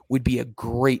would be a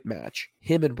great match.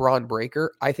 Him and Braun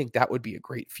Breaker, I think that would be a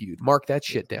great feud. Mark that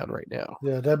shit down right now.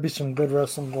 Yeah, that'd be some good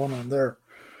wrestling going on there.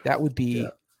 That would be. Yeah.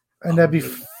 And that'd be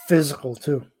physical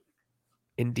too.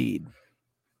 Indeed.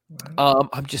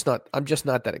 I'm just not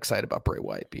that excited about Bray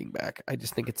Wyatt being back. I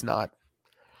just think it's not.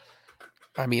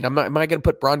 I mean, am I going to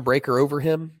put Braun Breaker over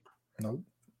him? Nope.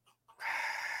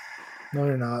 No,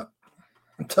 you're not.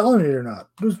 I'm telling you, you're not.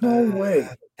 There's no way.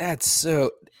 That's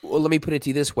so. Well, let me put it to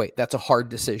you this way. That's a hard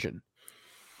decision.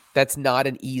 That's not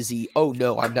an easy. Oh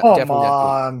no, I'm not. Come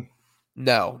on.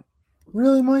 No.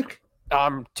 Really, Mike?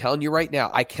 I'm telling you right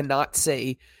now. I cannot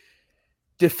say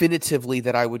definitively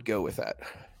that I would go with that.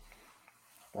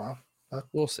 Wow.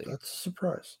 We'll see. That's a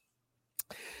surprise.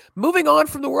 Moving on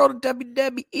from the world of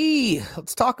WWE,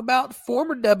 let's talk about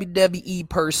former WWE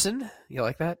person. You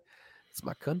like that? It's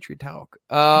my country talk.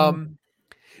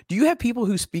 Do you have people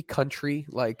who speak country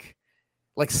like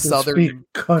Southern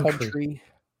country?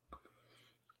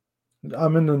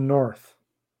 I'm in the North.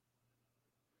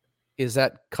 Is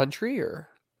that country or?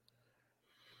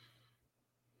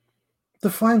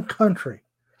 Define country.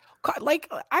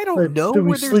 Like, I don't know. Do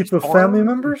we sleep with family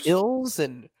members? Hills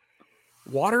and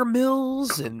water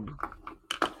mills, and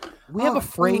we have a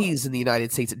phrase in the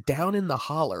United States, down in the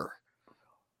holler.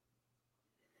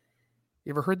 You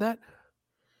ever heard that?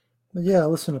 Yeah, I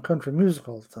listen to country music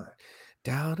all the time.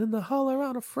 Down in the holler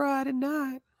on a Friday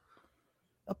night,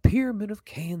 a pyramid of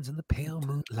cans in the pale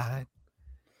moonlight,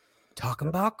 talking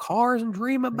about cars and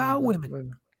dream about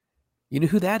women. You know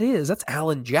who that is? That's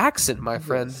Alan Jackson, my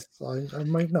friend. Yes, I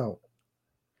might know.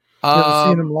 You ever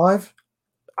seen him live?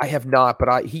 I have not,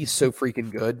 but he's so freaking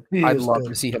good. I'd love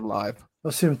to see him live.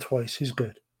 I've seen him twice. He's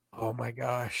good. Oh my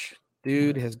gosh.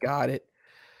 Dude has got it.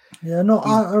 Yeah, no,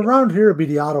 around here it'd be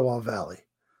the Ottawa Valley.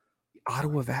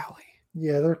 Ottawa Valley.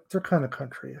 Yeah, they're kind of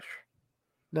country-ish.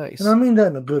 Nice. And I mean that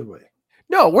in a good way.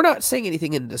 No, we're not saying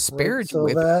anything in a disparaging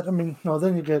way.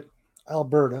 Then you get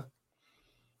Alberta.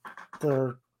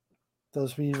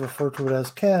 As we refer to it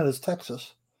as Canada's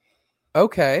Texas.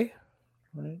 Okay.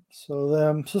 Right. So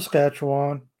them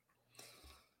Saskatchewan,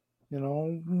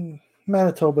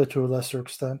 Manitoba to a lesser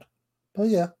extent. But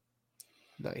yeah.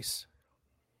 Nice.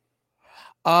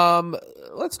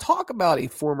 Let's talk about a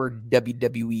former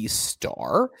WWE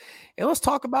star, and let's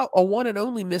talk about a one and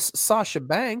only Miss Sasha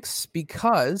Banks,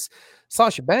 because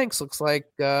Sasha Banks looks like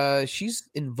she's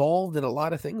involved in a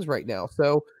lot of things right now.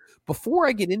 So before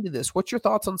I get into this, what's your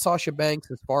thoughts on Sasha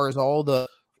Banks as far as all the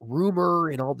rumor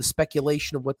and all the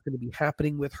speculation of what's going to be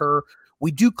happening with her?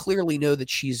 We do clearly know that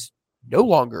she's no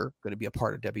longer going to be a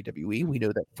part of WWE. We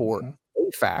know that for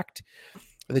a fact,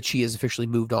 that she has officially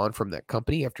moved on from that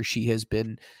company after she has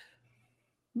been,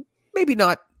 maybe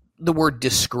not the word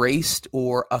disgraced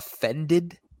or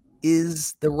offended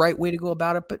is the right way to go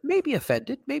about it, but maybe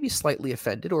offended, maybe slightly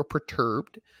offended or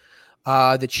perturbed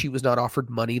that she was not offered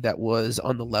money that was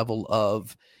on the level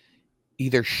of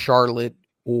either Charlotte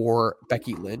or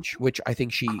Becky Lynch, which I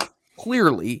think she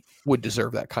clearly would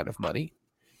deserve that kind of money.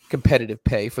 Competitive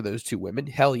pay for those two women.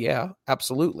 Hell yeah,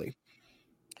 absolutely.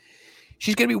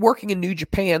 She's going to be working in New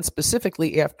Japan,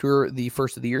 specifically after the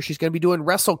first of the year. She's going to be doing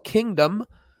Wrestle Kingdom,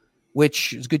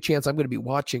 which is a good chance I'm going to be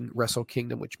watching Wrestle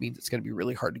Kingdom, which means it's going to be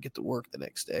really hard to get to work the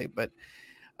next day. But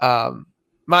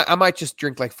I might just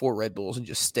drink like 4 Red Bulls and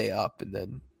just stay up and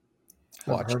then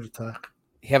watch.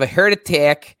 Have a heart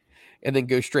attack and then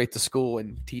go straight to school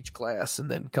and teach class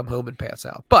and then come home and pass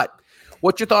out. But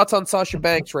what's your thoughts on Sasha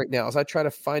Banks right now as I try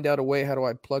to find out a way, how do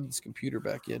I plug this computer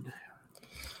back in?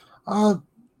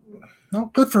 No,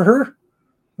 good for her.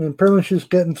 I mean, apparently she's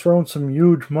getting thrown some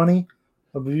huge money.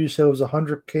 I believe you said it was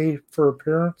 $100K for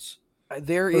appearance.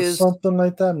 There is something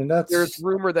like that. I mean, there's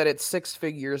rumor that it's 6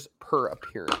 figures per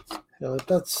appearance. Yeah,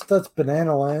 that's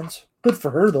banana lands. Good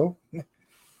for her though.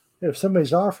 If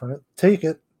somebody's offering it, take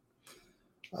it.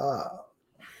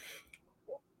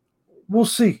 We'll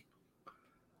see.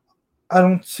 I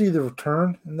don't see the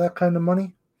return in that kind of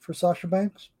money for Sasha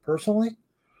Banks personally.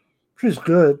 She's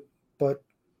good, but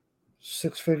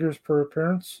 6 figures per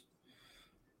appearance.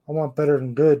 I want better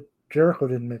than good. Jericho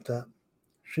didn't make that.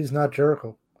 She's not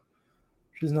Jericho.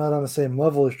 She's not on the same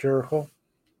level as Jericho.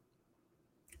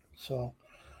 So,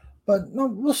 but no,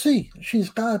 we'll see.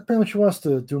 Apparently she wants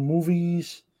to do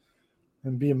movies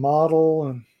and be a model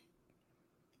and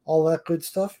all that good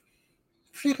stuff.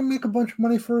 She can make a bunch of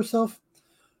money for herself.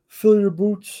 Fill your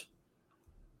boots.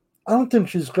 I don't think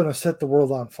she's going to set the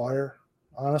world on fire.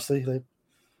 Honestly, like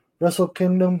Wrestle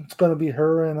Kingdom, it's going to be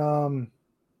her and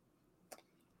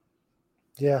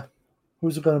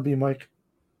who's it going to be, Mike?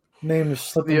 Name is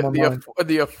slipping my mind.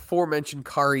 The aforementioned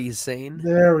Kairi Sane.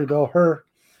 There we go. Her.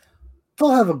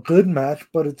 They'll have a good match,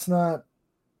 but it's not.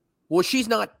 Well, she's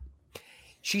not.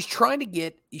 She's trying to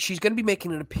get. She's going to be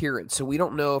making an appearance, so we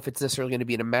don't know if it's necessarily going to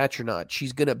be in a match or not.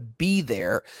 She's going to be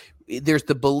there. There's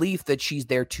the belief that she's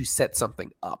there to set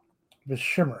something up. The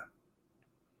Shimmer.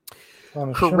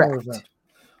 Correct. Shimmer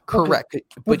Correct. Okay.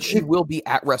 But she will be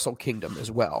at Wrestle Kingdom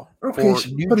as well. Okay, for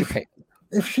New Japan.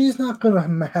 If she's not going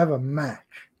to have a match,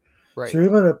 right? So you're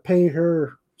going to pay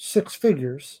her 6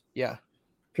 figures. Yeah.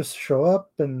 Just show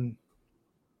up and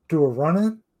do a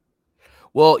run-in?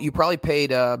 Well, you probably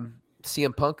paid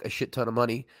CM Punk a shit ton of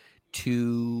money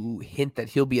to hint that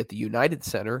he'll be at the United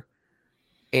Center,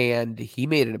 and he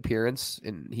made an appearance,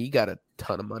 and he got a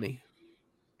ton of money.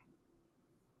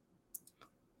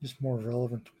 He's more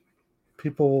relevant.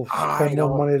 People spend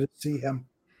more money to see him.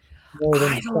 More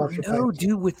than I don't know,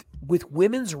 dude. With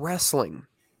women's wrestling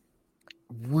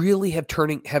really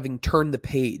having turned the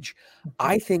page,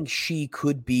 I think she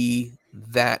could be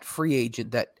that free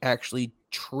agent that actually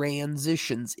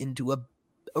transitions into a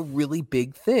really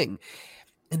big thing.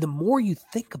 And the more you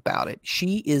think about it,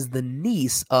 she is the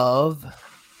niece of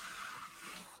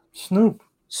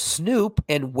Snoop.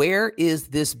 And where is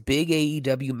this big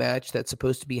AEW match that's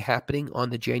supposed to be happening on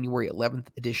the January 11th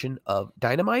edition of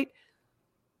Dynamite?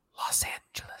 Los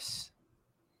Angeles.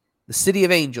 The City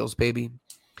of Angels, baby.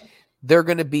 They're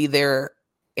going to be there.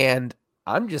 And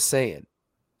I'm just saying,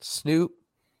 Snoop,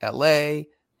 LA,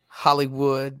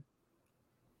 Hollywood,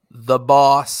 the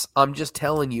boss. I'm just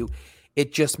telling you,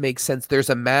 it just makes sense. There's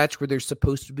a match where there's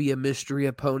supposed to be a mystery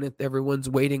opponent that everyone's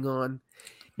waiting on.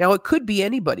 Now, it could be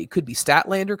anybody. It could be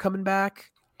Statlander coming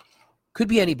back. Could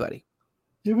be anybody.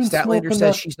 Statlander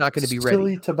says she's not going to be ready.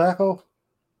 Silly tobacco?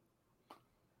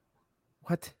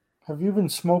 What? Have you been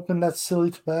smoking that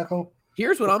silly tobacco?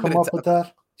 Here's what I'm going to tell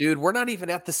you. Dude, we're not even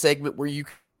at the segment where you...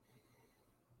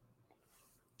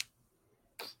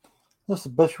 That's the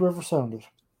best you ever sounded.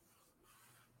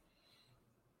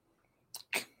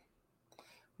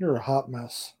 You're a hot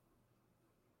mess.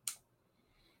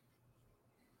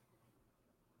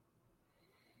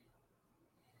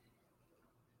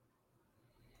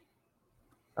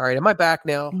 All right, am I back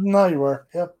now? No, you were.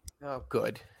 Yep. Oh,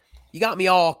 good. You got me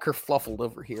all kerfluffled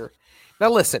over here. Now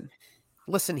listen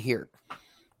here.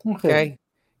 Okay.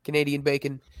 Canadian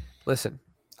bacon. Listen.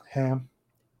 Ham.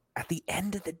 At the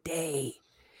end of the day,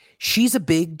 she's a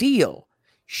big deal.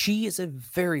 She is a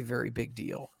very, very big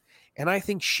deal. And I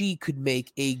think she could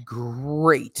make a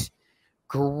great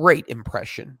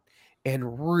impression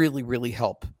and really, really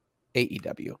help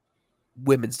AEW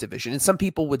women's division. And some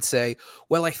people would say,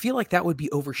 well, I feel like that would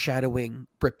be overshadowing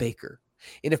Britt Baker.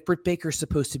 And if Britt Baker is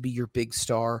supposed to be your big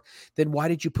star, then why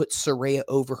did you put Saraya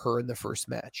over her in the first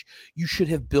match? You should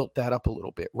have built that up a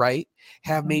little bit, right?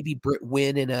 Have maybe Britt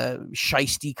win in a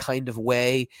shiesty kind of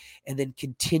way and then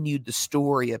continued the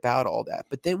story about all that.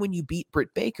 But then when you beat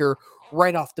Britt Baker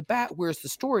right off the bat, where's the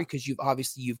story? Because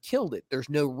you've killed it. There's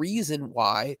no reason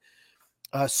why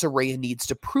Saraya needs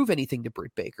to prove anything to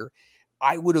Britt Baker.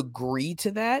 I would agree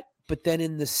to that. But then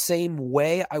in the same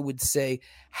way, I would say,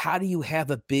 how do you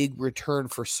have a big return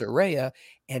for Saraya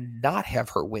and not have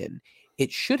her win?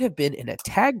 It should have been in a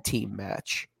tag team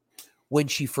match when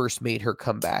she first made her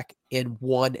comeback and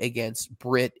won against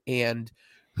Britt and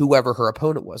whoever her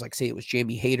opponent was. Like say it was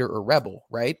Jamie Hayter or Rebel,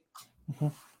 right? Mm-hmm.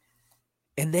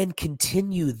 And then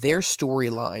continue their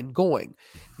storyline going.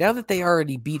 Now that they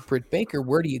already beat Britt Baker,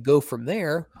 where do you go from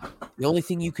there? The only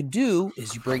thing you can do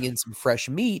is you bring in some fresh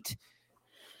meat,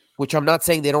 which I'm not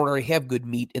saying they don't already have good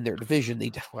meat in their division. I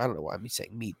don't know why I'm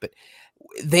saying meat, but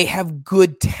they have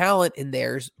good talent in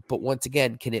theirs. But once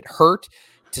again, can it hurt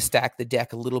to stack the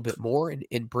deck a little bit more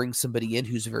and bring somebody in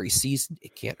who's very seasoned?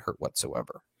 It can't hurt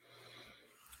whatsoever.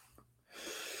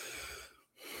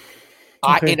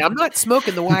 And I'm not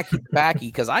smoking the wacky tobacco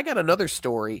because I got another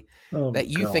story that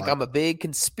you think I'm a big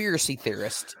conspiracy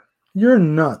theorist. You're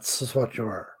nuts is what you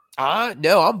are.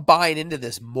 No, I'm buying into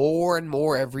this more and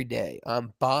more every day.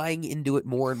 I'm buying into it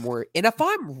more and more. And if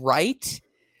I'm right,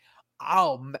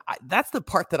 that's the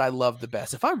part that I love the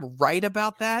best. If I'm right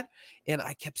about that, and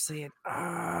I kept saying,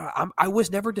 I was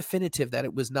never definitive that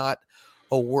it was not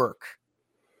a work.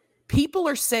 People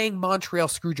are saying Montreal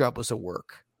Screwjob was a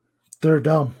work. They're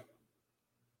dumb.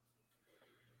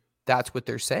 That's what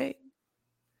they're saying.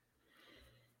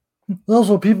 There's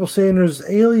also people saying there's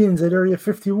aliens at Area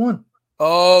 51.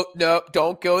 Oh, no,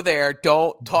 don't go there.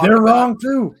 Don't talk They're about wrong,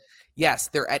 too. Yes,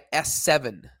 they're at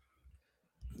S7.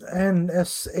 And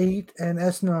S8 and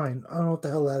S9. I don't know what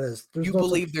the hell that is.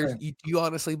 You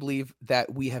honestly believe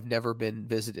that we have never been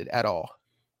visited at all?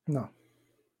 No.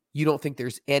 You don't think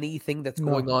there's anything that's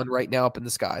going on right now up in the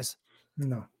skies?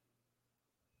 No.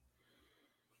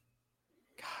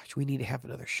 Gosh, we need to have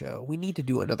another show. We need to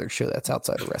do another show that's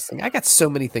outside of wrestling. I got so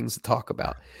many things to talk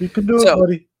about. You can do it,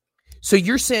 buddy. So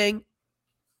you're saying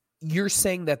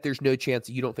that there's no chance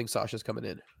that you don't think Sasha's coming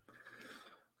in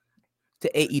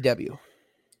to AEW?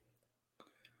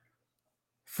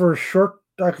 For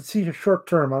I could see a short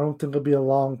term. I don't think it'll be a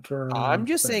long term. I'm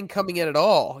just saying coming in at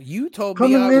all. You told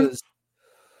coming me I was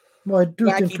I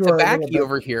do think you wacky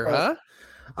over here, huh?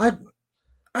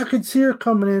 I could see her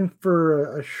coming in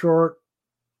for a short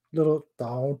little.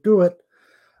 Don't do it.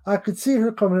 I could see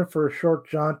her coming in for a short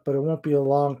jaunt, but it won't be a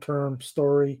long term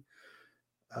story.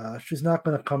 She's not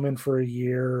going to come in for a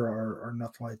year or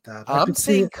nothing like that. I'm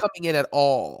saying coming in at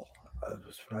all.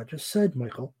 That's what I just said,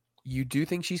 Michael. You do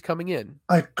think she's coming in?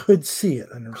 I could see it.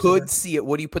 See it.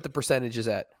 What do you put the percentages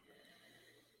at?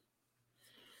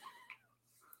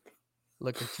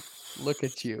 Look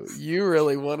at you. You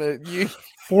really want to...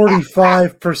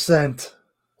 45%.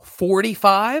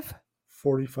 45?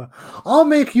 45. I'll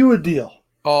make you a deal.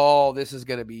 Oh, this is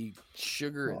going to be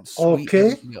sugar and sweet.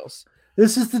 Okay.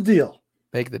 This is the deal.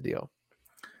 Make the deal.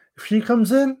 If she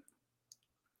comes in,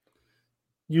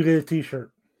 you get a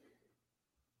t-shirt.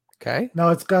 Okay. Now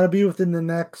it's got to be within the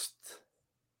next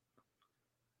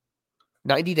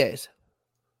 90 days.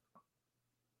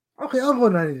 Okay, I'll go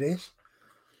 90 days.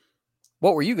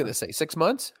 What were you going to say? 6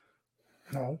 months?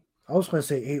 No, I was going to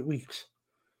say 8 weeks.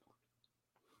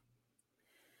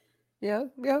 Yeah,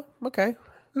 okay.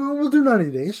 No, we'll do 90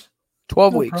 days.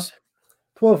 12 weeks.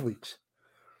 12 weeks.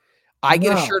 I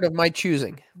get a shirt of my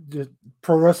choosing.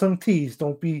 Pro Wrestling Tees.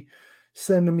 Don't be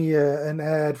sending me an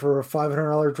ad for a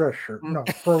 $500 dress shirt. No,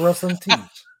 Pro Wrestling Tees.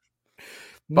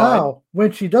 Now,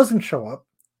 when she doesn't show up,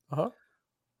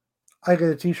 I get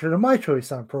a t-shirt of my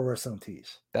choice on Pro Wrestling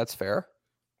Tees. That's fair.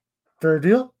 Fair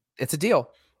deal? It's a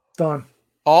deal. Done.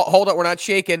 Oh, hold on. We're not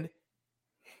shaking.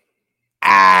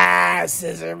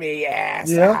 Scissor me ass.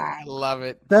 Yeah. I love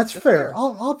it. That's fair.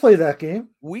 I'll play that game.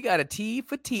 We got a T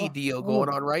for T deal going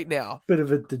on right now. Bit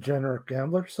of a degenerate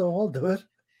gambler, so I'll do it.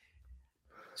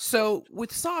 So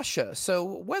with Sasha,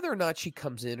 whether or not she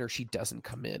comes in or she doesn't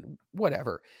come in,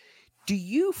 whatever. Do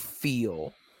you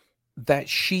feel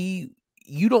that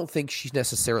you don't think she's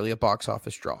necessarily a box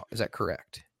office draw? Is that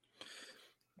correct?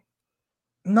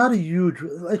 Not a huge,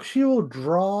 like, she will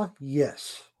draw,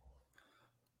 yes.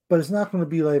 But it's not going to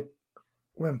be like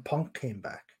when Punk came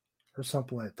back or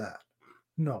something like that.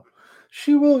 No.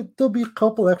 There'll be a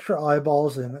couple extra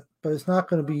eyeballs in it, but it's not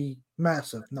going to be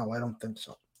massive. No, I don't think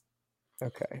so.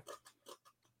 Okay.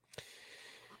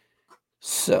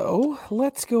 So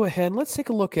let's go ahead and let's take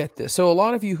a look at this. So a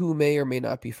lot of you who may or may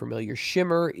not be familiar,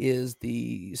 Shimmer is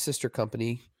the sister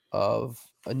company of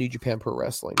New Japan Pro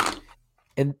Wrestling.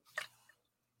 And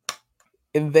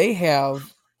they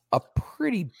have a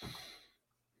pretty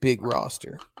big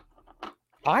roster.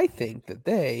 I think that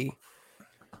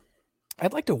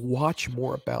I'd like to watch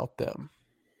more about them.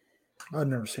 I've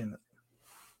never seen it.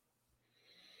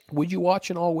 Would you watch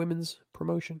an all-women's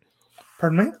promotion?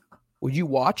 Pardon me? Would you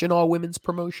watch an all-women's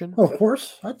promotion? Oh, of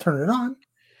course. I'd turn it on.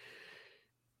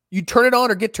 You turn it on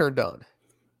or get turned on?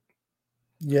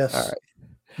 Yes. All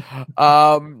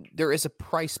right. There is a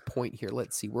price point here.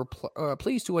 Let's see. We're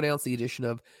pleased to announce the addition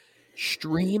of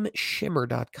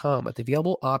StreamShimmer.com with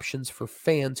available options for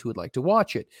fans who would like to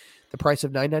watch it. The price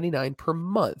of $9.99 per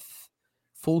month.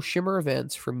 Full Shimmer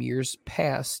events from years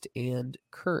past and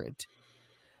current.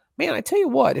 Man, I tell you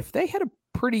what, if they had a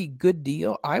pretty good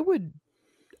deal, I'd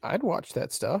watch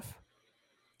that stuff.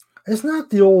 It's not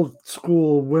the old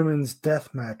school women's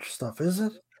deathmatch stuff, is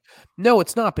it? No,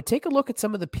 it's not. But take a look at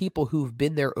some of the people who've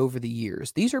been there over the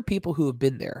years. These are people who have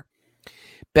been there.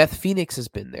 Beth Phoenix has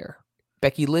been there.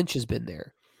 Becky Lynch has been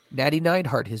there. Natty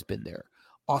Neidhart has been there.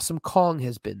 Awesome Kong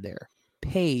has been there.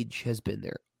 Paige has been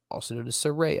there, also known as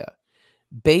Saraya.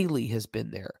 Bailey has been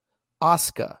there.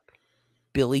 Asuka.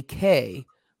 Billie Kay.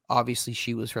 Obviously,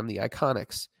 she was from the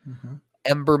Iconics. Mm-hmm.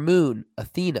 Ember Moon,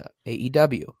 Athena,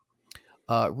 AEW.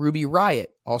 Ruby Riott,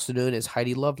 also known as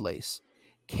Heidi Lovelace.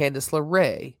 Candice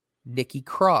LeRae, Nikki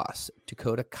Cross,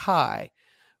 Dakota Kai,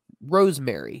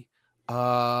 Rosemary,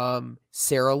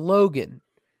 Sarah Logan,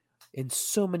 and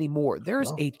so many more.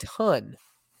 There's a ton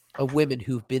of women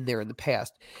who've been there in the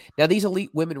past. Now, these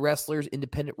elite women wrestlers,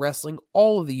 independent wrestling,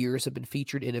 all of the years have been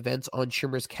featured in events on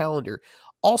Shimmer's calendar,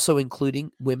 also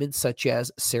including women such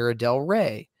as Sarah Del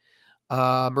Rey,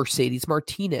 Mercedes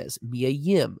Martinez, Mia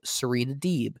Yim, Serena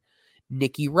Deeb,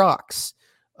 Nikki Rocks.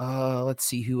 Let's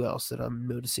see who else that I'm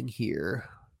noticing here.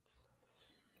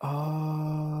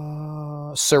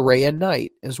 Saraya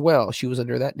Knight as well. She was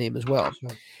under that name as well.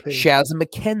 Shazza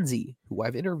McKenzie, who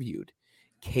I've interviewed.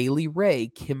 Kaylee Ray,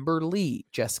 Kimber Lee,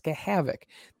 Jessica Havoc.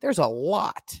 There's a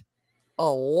lot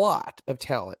of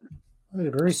talent. I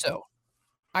agree. So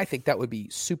I think that would be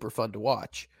super fun to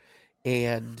watch.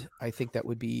 And I think that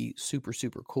would be super,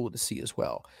 super cool to see as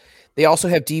well. They also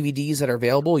have DVDs that are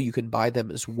available. You can buy them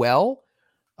as well.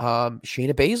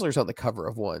 Shayna Baszler's on the cover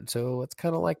of one. So it's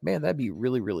kind of like, man, that'd be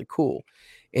really, really cool.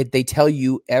 They tell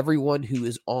you everyone who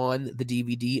is on the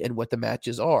DVD and what the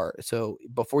matches are. So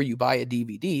before you buy a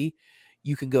DVD,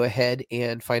 you can go ahead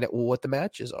and find out what the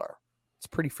matches are. It's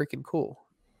pretty freaking cool.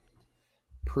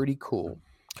 Pretty cool.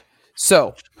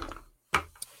 So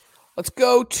let's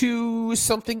go to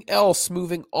something else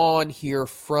moving on here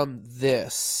from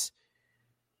this.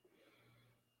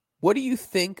 What do you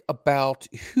think about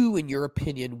who, in your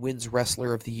opinion, wins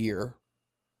Wrestler of the Year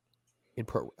in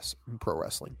pro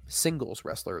wrestling? Singles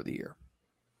Wrestler of the Year.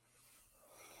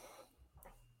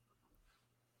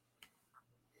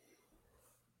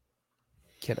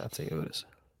 Cannot say Otis.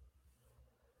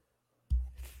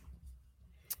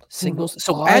 Singles.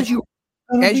 So as you're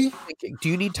thinking, do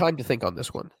you need time to think on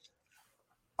this one?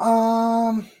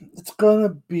 It's gonna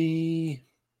be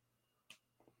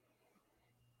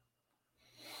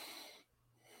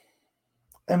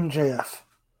MJF.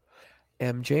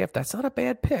 MJF. That's not a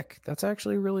bad pick. That's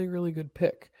actually a really, really good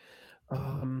pick.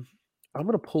 I'm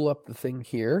gonna pull up the thing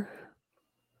here.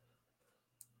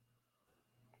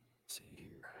 Let's see here.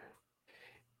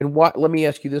 And let me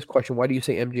ask you this question. Why do you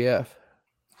say MJF?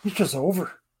 He's just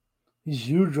over. He's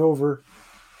huge over.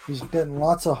 He's getting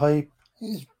lots of hype.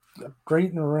 He's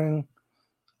great in the ring.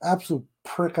 Absolute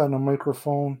prick on the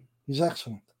microphone. He's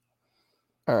excellent.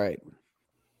 All right.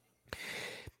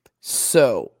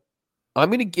 So I'm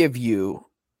going to give you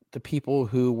the people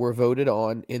who were voted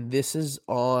on, and this is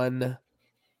on.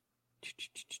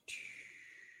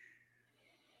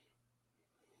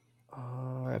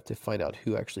 I have to find out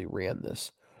who actually ran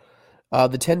this.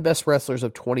 The 10 best wrestlers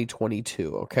of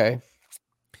 2022. Okay.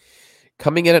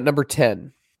 Coming in at number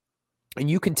 10. And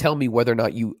you can tell me whether or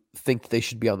not you think they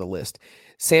should be on the list.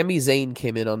 Sami Zayn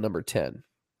came in on number 10.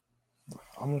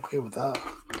 I'm okay with that.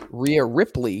 Rhea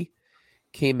Ripley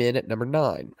came in at number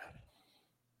 9.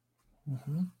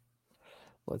 Mm-hmm.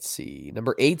 Let's see.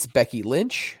 Number 8's Becky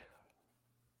Lynch.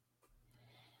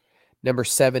 Number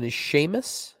 7 is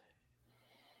Sheamus.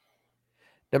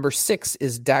 Number 6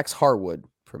 is Dax Harwood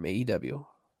from AEW.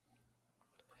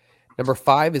 Number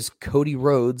 5 is Cody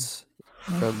Rhodes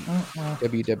from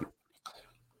WWE.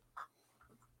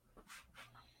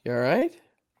 You all right?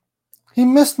 He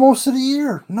missed most of the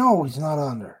year. No, he's not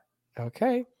on there.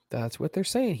 Okay. That's what they're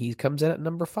saying. He comes in at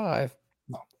number 5.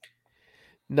 No.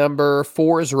 Number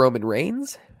 4 is Roman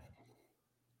Reigns.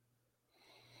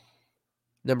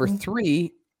 Number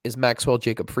 3 is Maxwell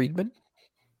Jacob Friedman.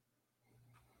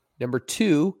 Number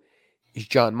 2 is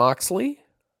John Moxley.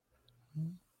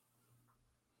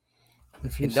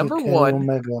 If you And say number Kenny 1,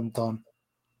 Omega, I'm done.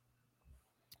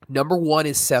 number 1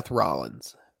 is Seth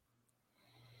Rollins.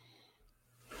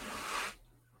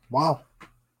 Wow.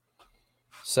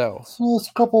 So it's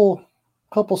a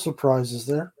couple surprises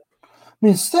there. I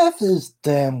mean, Steph is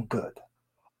damn good.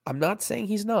 I'm not saying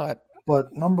he's not.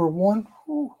 But number 1,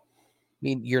 I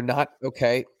mean, you're not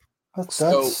okay. That's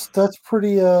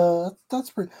pretty. That's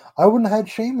pretty. I wouldn't have had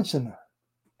Sheamus in there.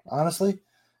 Honestly,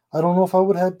 I don't know if I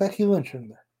would have had Becky Lynch in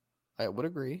there. I would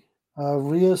agree.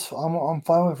 I'm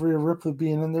fine with Rhea Ripley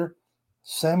being in there.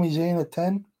 Sami Zayn at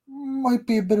 10 might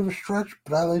be a bit of a stretch,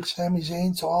 but I like Sami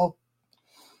Zayn, so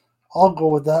I'll go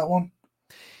with that one.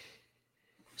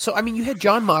 So I mean, you had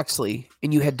John Moxley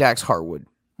and you had Dax Harwood.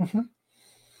 Mm-hmm.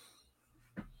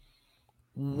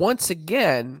 Once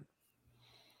again,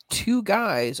 2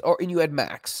 guys, and you had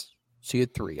Max. So you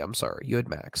had 3. I'm sorry, you had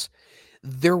Max.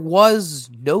 There was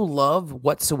no love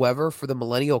whatsoever for the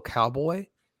Millennial Cowboy,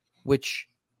 which,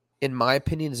 in my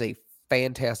opinion, is a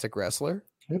fantastic wrestler.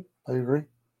 Yep, I agree.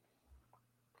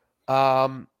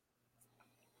 Let's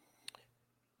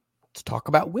talk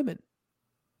about women.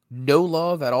 No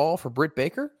love at all for Britt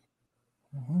Baker.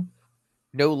 Mm-hmm.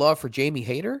 No love for Jamie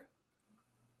Hayter.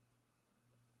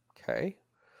 Okay.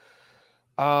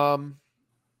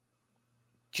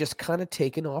 Just kind of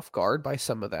taken off guard by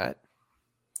some of that.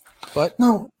 But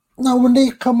no, when they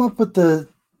come up with the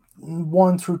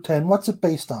 1 through 10, what's it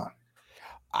based on?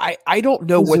 I don't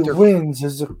know what their wins.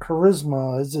 Is it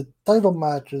charisma? Is it title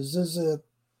matches? Is it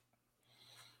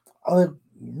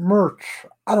merch?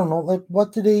 I don't know. Like,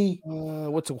 what do they?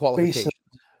 What's the qualification?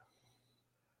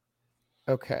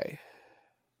 Okay.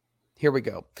 Here we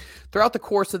go. Throughout the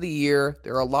course of the year,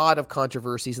 there are a lot of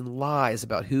controversies and lies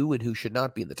about who and who should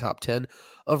not be in the top 10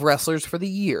 of wrestlers for the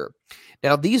year.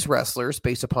 Now, these wrestlers,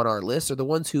 based upon our list, are the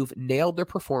ones who've nailed their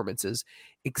performances,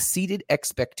 exceeded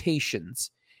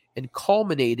expectations, and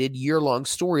culminated year-long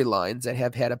storylines that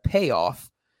have had a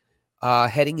payoff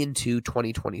heading into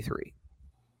 2023.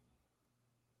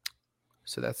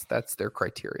 So that's their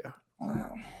criteria.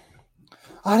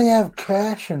 How do you have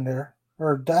Cash in there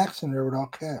or Dax in there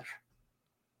without Cash?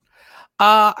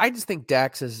 I just think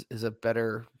Dax is a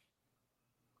better.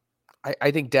 I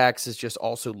think Dax is just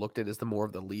also looked at as the more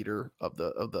of the leader of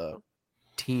the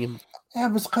team. Yeah,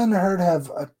 but it's kind of hard to have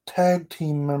a tag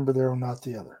team member there and not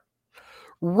the other.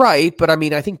 Right, but I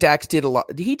mean, I think Dax did a lot.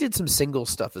 He did some single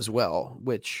stuff as well,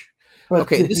 which but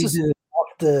okay, this is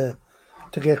to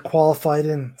get qualified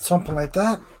in something like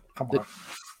that. Come on.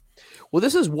 Well,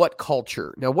 this is What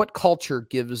Culture. Now, What Culture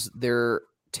gives their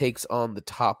takes on the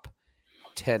top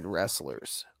 10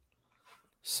 wrestlers.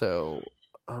 So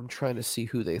I'm trying to see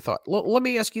who they thought. Let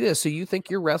me ask you this. So you think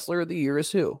your wrestler of the year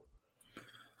is who?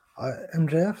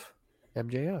 MJF.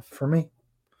 MJF. For me.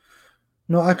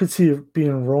 No, I could see it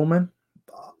being Roman.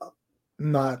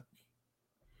 I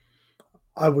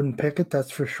wouldn't pick it,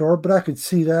 that's for sure, but I could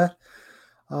see that.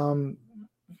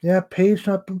 Paige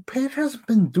hasn't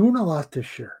been doing a lot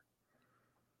this year.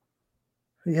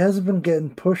 He hasn't been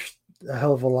getting pushed a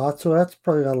hell of a lot, so that's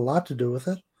probably got a lot to do with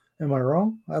it. Am I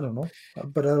wrong? I don't know.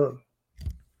 But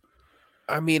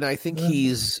I mean, I think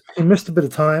he missed a bit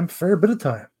of time, fair bit of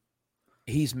time.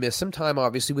 He's missed some time,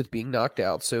 obviously, with being knocked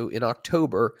out. So in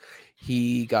October,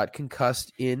 he got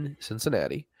concussed in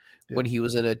Cincinnati when he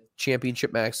was in a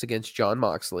championship match against John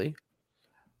Moxley.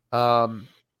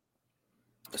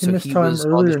 He missed time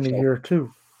earlier in the year,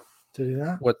 too. Did he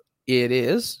not? What it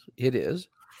is.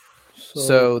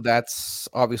 So that's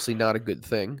obviously not a good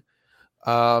thing.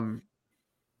 No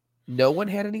one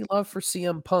had any love for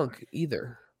CM Punk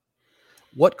either.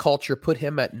 What Culture put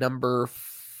him at number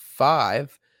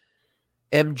 5.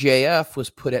 MJF was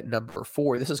put at number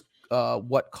 4. This is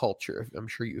What Culture. I'm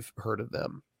sure you've heard of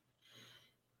them.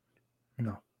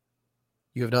 No.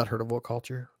 You have not heard of What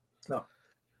Culture? No.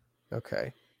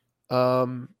 Okay.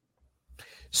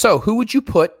 So who would you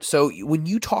put? So when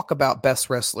you talk about best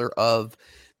wrestler of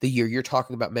the year, you're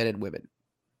talking about men and women.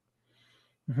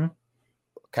 Mm-hmm.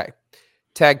 Okay.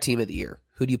 Tag team of the year.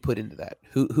 Who do you put into that?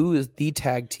 Who is the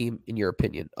tag team, in your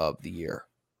opinion, of the year?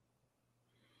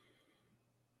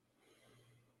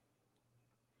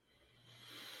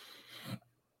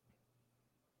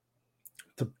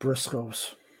 The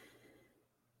Briscoes.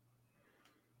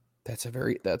 That's a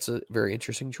very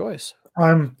interesting choice.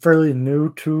 I'm fairly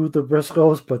new to the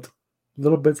Briscoes, but a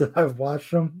little bit that I've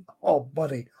watched them. Oh,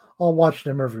 buddy, I'll watch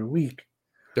them every week.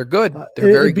 They're good.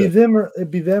 They're very good. It'd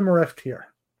be them or FTR.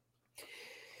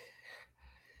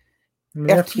 I mean,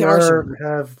 FTR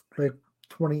have like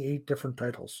 28 different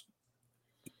titles.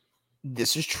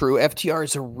 This is true. FTR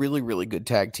is a really, really good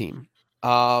tag team.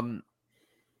 I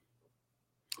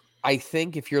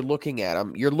think if you're looking at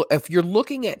them, if you're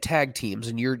looking at tag teams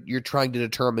and you're trying to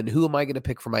determine who am I going to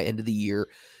pick for my end of the year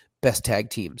best tag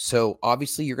team. So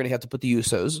obviously you're going to have to put the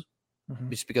Usos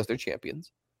just because they're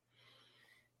champions.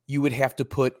 You would have to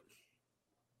put,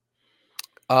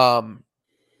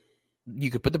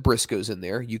 you could put the Briscoes in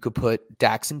there. You could put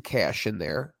Dax and Cash in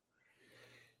there.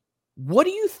 What do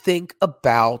you think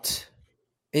about,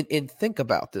 and think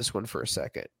about this one for a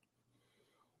second.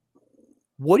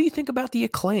 What do you think about the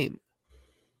Acclaim?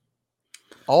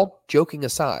 All joking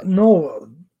aside. No,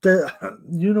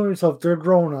 you know yourself, they're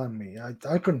growing on me. I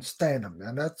couldn't stand them,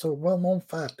 man. That's a well-known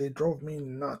fact. They drove me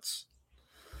nuts.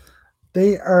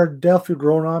 They are definitely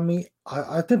growing on me.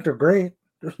 I think they're great.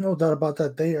 There's no doubt about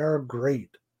that. They are great.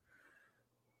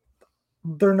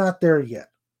 They're not there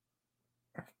yet.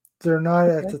 They're not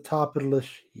at the top of the list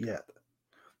yet.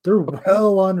 They're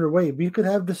well underway. We could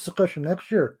have this discussion next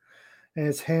year. And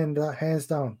it's hands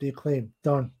down, the Acclaim,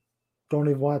 done. Don't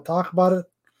even want to talk about it.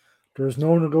 There's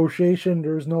no negotiation.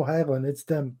 There's no haggling. It's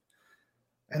them.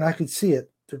 And I could see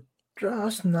it. They're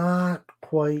just not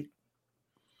quite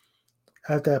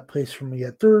at that place for me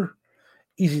yet. They're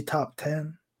easy top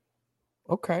 10.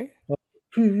 Okay.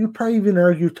 You probably even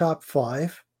argue top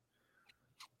 5.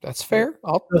 That's fair.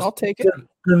 I'll take it.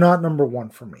 They're not number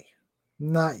 1 for me.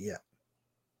 Not yet.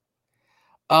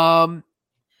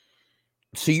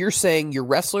 So you're saying your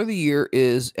wrestler of the year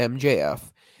is MJF.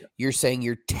 Yep. You're saying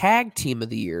your tag team of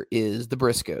the year is the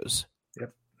Briscoes.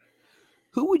 Yep.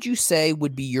 Who would you say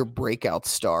would be your breakout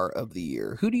star of the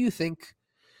year? Who do you think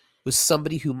was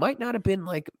somebody who might not have been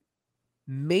like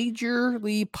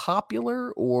majorly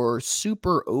popular or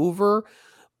super over,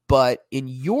 but in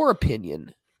your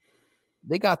opinion,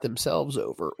 they got themselves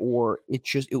over, or it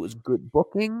was good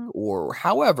booking or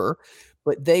however,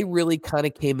 but they really kind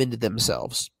of came into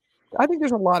themselves? I think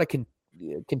there's a lot of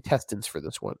contestants for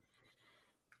this one.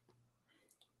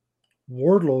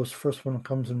 Wardlow's first one that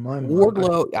comes in my mind.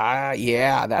 Wardlow,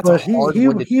 yeah, that's a hard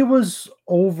one. He was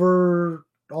over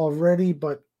already,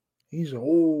 but he's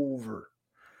over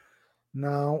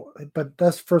now. But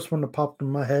that's the first one that popped in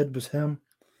my head was him.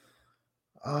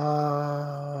 You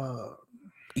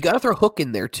got to throw Hook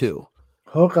in there too.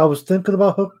 Hook, I was thinking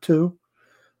about Hook too.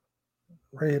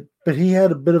 Right, but he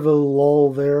had a bit of a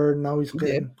lull there. Now he's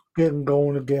getting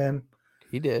going again.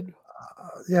 He did.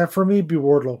 Yeah, for me, it'd be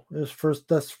Wardlow. That's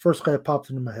the first guy that popped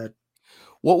into my head.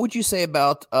 What would you say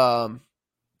about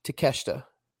Takeshita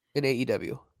in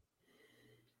AEW?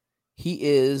 He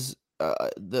is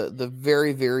the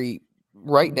very, very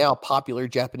right now popular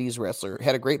Japanese wrestler.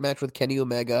 Had a great match with Kenny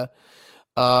Omega.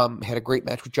 Had a great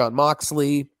match with Jon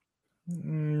Moxley.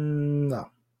 No.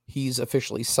 He's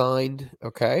officially signed.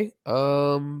 Okay.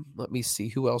 Let me see.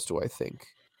 Who else do I think?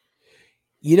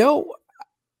 You know,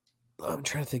 I'm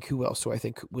trying to think who else do I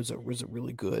think was a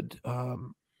really good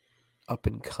up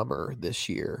and comer this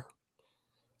year.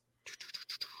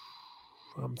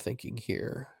 I'm thinking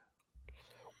here.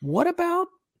 What about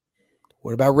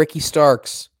Ricky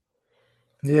Starks?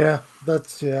 Yeah, that'd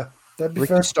be Ricky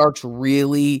fair. Starks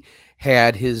really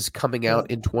had his coming out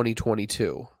in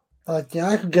 2022. Yeah,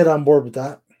 I could get on board with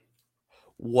that.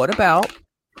 What about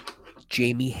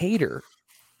Jamie Hayter?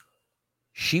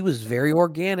 She was very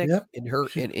organic in her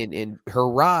in her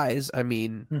rise. I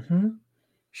mean,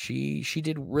 she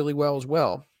did really well as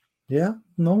well. Yeah,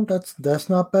 no, that's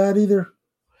not bad either.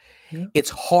 Yeah. It's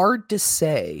hard to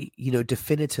say,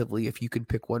 definitively if you can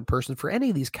pick one person for any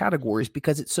of these categories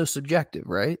because it's so subjective,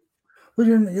 right? Well,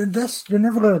 you're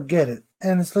never gonna get it,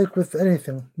 and it's like with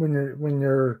anything when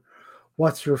you're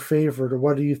what's your favorite or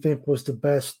what do you think was the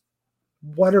best,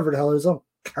 whatever the hell it is,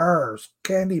 cars,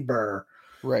 candy bar,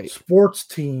 right, sports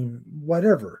team,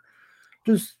 whatever.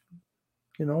 Just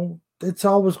it's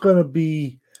always going to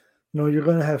be, you're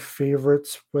going to have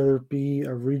favorites, whether it be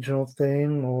a regional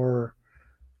thing or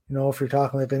if you're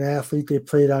talking like an athlete they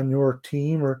played on your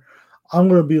team. Or I'm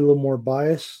going to be a little more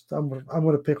biased. I'm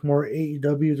going to pick more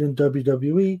AEW than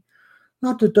WWE.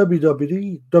 Not that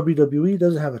WWE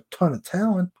doesn't have a ton of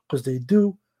talent, because they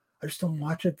do. I just don't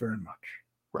watch it very much.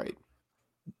 Right.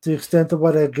 The extent of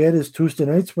what I get is Tuesday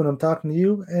nights when I'm talking to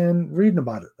you and reading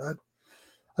about it.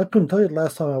 I couldn't tell you the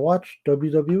last time I watched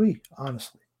WWE,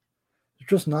 honestly. There's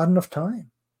just not enough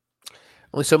time.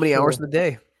 Only so many hours in the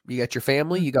day. You got your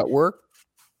family, you got work,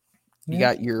 you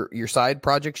Yeah. got your side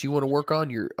projects you want to work on,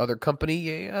 your other company.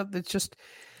 Yeah, it's just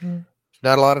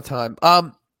not a lot of time.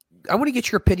 I want to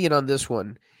get your opinion on this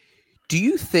one. Do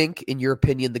you think, in your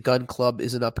opinion, the Gun Club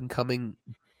is an up-and-coming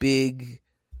big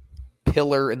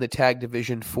pillar in the tag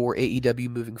division for AEW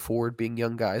moving forward, being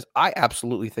young guys? I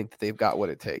absolutely think that they've got what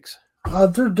it takes.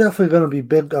 They're definitely going to be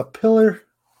big. A pillar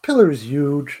is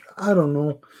huge. I don't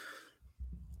know.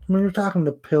 When you're talking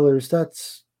to pillars,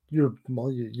 that's you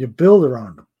build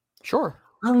around them. Sure.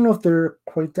 I don't know if they're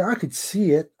quite there. I could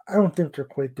see it. I don't think they're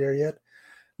quite there yet.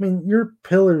 I mean, your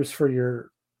pillars for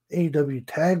your AEW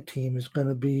tag team is going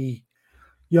to be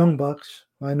Young Bucks.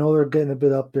 I know they're getting a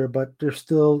bit up there, but they're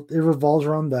still, it revolves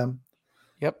around them.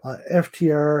 Yep.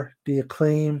 FTR, The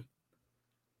Acclaim.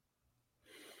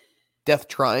 Death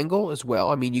Triangle as well.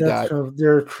 I mean, you got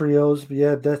their trios.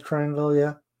 Yeah, Death Triangle,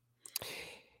 yeah.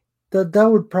 That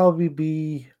would probably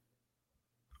be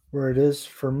where it is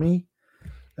for me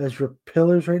as your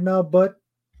pillars right now, but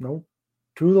no,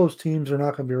 two of those teams are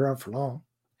not going to be around for long.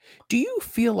 Do you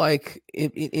feel like,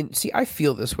 see, I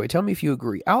feel this way. Tell me if you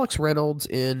agree. Alex Reynolds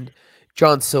and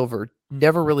John Silver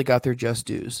never really got their just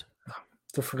dues.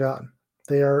 They're forgotten.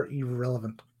 They are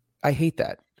irrelevant. I hate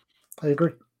that. I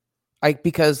agree.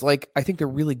 Because I think they're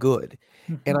really good.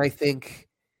 And I think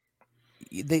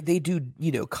they do,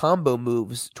 combo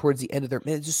moves towards the end of their,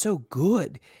 man, it's just so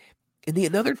good. And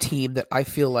another team that I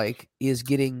feel like is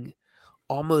getting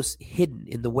almost hidden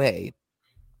in the way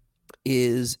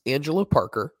is Angelo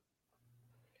Parker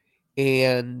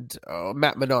and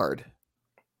Matt Menard.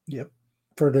 Yep.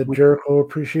 For the Jericho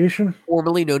Appreciation.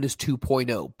 Formerly known as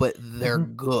 2.0, but they're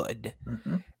good.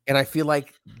 Mm-hmm. And I feel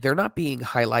like they're not being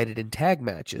highlighted in tag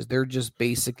matches. They're just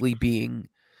basically being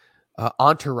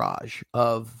entourage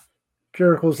of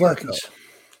Jericho's lackeys.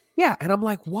 Yeah, and I'm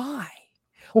like, why?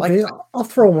 Okay, I'll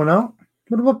throw one out.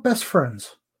 What about Best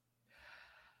Friends?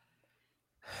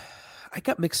 I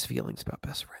got mixed feelings about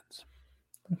Best Friends.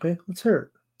 Okay, let's hear it.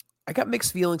 I got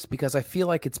mixed feelings because I feel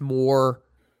like it's more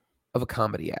of a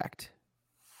comedy act.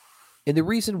 And the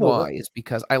reason why is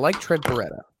because I like Trent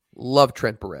Beretta. Love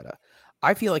Trent Beretta.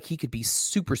 I feel like he could be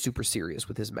super, super serious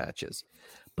with his matches.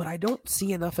 But I don't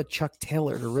see enough of Chuck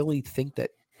Taylor to really think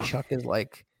that Chuck is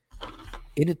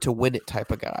in it to win it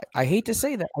type of guy. I hate to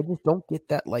say that. I just don't get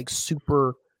that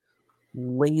super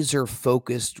laser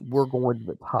focused, we're going to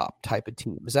the top type of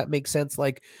team. Does that make sense?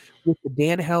 Like with the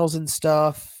Danhausen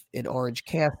stuff and Orange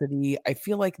Cassidy, I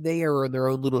feel like they are in their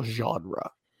own little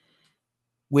genre,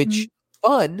 which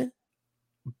fun,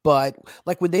 but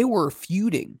like when they were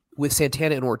feuding with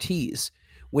Santana and Ortiz,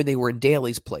 when they were in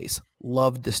Daly's place,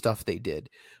 loved the stuff they did.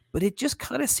 But it just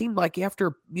kind of seemed like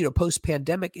after,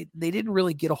 post-pandemic, they didn't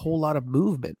really get a whole lot of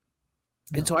movement.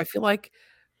 No. And so I feel like,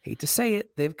 hate to say it,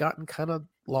 they've gotten kind of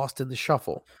lost in the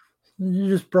shuffle. You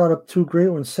just brought up two great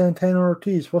ones, Santana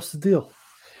Ortiz. What's the deal?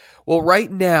 Well, right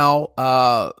now,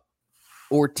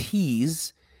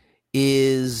 Ortiz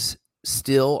is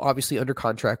still obviously under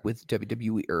contract with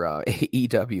WWE or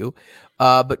AEW,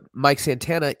 but Mike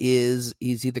Santana is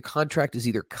either contract is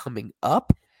either coming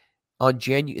up on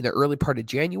in the early part of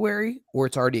January or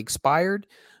it's already expired.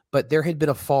 But there had been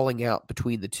a falling out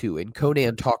between the two, and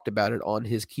Conan talked about it on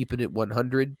his Keeping It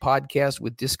 100 podcast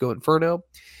with Disco Inferno,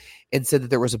 and said that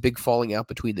there was a big falling out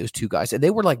between those two guys, and they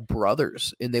were like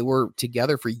brothers, and they were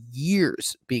together for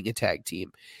years being a tag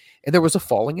team, and there was a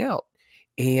falling out,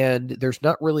 and there's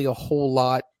not really a whole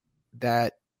lot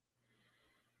that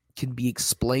can be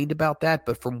explained about that,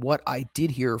 but from what I did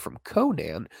hear from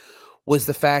Conan was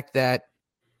the fact that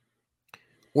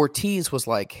Ortiz was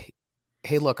like,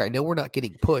 hey, look, I know we're not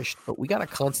getting pushed, but we got a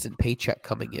constant paycheck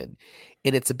coming in,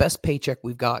 and it's the best paycheck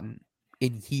we've gotten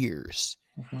in years.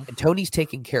 Mm-hmm. And Tony's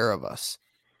taking care of us,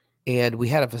 and we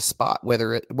had a spot,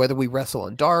 whether we wrestle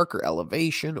on Dark or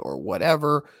Elevation or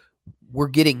whatever, we're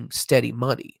getting steady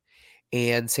money.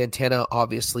 And Santana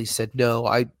obviously said, no,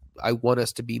 I want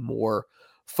us to be more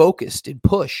focused and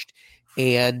pushed.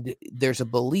 And there's a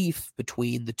belief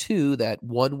between the two that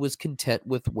one was content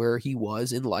with where he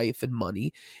was in life and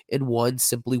money, and one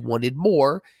simply wanted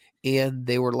more. And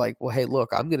they were like, well, hey,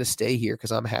 look, I'm going to stay here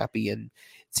because I'm happy. And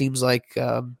it seems like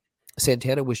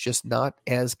Santana was just not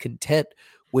as content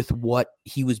with what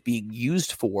he was being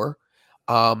used for.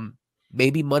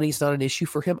 Maybe money's not an issue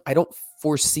for him. I don't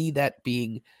foresee that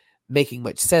making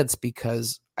much sense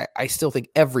because I still think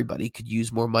everybody could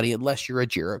use more money unless you're a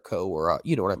Jericho or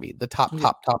you know what I mean? The top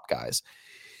guys.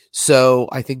 So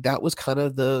I think that was kind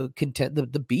of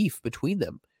the beef between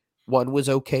them. One was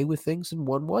okay with things and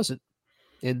one wasn't.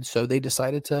 And so they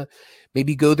decided to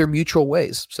maybe go their mutual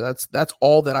ways. So that's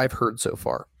all that I've heard so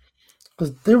far.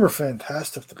 Because they were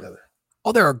fantastic together.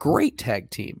 Oh, they're a great tag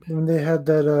team. I mean, they had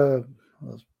that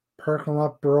parking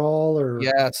lot brawl or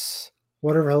yes,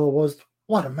 whatever hell it was.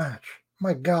 What a match.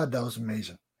 My God, that was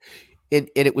amazing. And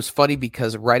it was funny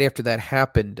because right after that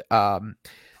happened,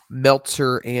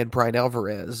 Meltzer and Brian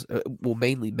Alvarez, well,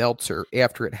 mainly Meltzer,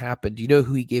 after it happened, do you know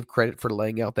who he gave credit for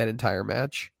laying out that entire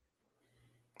match?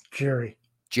 Jerry.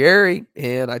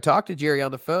 And I talked to Jerry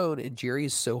on the phone, and Jerry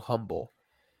is so humble.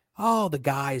 Oh, the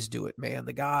guys do it, man.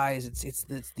 The guys, it's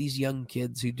these young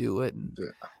kids who do it. And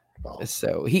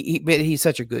so he's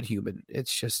such a good human.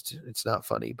 It's not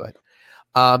funny, but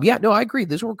yeah, no, I agree.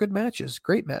 Those were good matches,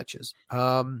 great matches.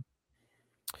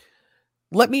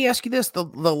 Let me ask you this: the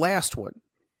last one,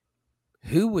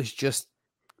 who was just,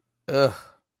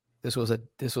 this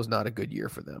was not a good year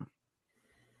for them.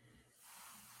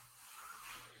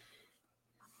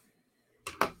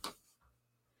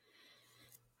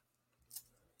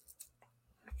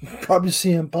 Probably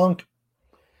CM Punk.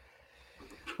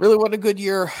 Really wasn't a good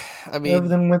year. I mean,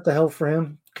 everything went to hell for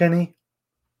him. Kenny,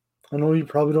 I know you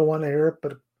probably don't want to hear it,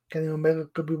 but Kenny Omega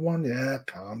could be one. Yeah,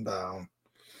 calm down.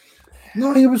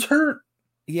 No, he was hurt.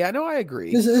 Yeah, no, I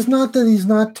agree. It's not that he's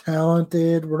not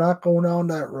talented. We're not going down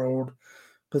that road.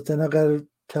 But then I got to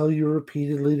tell you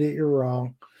repeatedly that you're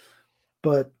wrong.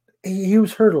 But he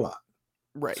was hurt a lot.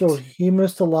 Right. So he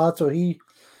missed a lot. So he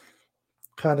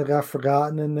kind of got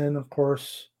forgotten. And then, of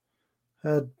course,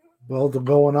 had, the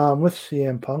going on with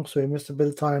CM Punk. So he missed a bit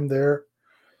of time there.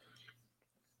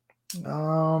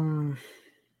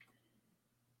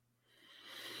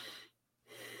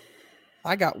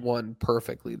 I got one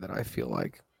perfectly that I feel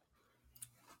like.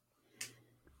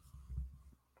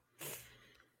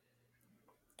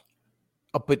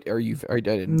 But I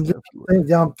didn't know if you were.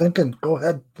 Yeah, I'm thinking. Go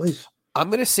ahead, please. I'm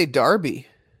going to say Darby.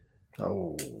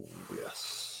 Oh,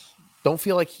 yes. Don't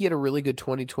feel like he had a really good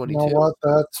 2022. You know what?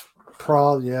 That's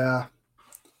probably, yeah.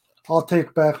 I'll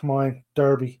take back my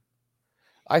Darby.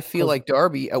 I feel like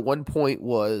Darby at one point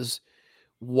was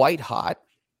white hot.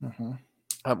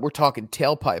 Mm-hmm. We're talking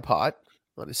tailpipe hot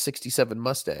on a 67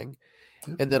 Mustang.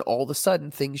 And then all of a sudden,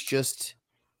 things just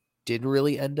didn't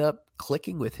really end up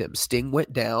clicking with him. Sting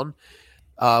went down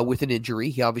with an injury.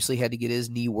 He obviously had to get his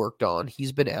knee worked on.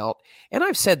 He's been out. And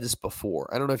I've said this before.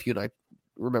 I don't know if you and I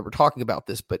remember talking about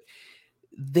this, but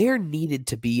there needed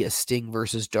to be a Sting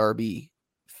versus Darby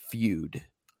feud.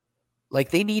 Like,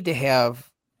 they need to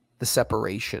have the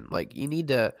separation. Like, you need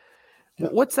to,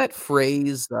 what's that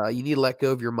phrase? You need to let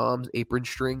go of your mom's apron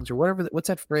strings or whatever. What's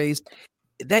that phrase?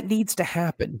 That needs to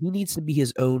happen. He needs to be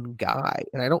his own guy.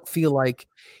 And I don't feel like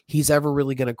he's ever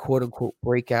really going to quote unquote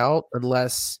break out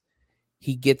unless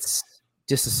he gets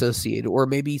disassociated, or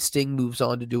maybe Sting moves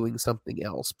on to doing something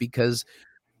else, because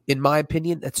in my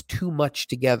opinion, that's too much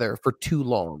together for too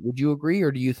long. Would you agree?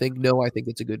 Or do you think, no, I think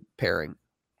it's a good pairing?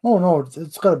 Oh, no,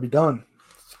 it's got to be done.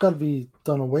 It's got to be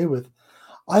done away with.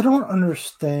 I don't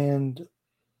understand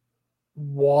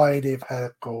why they've had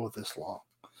it go this long.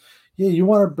 Yeah, you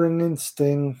want to bring in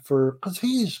Sting because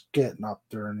he's getting up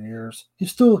there in years.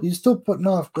 He's still putting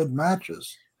off good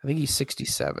matches. I think he's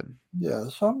 67. Yeah,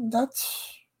 so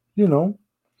that's,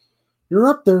 you're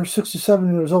up there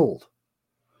 67 years old.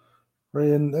 Right,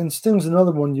 and Sting's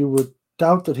another one you would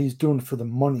doubt that he's doing for the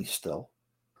money still.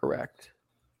 Correct.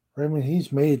 Right? I mean,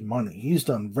 he's made money. He's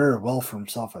done very well for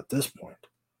himself at this point.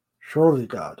 Surely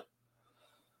God.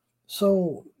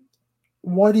 So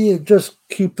why do you just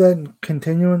keep that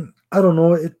continuing? I don't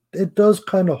know. It does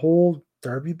kind of hold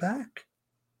Darby back.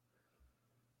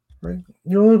 Right?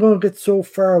 You're only going to get so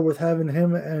far with having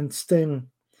him and Sting,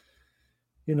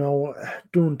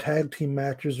 doing tag team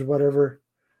matches or whatever.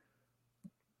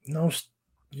 No,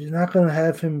 you're not going to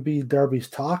have him be Darby's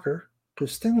talker,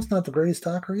 because Sting's not the greatest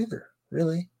talker either,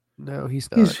 really. No, he's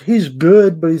not. He's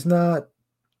good, but he's not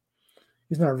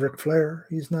Ric Flair.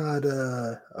 He's not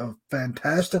a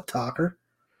fantastic talker,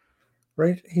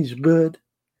 right? He's good.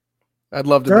 I'd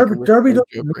love to Darby joke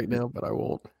right now, but I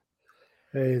won't.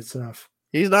 Hey, it's enough.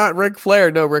 He's not Ric Flair.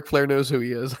 No, Ric Flair knows who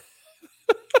he is.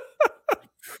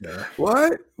 Yeah.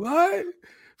 What?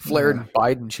 Flair and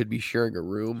Biden should be sharing a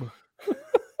room.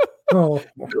 Oh.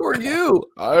 Who are you?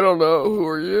 I don't know. Who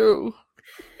are you?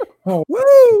 Oh.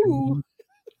 Woo!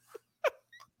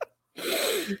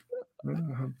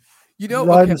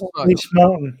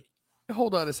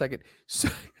 Hold on a second. So,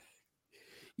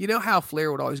 you know how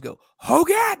Flair would always go,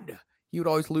 Hogan? He would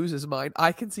always lose his mind.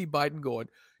 I can see Biden going,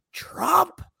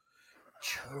 Trump.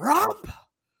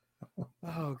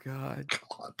 Oh God.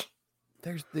 God.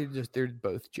 They're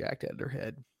both jacked out of their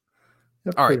head.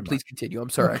 Yeah, All right, pretty please much. continue. I'm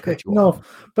sorry I Okay. cut you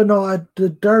off. The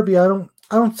Darby, I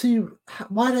don't see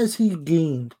what has he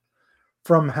gained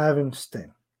from having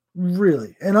Sting.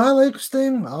 Really. And I like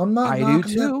Sting. I'm not I do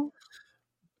knocking that. too.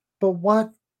 But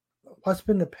what's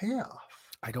been the payoff?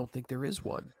 I don't think there is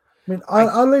one. I mean,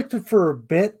 I liked it for a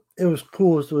bit. It was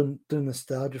cool. It was the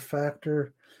nostalgia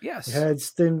factor. Yes. You had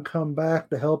Sting come back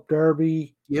to help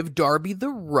Darby. Give Darby the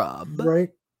rub. Right.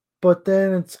 But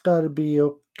then it's got to be,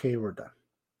 okay, we're done.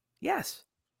 Yes.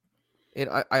 And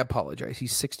I apologize.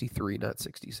 He's 63, not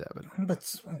 67. But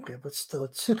still,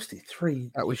 at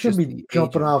 63, That was should just be the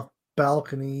jumping age of off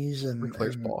balconies and Ric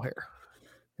Flair's ball hair.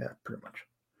 Yeah, pretty much.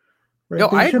 Right? No,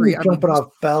 But I he should agree. be I mean, jumping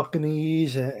off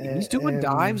balconies and he's doing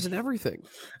dives and everything.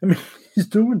 I mean, he's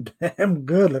doing damn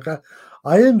good. Like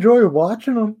I enjoy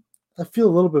watching him. I feel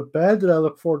a little bit bad that I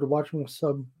look forward to watching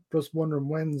some. Just wondering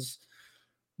when's,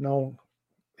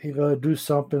 he gonna do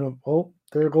something. Oh,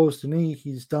 there goes the knee.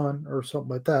 He's done or something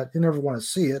like that. You never want to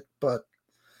see it, but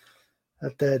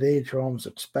at that age, you almost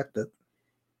expect it.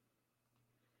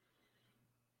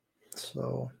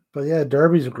 So, but yeah,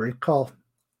 Darby's a great call.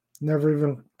 Never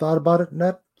even thought about it. And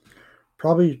that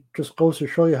probably just goes to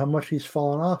show you how much he's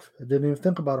fallen off. I didn't even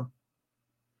think about him.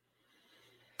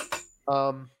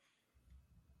 I'm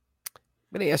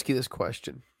going to ask you this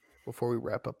question before we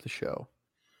wrap up the show.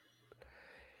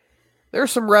 There are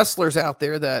some wrestlers out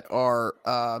there that are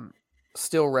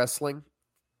still wrestling.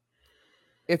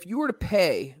 If you were to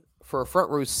pay for a front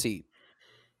row seat,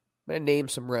 I'm going to name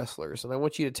some wrestlers, and I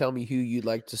want you to tell me who you'd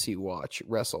like to see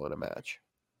wrestle in a match.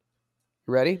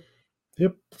 You ready?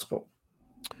 Yep, let's go.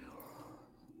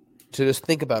 So just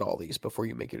think about all these before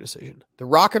you make your decision. The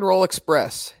Rock and Roll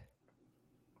Express.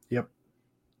 Yep.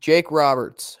 Jake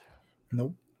Roberts.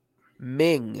 Nope.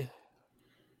 Ming.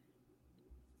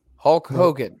 Hulk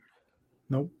Hogan.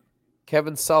 Nope.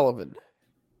 Kevin Sullivan.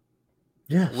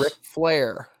 Yes. Ric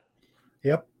Flair.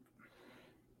 Yep.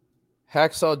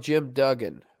 Hacksaw Jim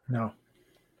Duggan. No.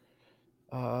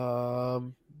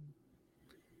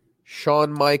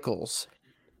 Shawn Michaels.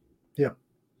 Yep.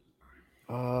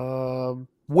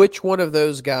 Which one of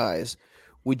those guys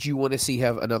would you want to see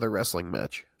have another wrestling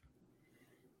match?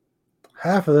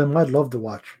 Half of them I'd love to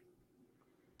watch.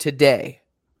 Today.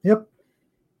 Yep.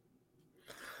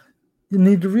 You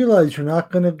need to realize you're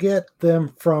not going to get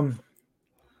them from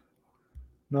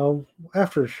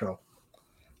after the show.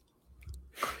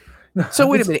 So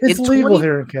wait a minute. It's legal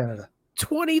here in Canada.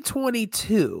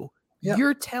 2022. Yep.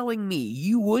 You're telling me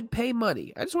you would pay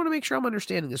money. I just want to make sure I'm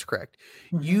understanding this correct.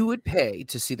 Mm-hmm. You would pay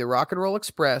to see the Rock and Roll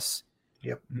Express.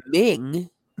 Yep. Ming.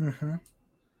 Mm-hmm.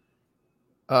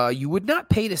 You would not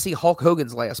pay to see Hulk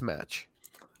Hogan's last match.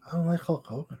 I don't like Hulk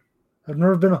Hogan. I've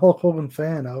never been a Hulk Hogan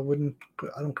fan. I don't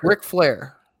care. Ric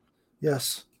Flair.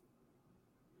 Yes.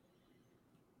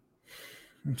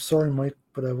 I'm sorry, Mike,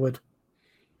 but I would.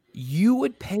 You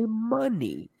would pay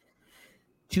money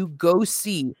to go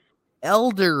see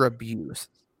elder abuse.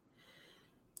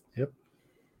 Yep.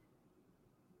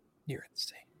 You're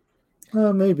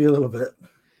insane. Maybe a little bit.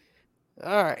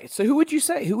 All right. So who would you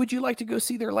say? Who would you like to go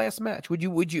see their last match? Would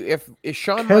you if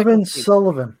Shawn Kevin Michaels,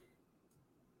 Sullivan.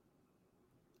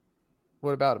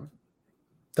 What about him?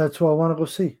 That's who I want to go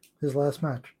see, his last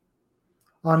match.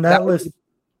 On that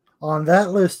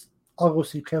list, I'll go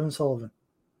see Kevin Sullivan.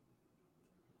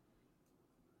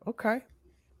 Okay.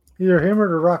 Either him or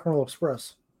the Rock and Roll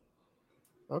Express.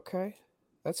 Okay.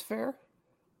 That's fair.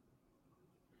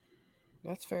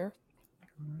 That's fair.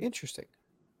 Interesting.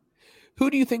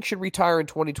 Who do you think should retire in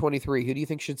 2023? Who do you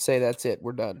think should say that's it?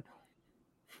 We're done.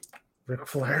 Ric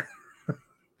Flair.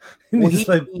 Well, he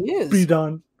is. Be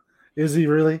done. Is he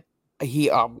really? He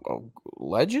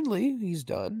allegedly he's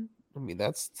done. I mean,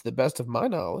 that's to the best of my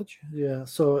knowledge. Yeah,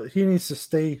 so he needs to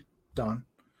stay done.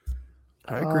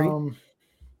 I agree.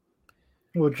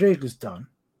 Well, Jake is done.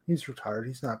 He's retired.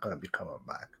 He's not going to be coming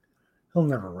back. He'll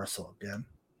never wrestle again.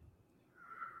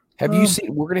 Have you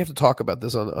seen? We're going to have to talk about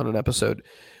this on an episode.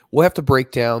 We'll have to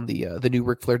break down the new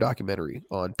Ric Flair documentary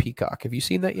on Peacock. Have you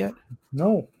seen that yet?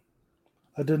 No,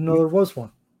 I didn't know there was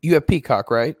one. You have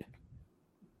Peacock, right?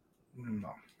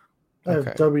 No, I have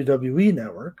WWE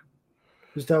Network.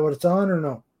 Is that what it's on or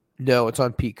no? No, it's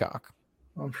on Peacock.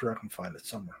 I'm sure I can find it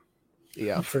somewhere.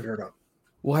 Yeah, I'll figure it out.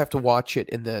 We'll have to watch it,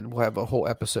 and then we'll have a whole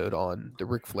episode on the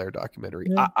Ric Flair documentary.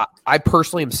 Yeah. I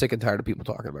personally am sick and tired of people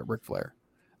talking about Ric Flair.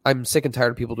 I'm sick and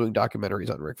tired of people doing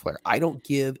documentaries on Ric Flair. I don't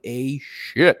give a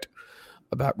shit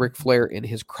about Ric Flair in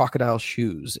his crocodile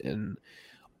shoes and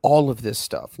all of this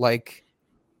stuff. Like,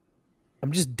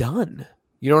 I'm just done.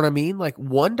 You know what I mean? Like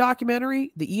one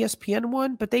documentary, the ESPN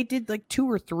one, but they did like 2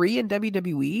 or 3 in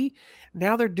WWE.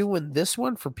 Now they're doing this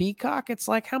one for Peacock. It's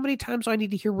like, how many times do I need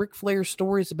to hear Ric Flair's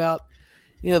stories about,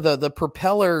 the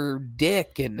propeller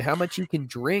dick and how much you can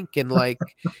drink and like,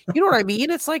 you know what I mean?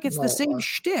 It's like, it's the same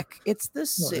shtick. It's the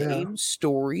same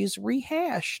stories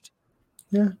rehashed.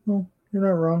 Yeah, no, you're not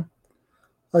wrong.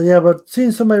 But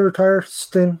seeing somebody retire,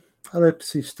 Sting, I'd like to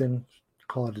see Sting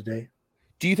call it a day.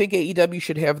 Do you think AEW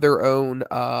should have their own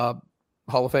Hall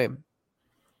of Fame?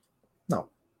 No.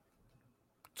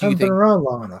 Do you Haven't been around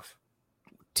long enough.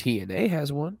 TNA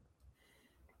has one.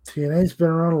 TNA's been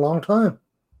around a long time.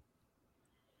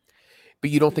 But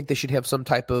you don't think they should have some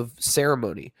type of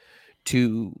ceremony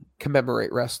to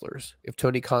commemorate wrestlers? If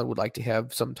Tony Khan would like to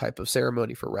have some type of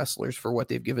ceremony for wrestlers for what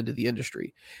they've given to the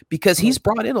industry, because he's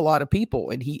brought in a lot of people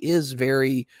and he is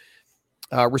very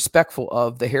respectful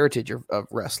of the heritage of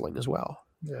wrestling as well.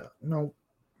 Yeah, no.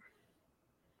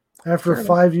 After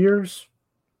 5 years,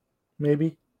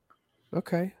 maybe.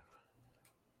 Okay.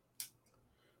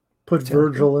 Put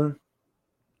Virgil in.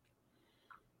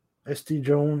 SD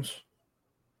Jones.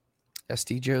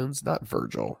 SD Jones, not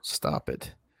Virgil. Stop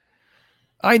it.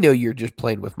 I know you're just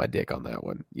playing with my dick on that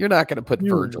one. You're not going to put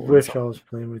Virgil. Wish I was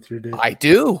playing with your dick. I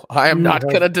do. I am not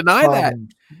going to deny that.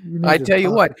 I tell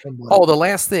you what. Oh, the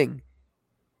last thing.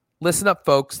 Listen up,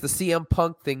 folks. The CM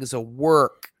Punk thing is a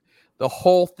work. The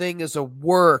whole thing is a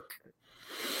work.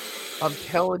 I'm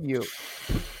telling you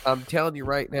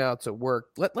right now, it's a work.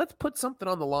 Let's put something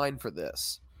on the line for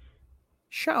this.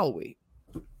 Shall we?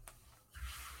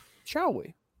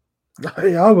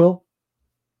 Yeah, I will.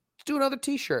 Let's do another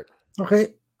t-shirt. Okay.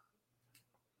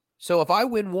 So if I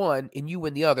win one and you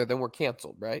win the other, then we're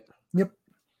canceled, right? Yep.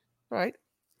 Right.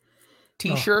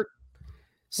 T-shirt.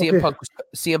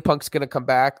 CM Punk's going to come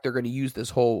back. They're going to use this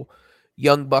whole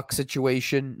Young Buck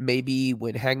situation. Maybe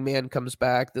when Hangman comes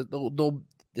back,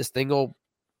 this thing will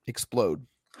explode.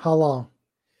 How long?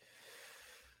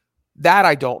 That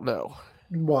I don't know.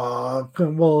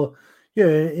 Well, yeah,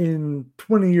 in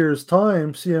 20 years'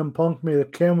 time, CM Punk made a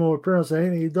cameo appearance at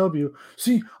AEW.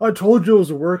 See, I told you it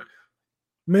was a work.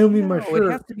 Mail me my shirt.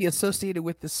 It has to be associated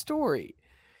with the story.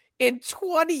 In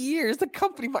 20 years, the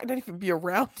company might not even be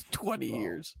around in 20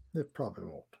 years. It probably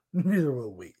won't. Neither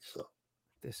will we. So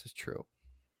this is true.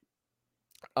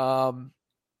 Will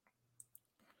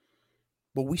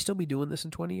we still be doing this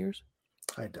in 20 years?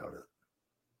 I doubt it.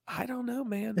 I don't know,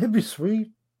 man. It'd be sweet.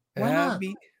 Why not?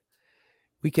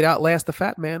 We could outlast the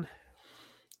Fat Man.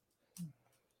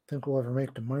 Think we'll ever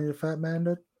make the money the Fat Man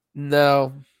did?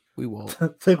 No, we won't.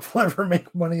 Think we'll ever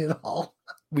make money at all?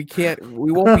 We can't.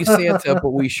 We won't be Santa, but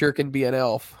we sure can be an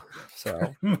elf.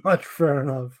 So much fair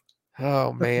enough.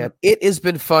 Oh, man. It has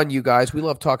been fun, you guys. We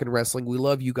love talking wrestling. We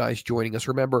love you guys joining us.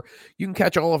 Remember, you can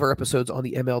catch all of our episodes on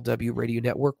the MLW Radio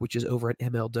Network, which is over at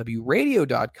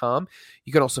MLWradio.com.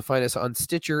 You can also find us on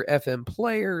Stitcher, FM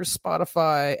Player,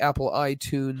 Spotify, Apple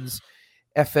iTunes,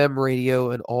 FM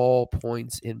radio, and all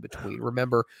points in between.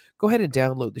 Remember, go ahead and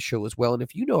download the show as well. And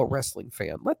if you know a wrestling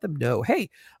fan, let them know, hey,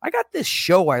 I got this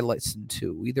show I listen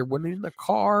to, either when I'm in the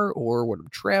car or when I'm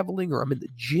traveling or I'm in the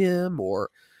gym or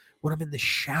when I'm in the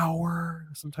shower.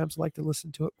 Sometimes I like to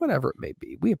listen to it, whatever it may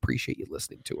be. We appreciate you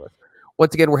listening to us.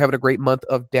 Once again, we're having a great month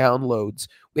of downloads.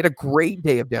 We had a great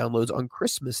day of downloads on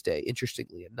Christmas Day.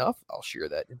 Interestingly enough, I'll share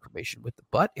that information with the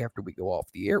butt after we go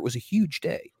off the air. It was a huge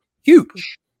day.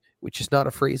 Huge. Which is not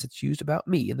a phrase that's used about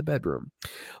me in the bedroom.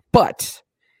 But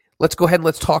let's go ahead and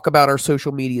let's talk about our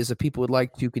social medias. If people would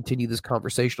like to continue this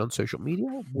conversation on social media,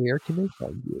 where can they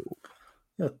find you?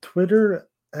 Yeah, Twitter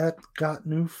at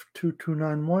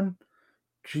Gotnewf2291,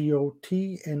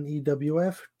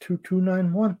 GOTNEWF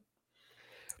 2291.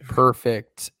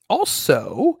 Perfect.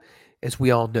 Also, as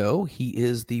we all know, he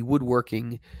is the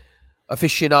woodworking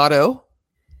aficionado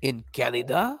in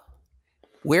Canada.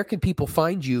 Where can people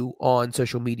find you on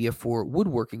social media for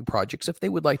woodworking projects if they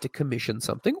would like to commission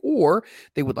something, or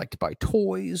they would like to buy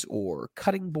toys or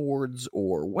cutting boards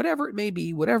or whatever it may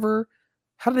be, whatever?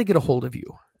 How do they get a hold of you?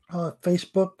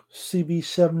 Facebook,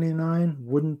 CB79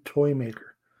 Wooden Toy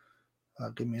Maker.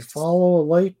 Give me a follow, a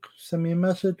like, send me a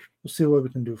message. We'll see what we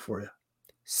can do for you.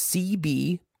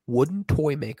 CB Wooden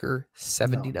Toy Maker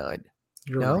 79. No,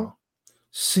 you're wrong.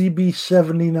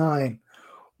 CB79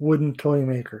 Wooden Toy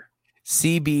Maker.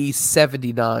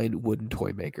 CB79 Wooden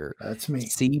Toy Maker. That's me.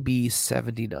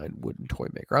 CB79 Wooden Toy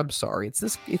Maker. I'm sorry.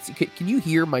 Can you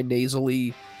hear my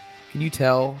nasally? Can you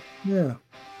tell? Yeah.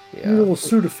 You're a little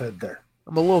Sudafed there.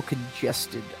 I'm a little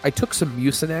congested. I took some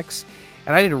Mucinex,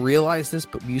 and I didn't realize this,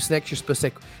 but Mucinex, you're supposed to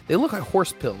take, they look like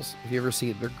horse pills. If you ever see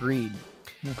it, they're green.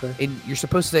 Okay. And you're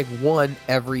supposed to take one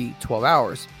every 12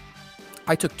 hours.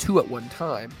 I took 2 at one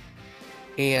time,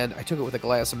 and I took it with a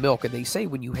glass of milk. And they say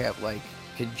when you have like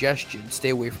congestion, stay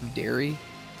away from dairy,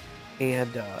 and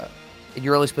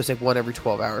you're only supposed to take 1 every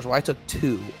 12 hours. Well, I took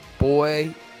 2.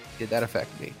 Boy, did that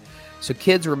affect me. So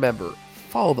kids, remember,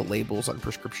 follow the labels on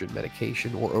prescription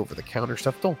medication or over-the-counter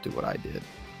stuff. Don't do what I did.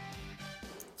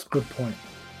 That's a good point.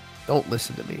 Don't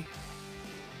listen to me.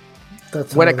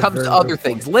 That's when it comes to other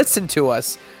things, listen to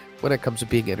us when it comes to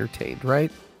being entertained,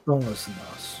 right? Don't listen to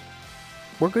us.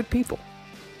 We're good people.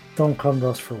 Don't come to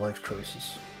us for life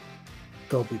choices.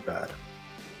 They'll be bad.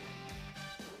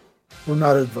 We're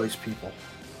not advice people.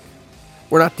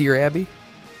 We're not Dear Abby.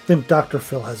 I think Dr.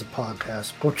 Phil has a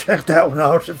podcast. Go check that one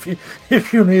out if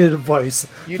you need advice.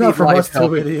 You not need from us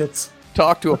help. two idiots.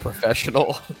 Talk to a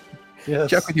professional. Yes.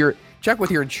 Check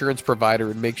with your insurance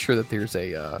provider and make sure that there's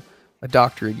a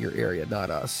doctor in your area, not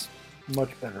us.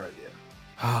 Much better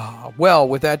idea. Well,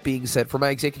 with that being said, for my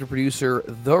executive producer,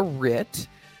 The Rit,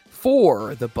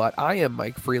 for The Butt, I am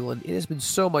Mike Freeland. It has been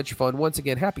so much fun. Once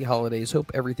again, happy holidays.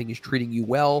 Hope everything is treating you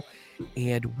well.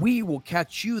 And we will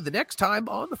catch you the next time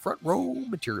on the Front Row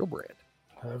Material Brand.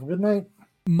 Have a good night.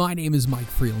 My name is Mike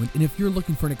Freeland, and if you're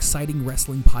looking for an exciting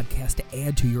wrestling podcast to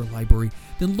add to your library,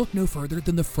 then look no further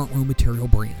than the Front Row Material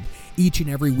Brand. Each and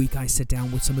every week I sit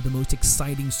down with some of the most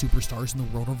exciting superstars in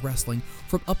the world of wrestling,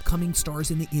 from upcoming stars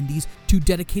in the indies to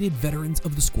dedicated veterans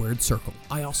of the squared circle.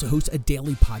 I also host a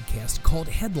daily podcast called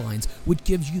Headlines, which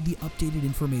gives you the updated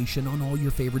information on all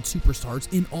your favorite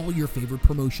superstars in all your favorite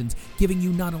promotions, giving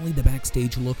you not only the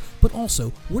backstage look, but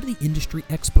also what are the industry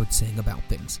experts saying about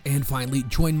things. And finally,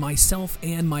 join myself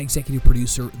and my executive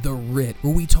producer, The Rit,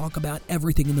 where we talk about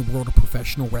everything in the world of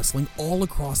professional wrestling all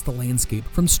across the landscape,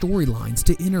 from storylines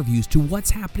to interviews to what's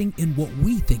happening and what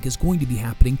we think is going to be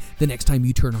happening the next time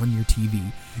you turn on your TV.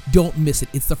 Don't miss it.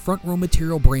 It's the Front Row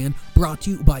Material Brand, brought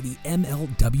to you by the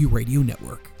MLW Radio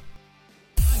Network.